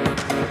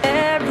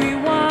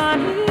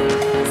 Everyone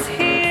is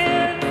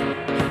here.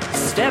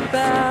 Step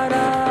out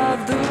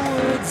of the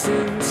woods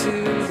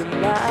into the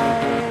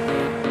light.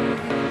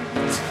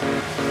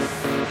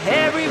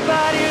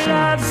 Everybody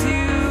loves you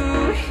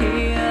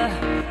here.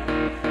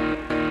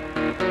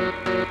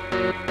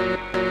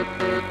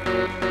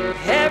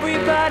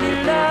 Everybody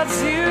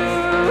loves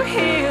you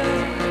here.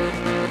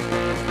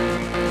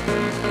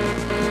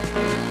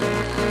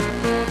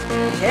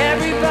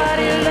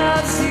 Everybody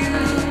loves you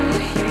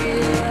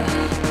here.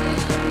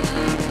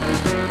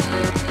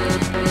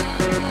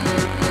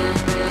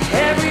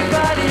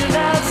 Everybody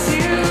loves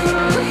you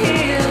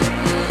here.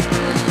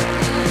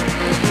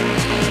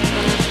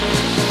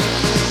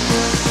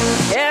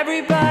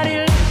 Everybody.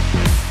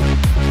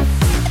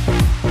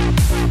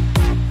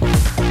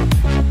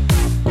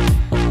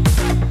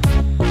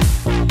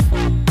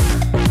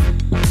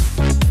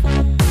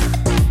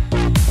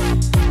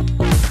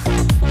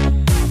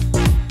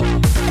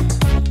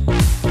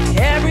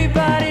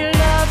 Everybody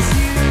loves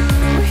you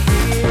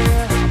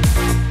here.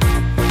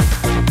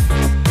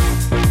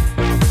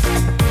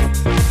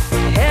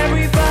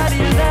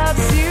 Everybody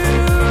loves you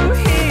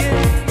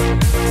here.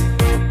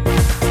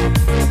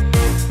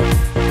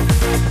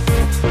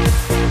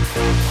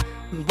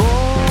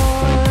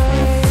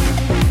 Boy,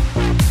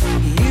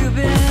 you've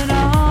been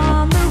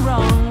on the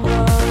wrong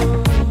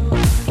road,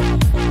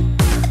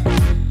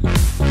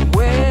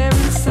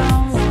 wearing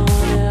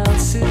someone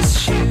else's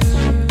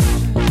shoes.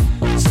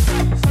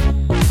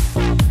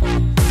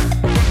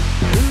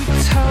 Who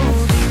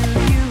told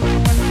you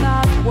were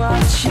not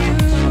what you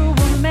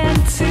were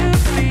meant to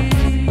be,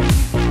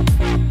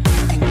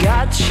 and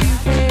got you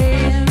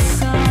paying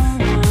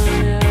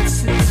someone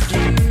else's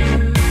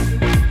dues?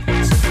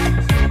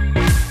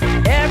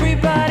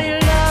 Everybody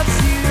loves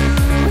you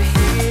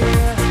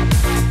here.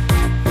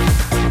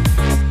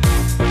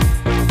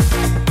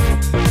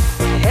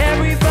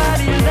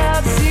 Everybody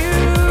loves you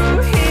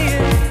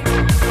here.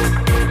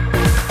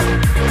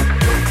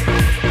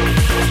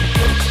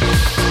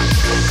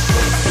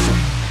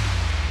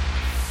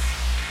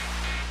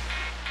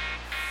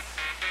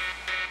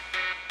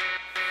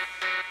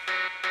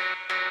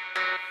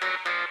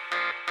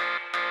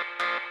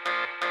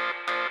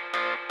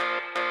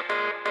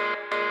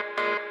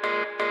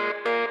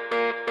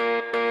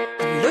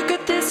 Look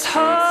at this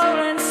hole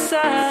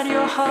inside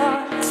your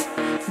heart.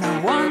 No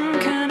one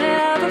can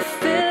ever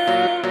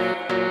fill.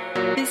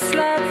 It's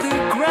like the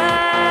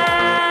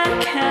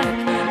Grand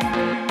Canyon.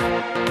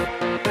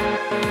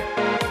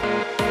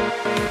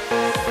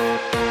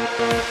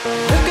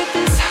 Look at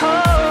this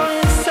hole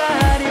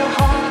inside your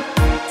heart.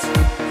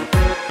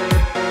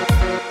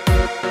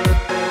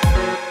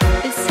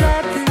 It's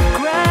like the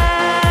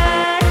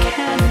Grand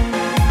Canyon.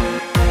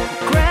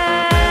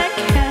 Grand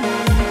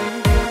Canyon.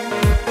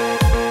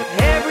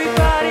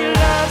 Everybody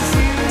loves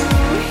you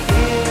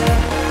here.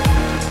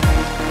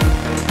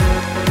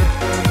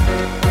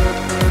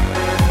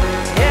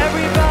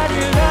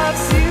 Everybody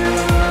loves you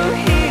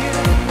here.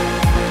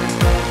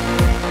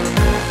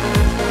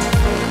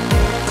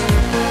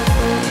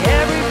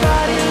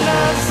 Everybody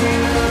loves you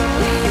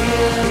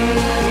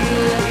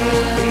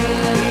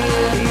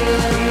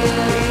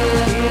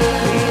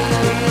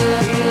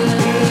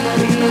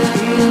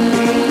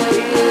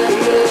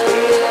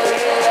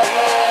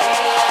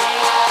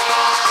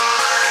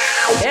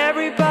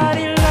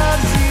Everybody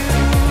loves you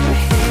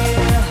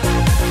here.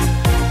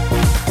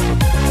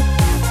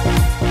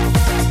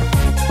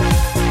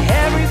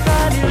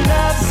 Everybody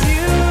loves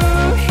you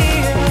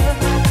here.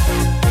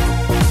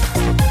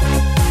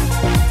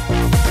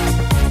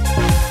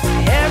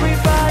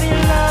 Everybody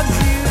loves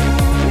you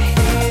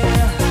here.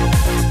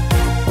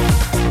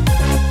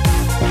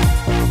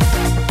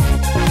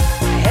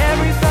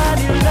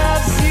 Everybody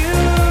loves you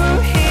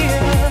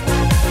here.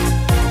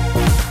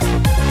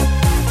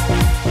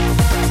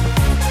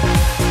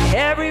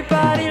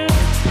 Everybody.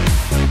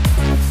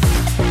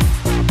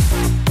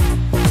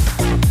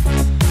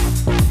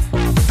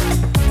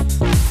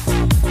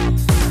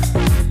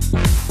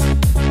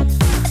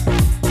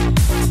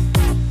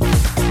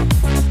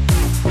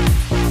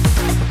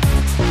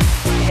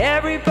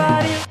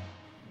 Everybody.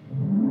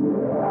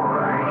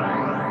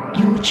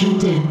 You're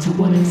tuned in to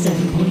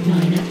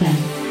 107.9 FM.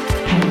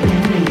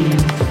 Campbell Radio.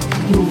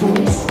 Your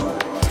voice,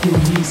 your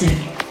music,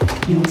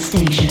 your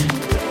station.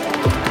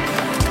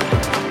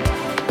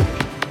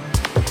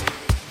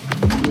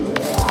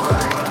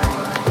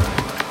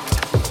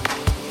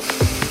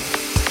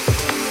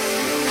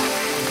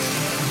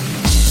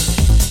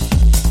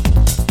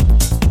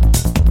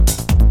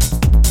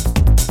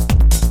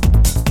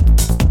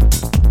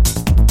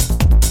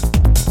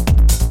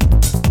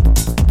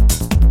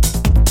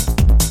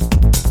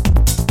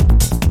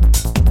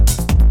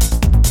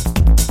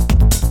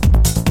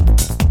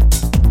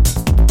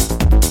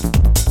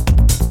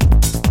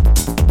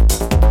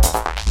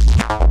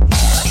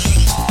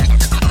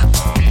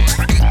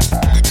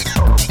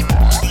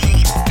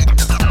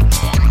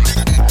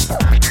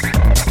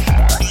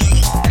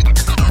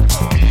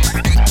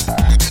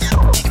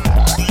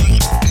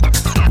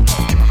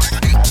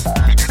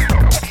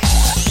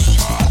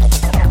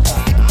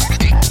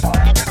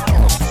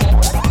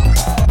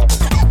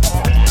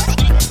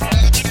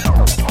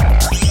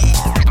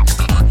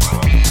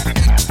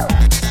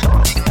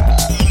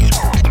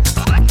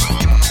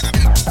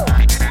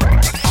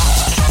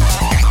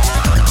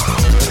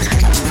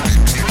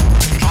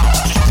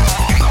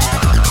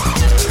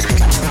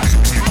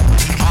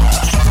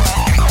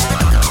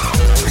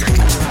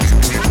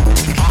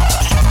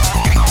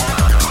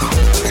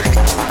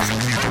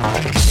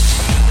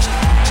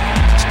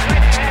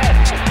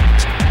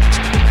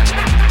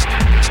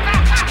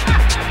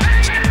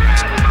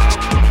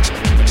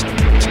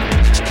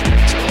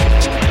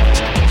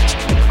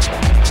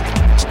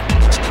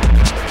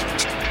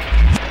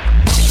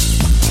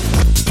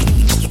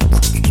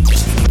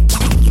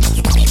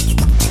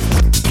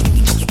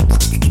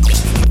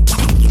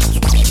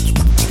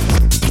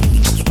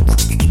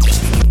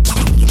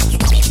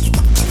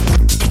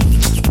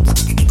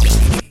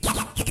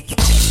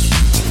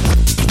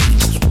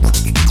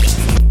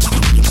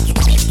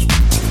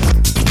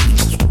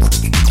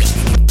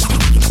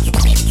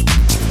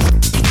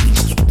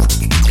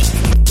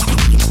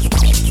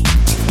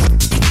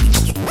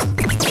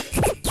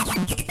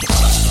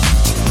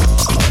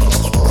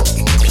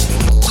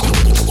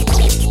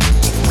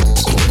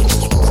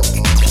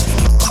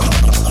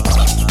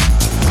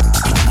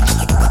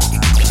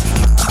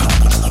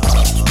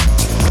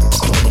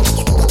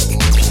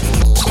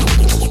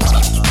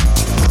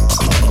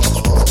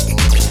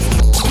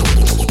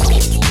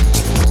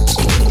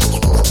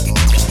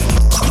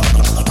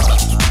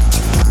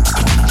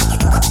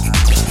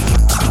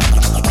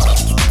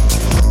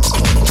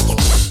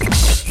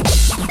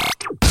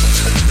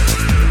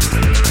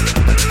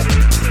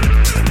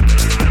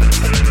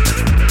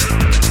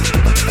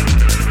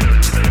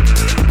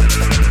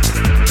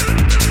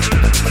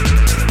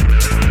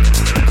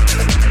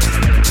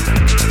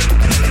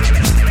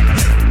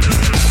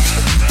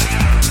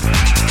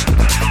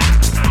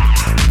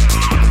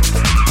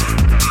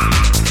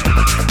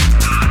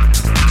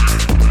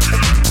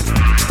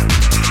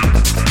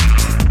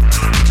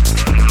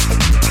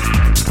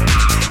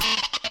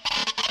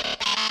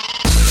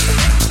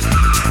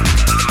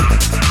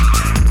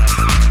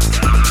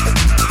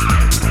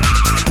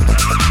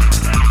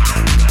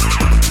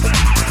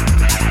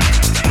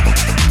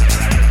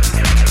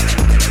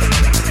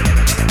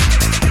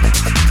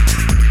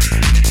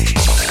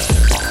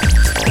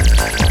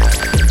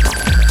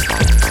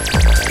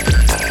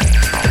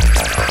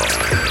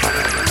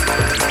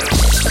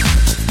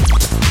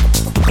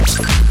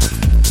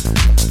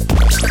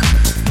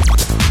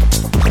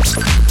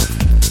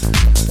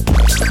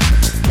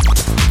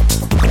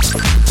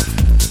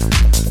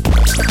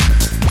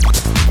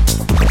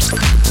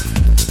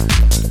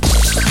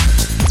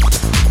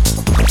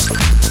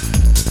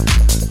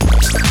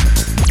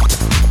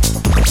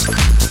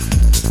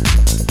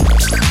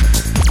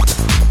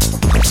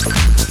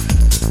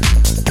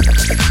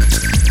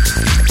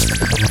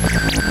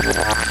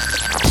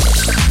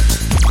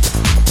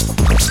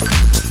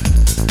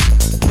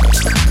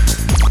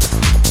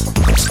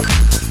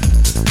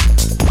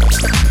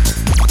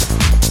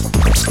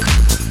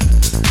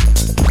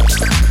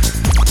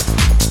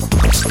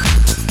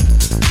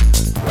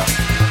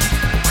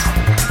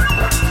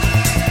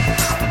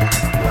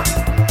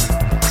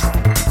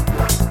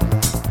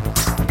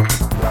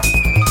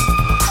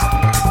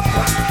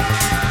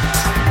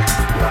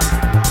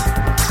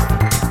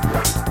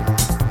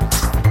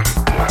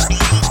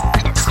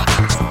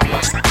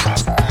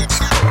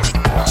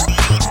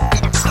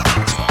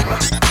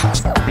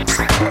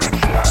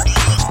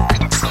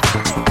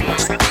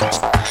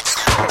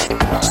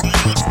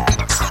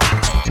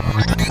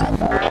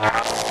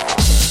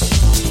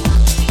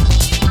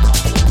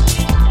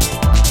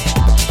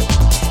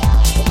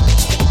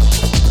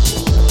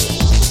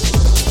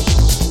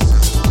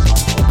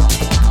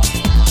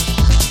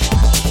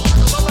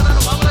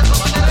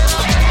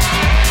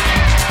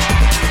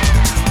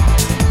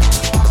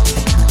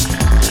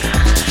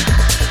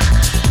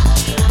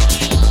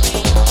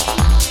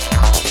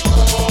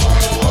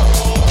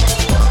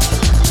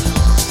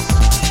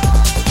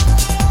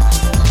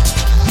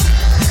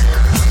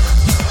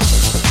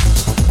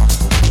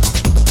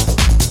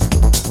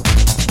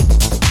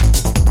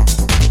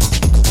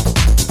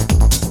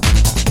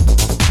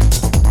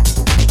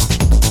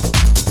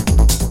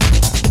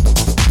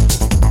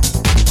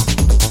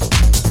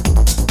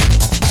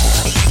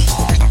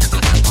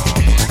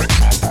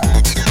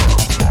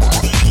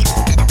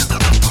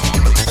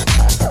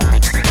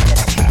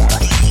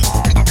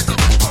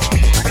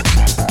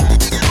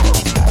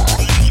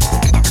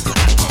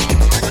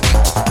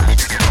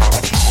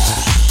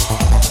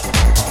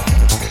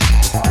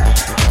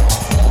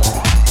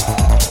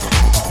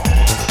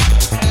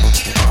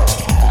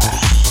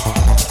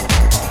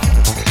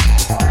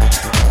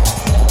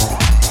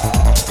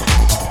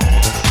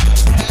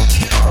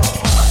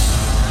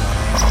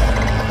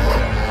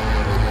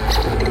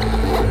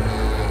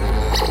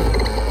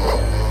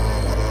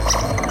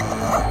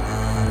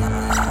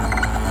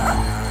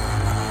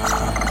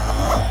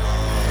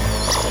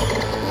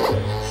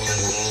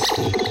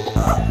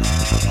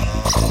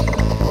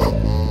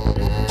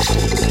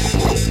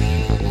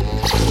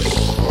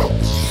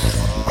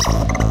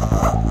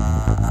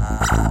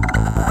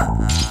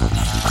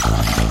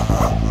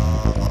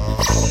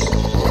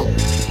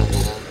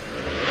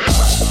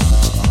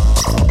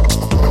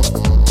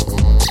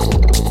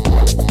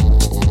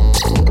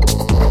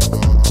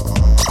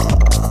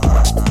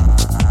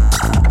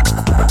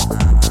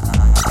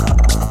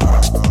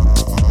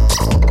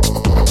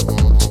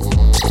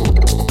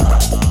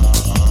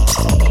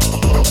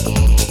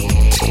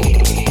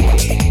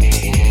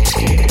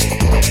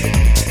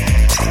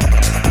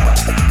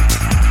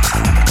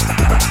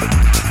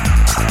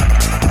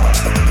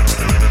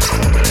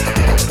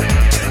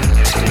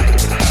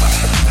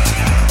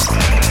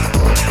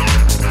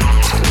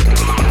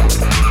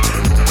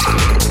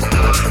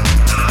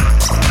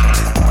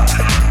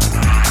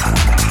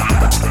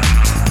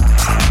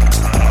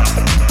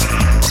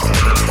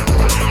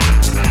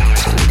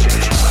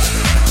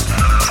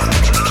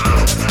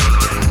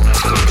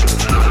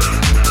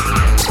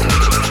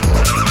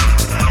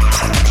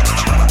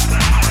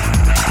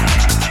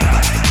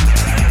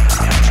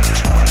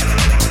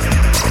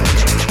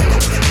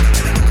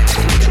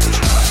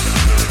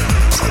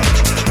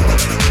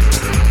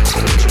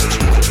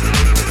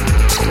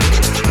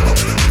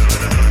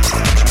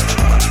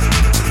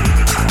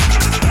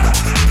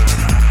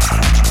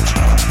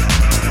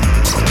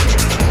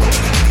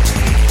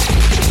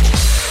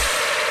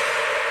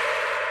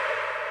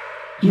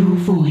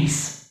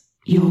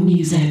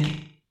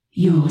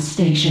 your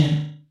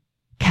station.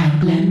 Cam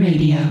Glen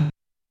Radio.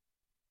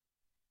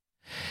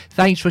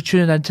 Thanks for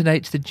tuning in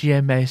tonight to the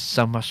GMS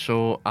Summer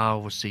Show. I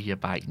will see you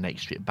back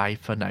next week. Bye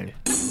for now.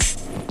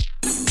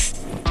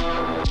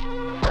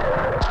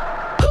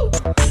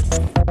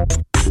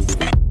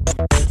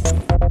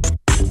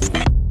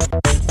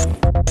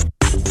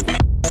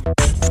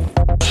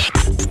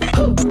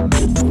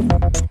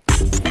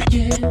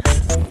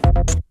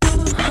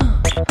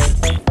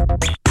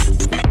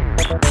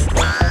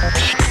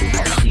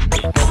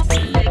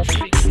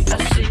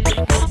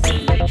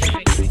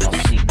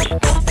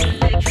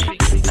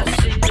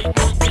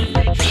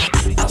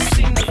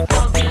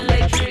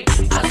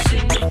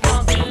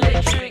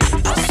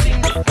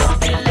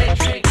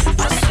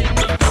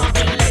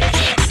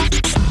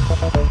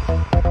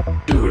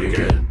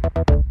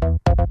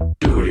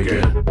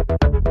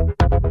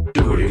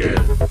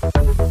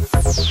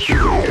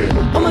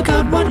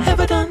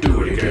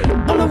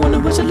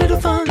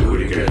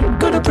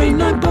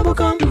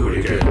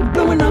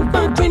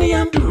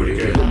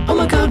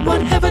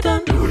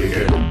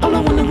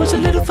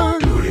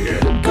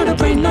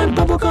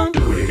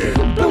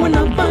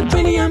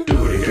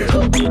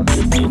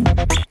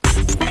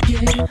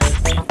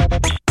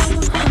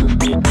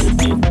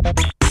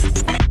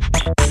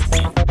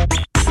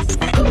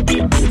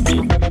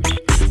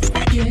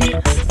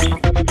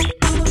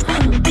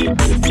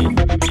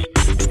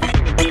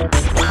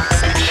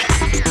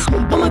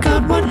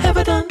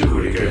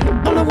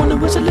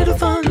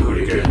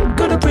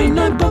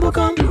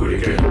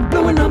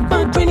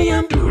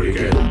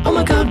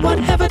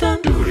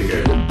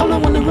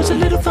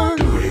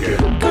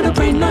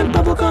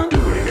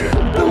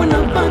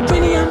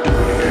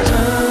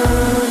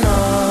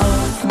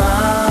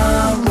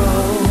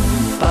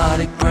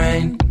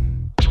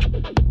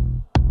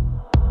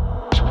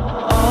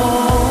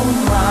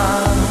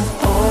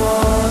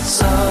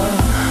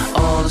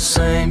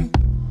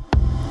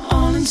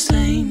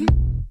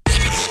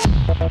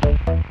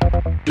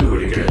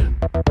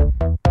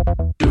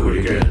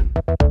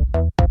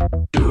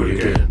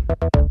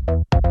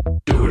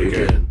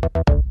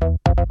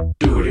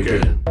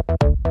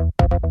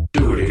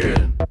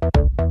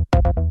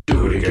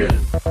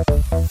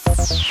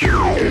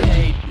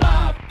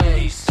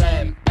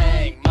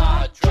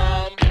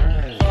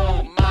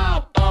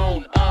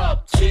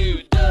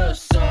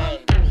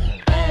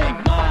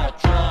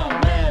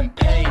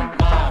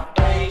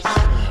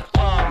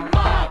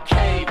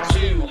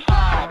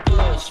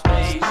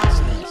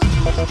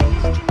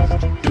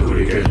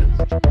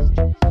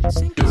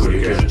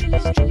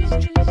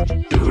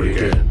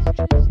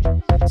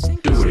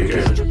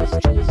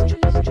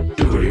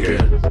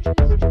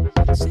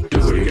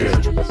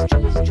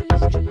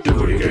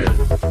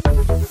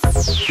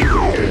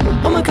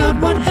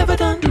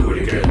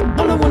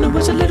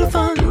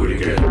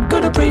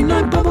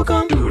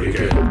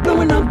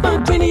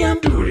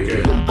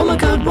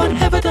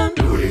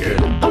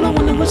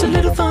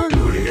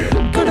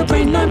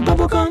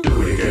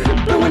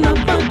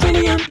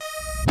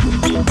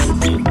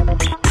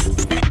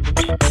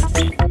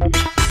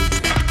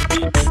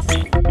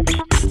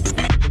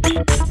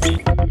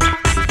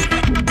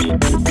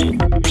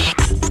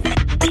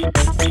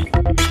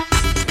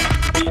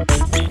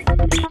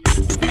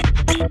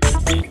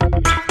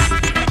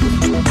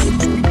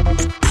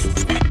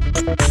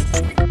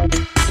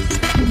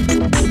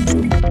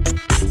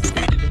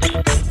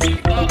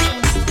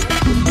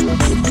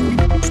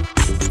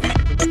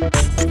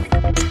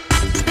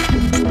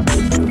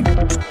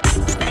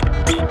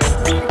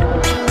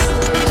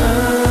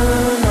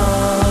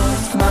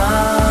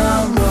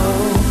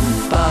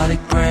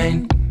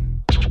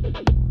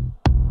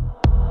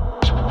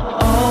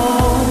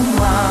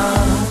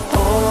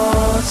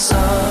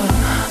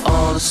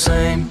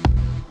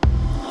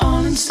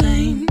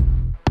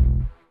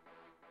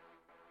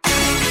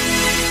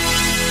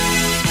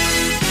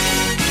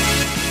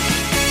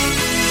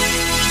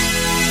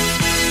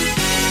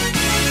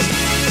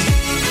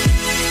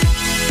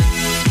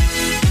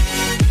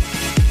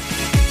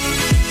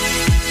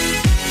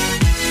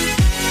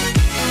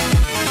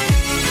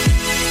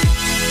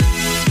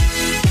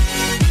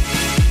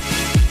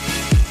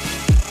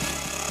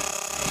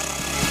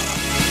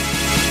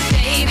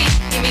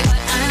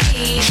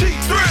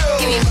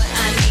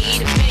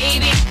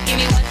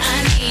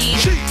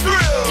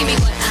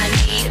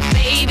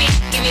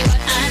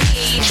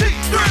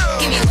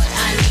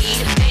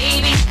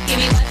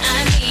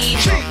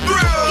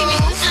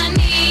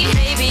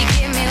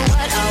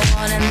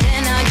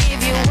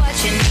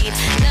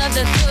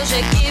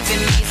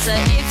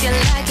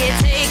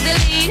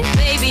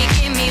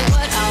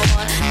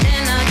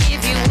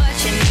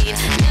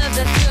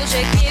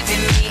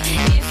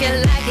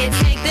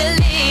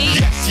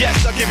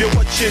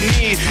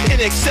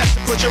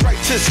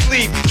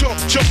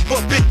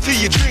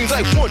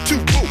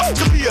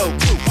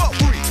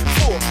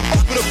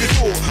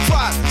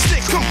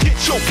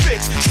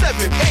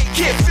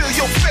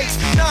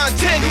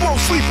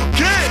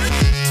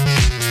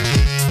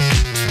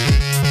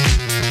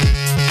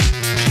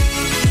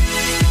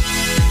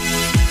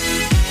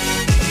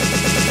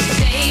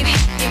 Baby,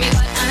 give me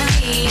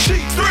need.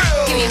 Cheap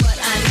thrill. Give me what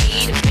I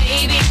need,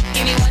 baby.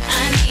 Give me what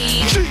I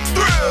need. Cheap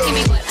thrill. Give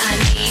me what I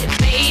need,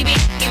 baby.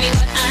 Give me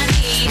what I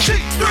need.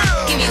 Cheap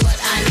thrill. Give me what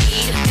I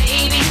need,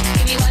 baby.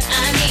 Give me what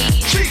I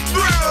need. Cheap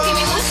thrill. Give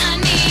me what I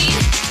need.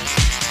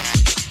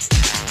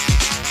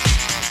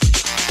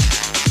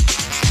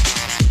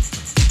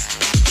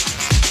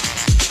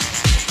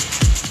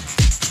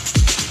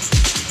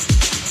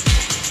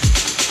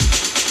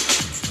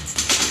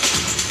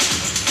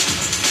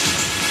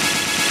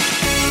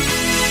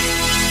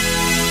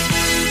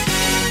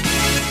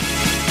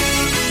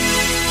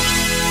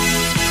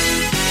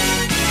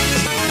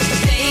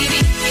 Baby,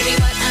 give me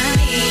what I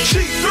need.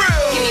 Cheap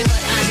thrill. Give me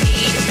what I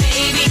need,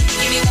 baby.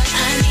 Give me what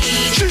I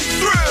need. Cheap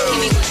thrill.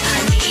 Give me what I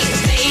need,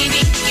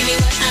 baby. Give me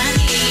what I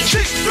need.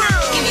 Cheap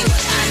thrill. Give me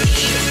what I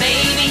need,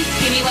 baby.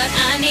 Give me what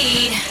I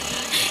need.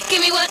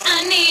 Give me what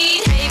I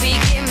need. Baby,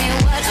 give me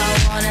what I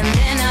want and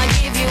then I'll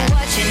give you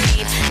what you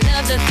need.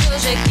 Love the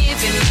thrills you're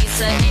giving me,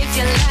 so if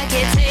you like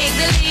it, take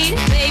the lead.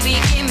 Baby,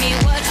 give me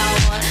what I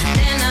want,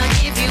 then I'll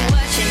give you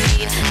what you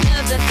need.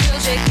 Love the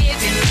thrills you're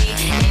giving me.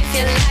 If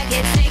you like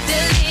it, take the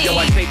lead. Yo,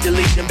 I take the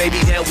lead and baby,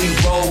 now we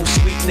roll.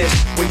 Sweetness,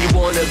 where you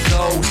wanna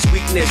go?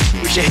 Sweetness,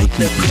 we should hit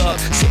the club.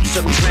 Sip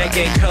some drink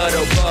and cut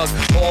a rug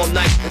all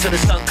night until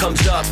the sun comes up.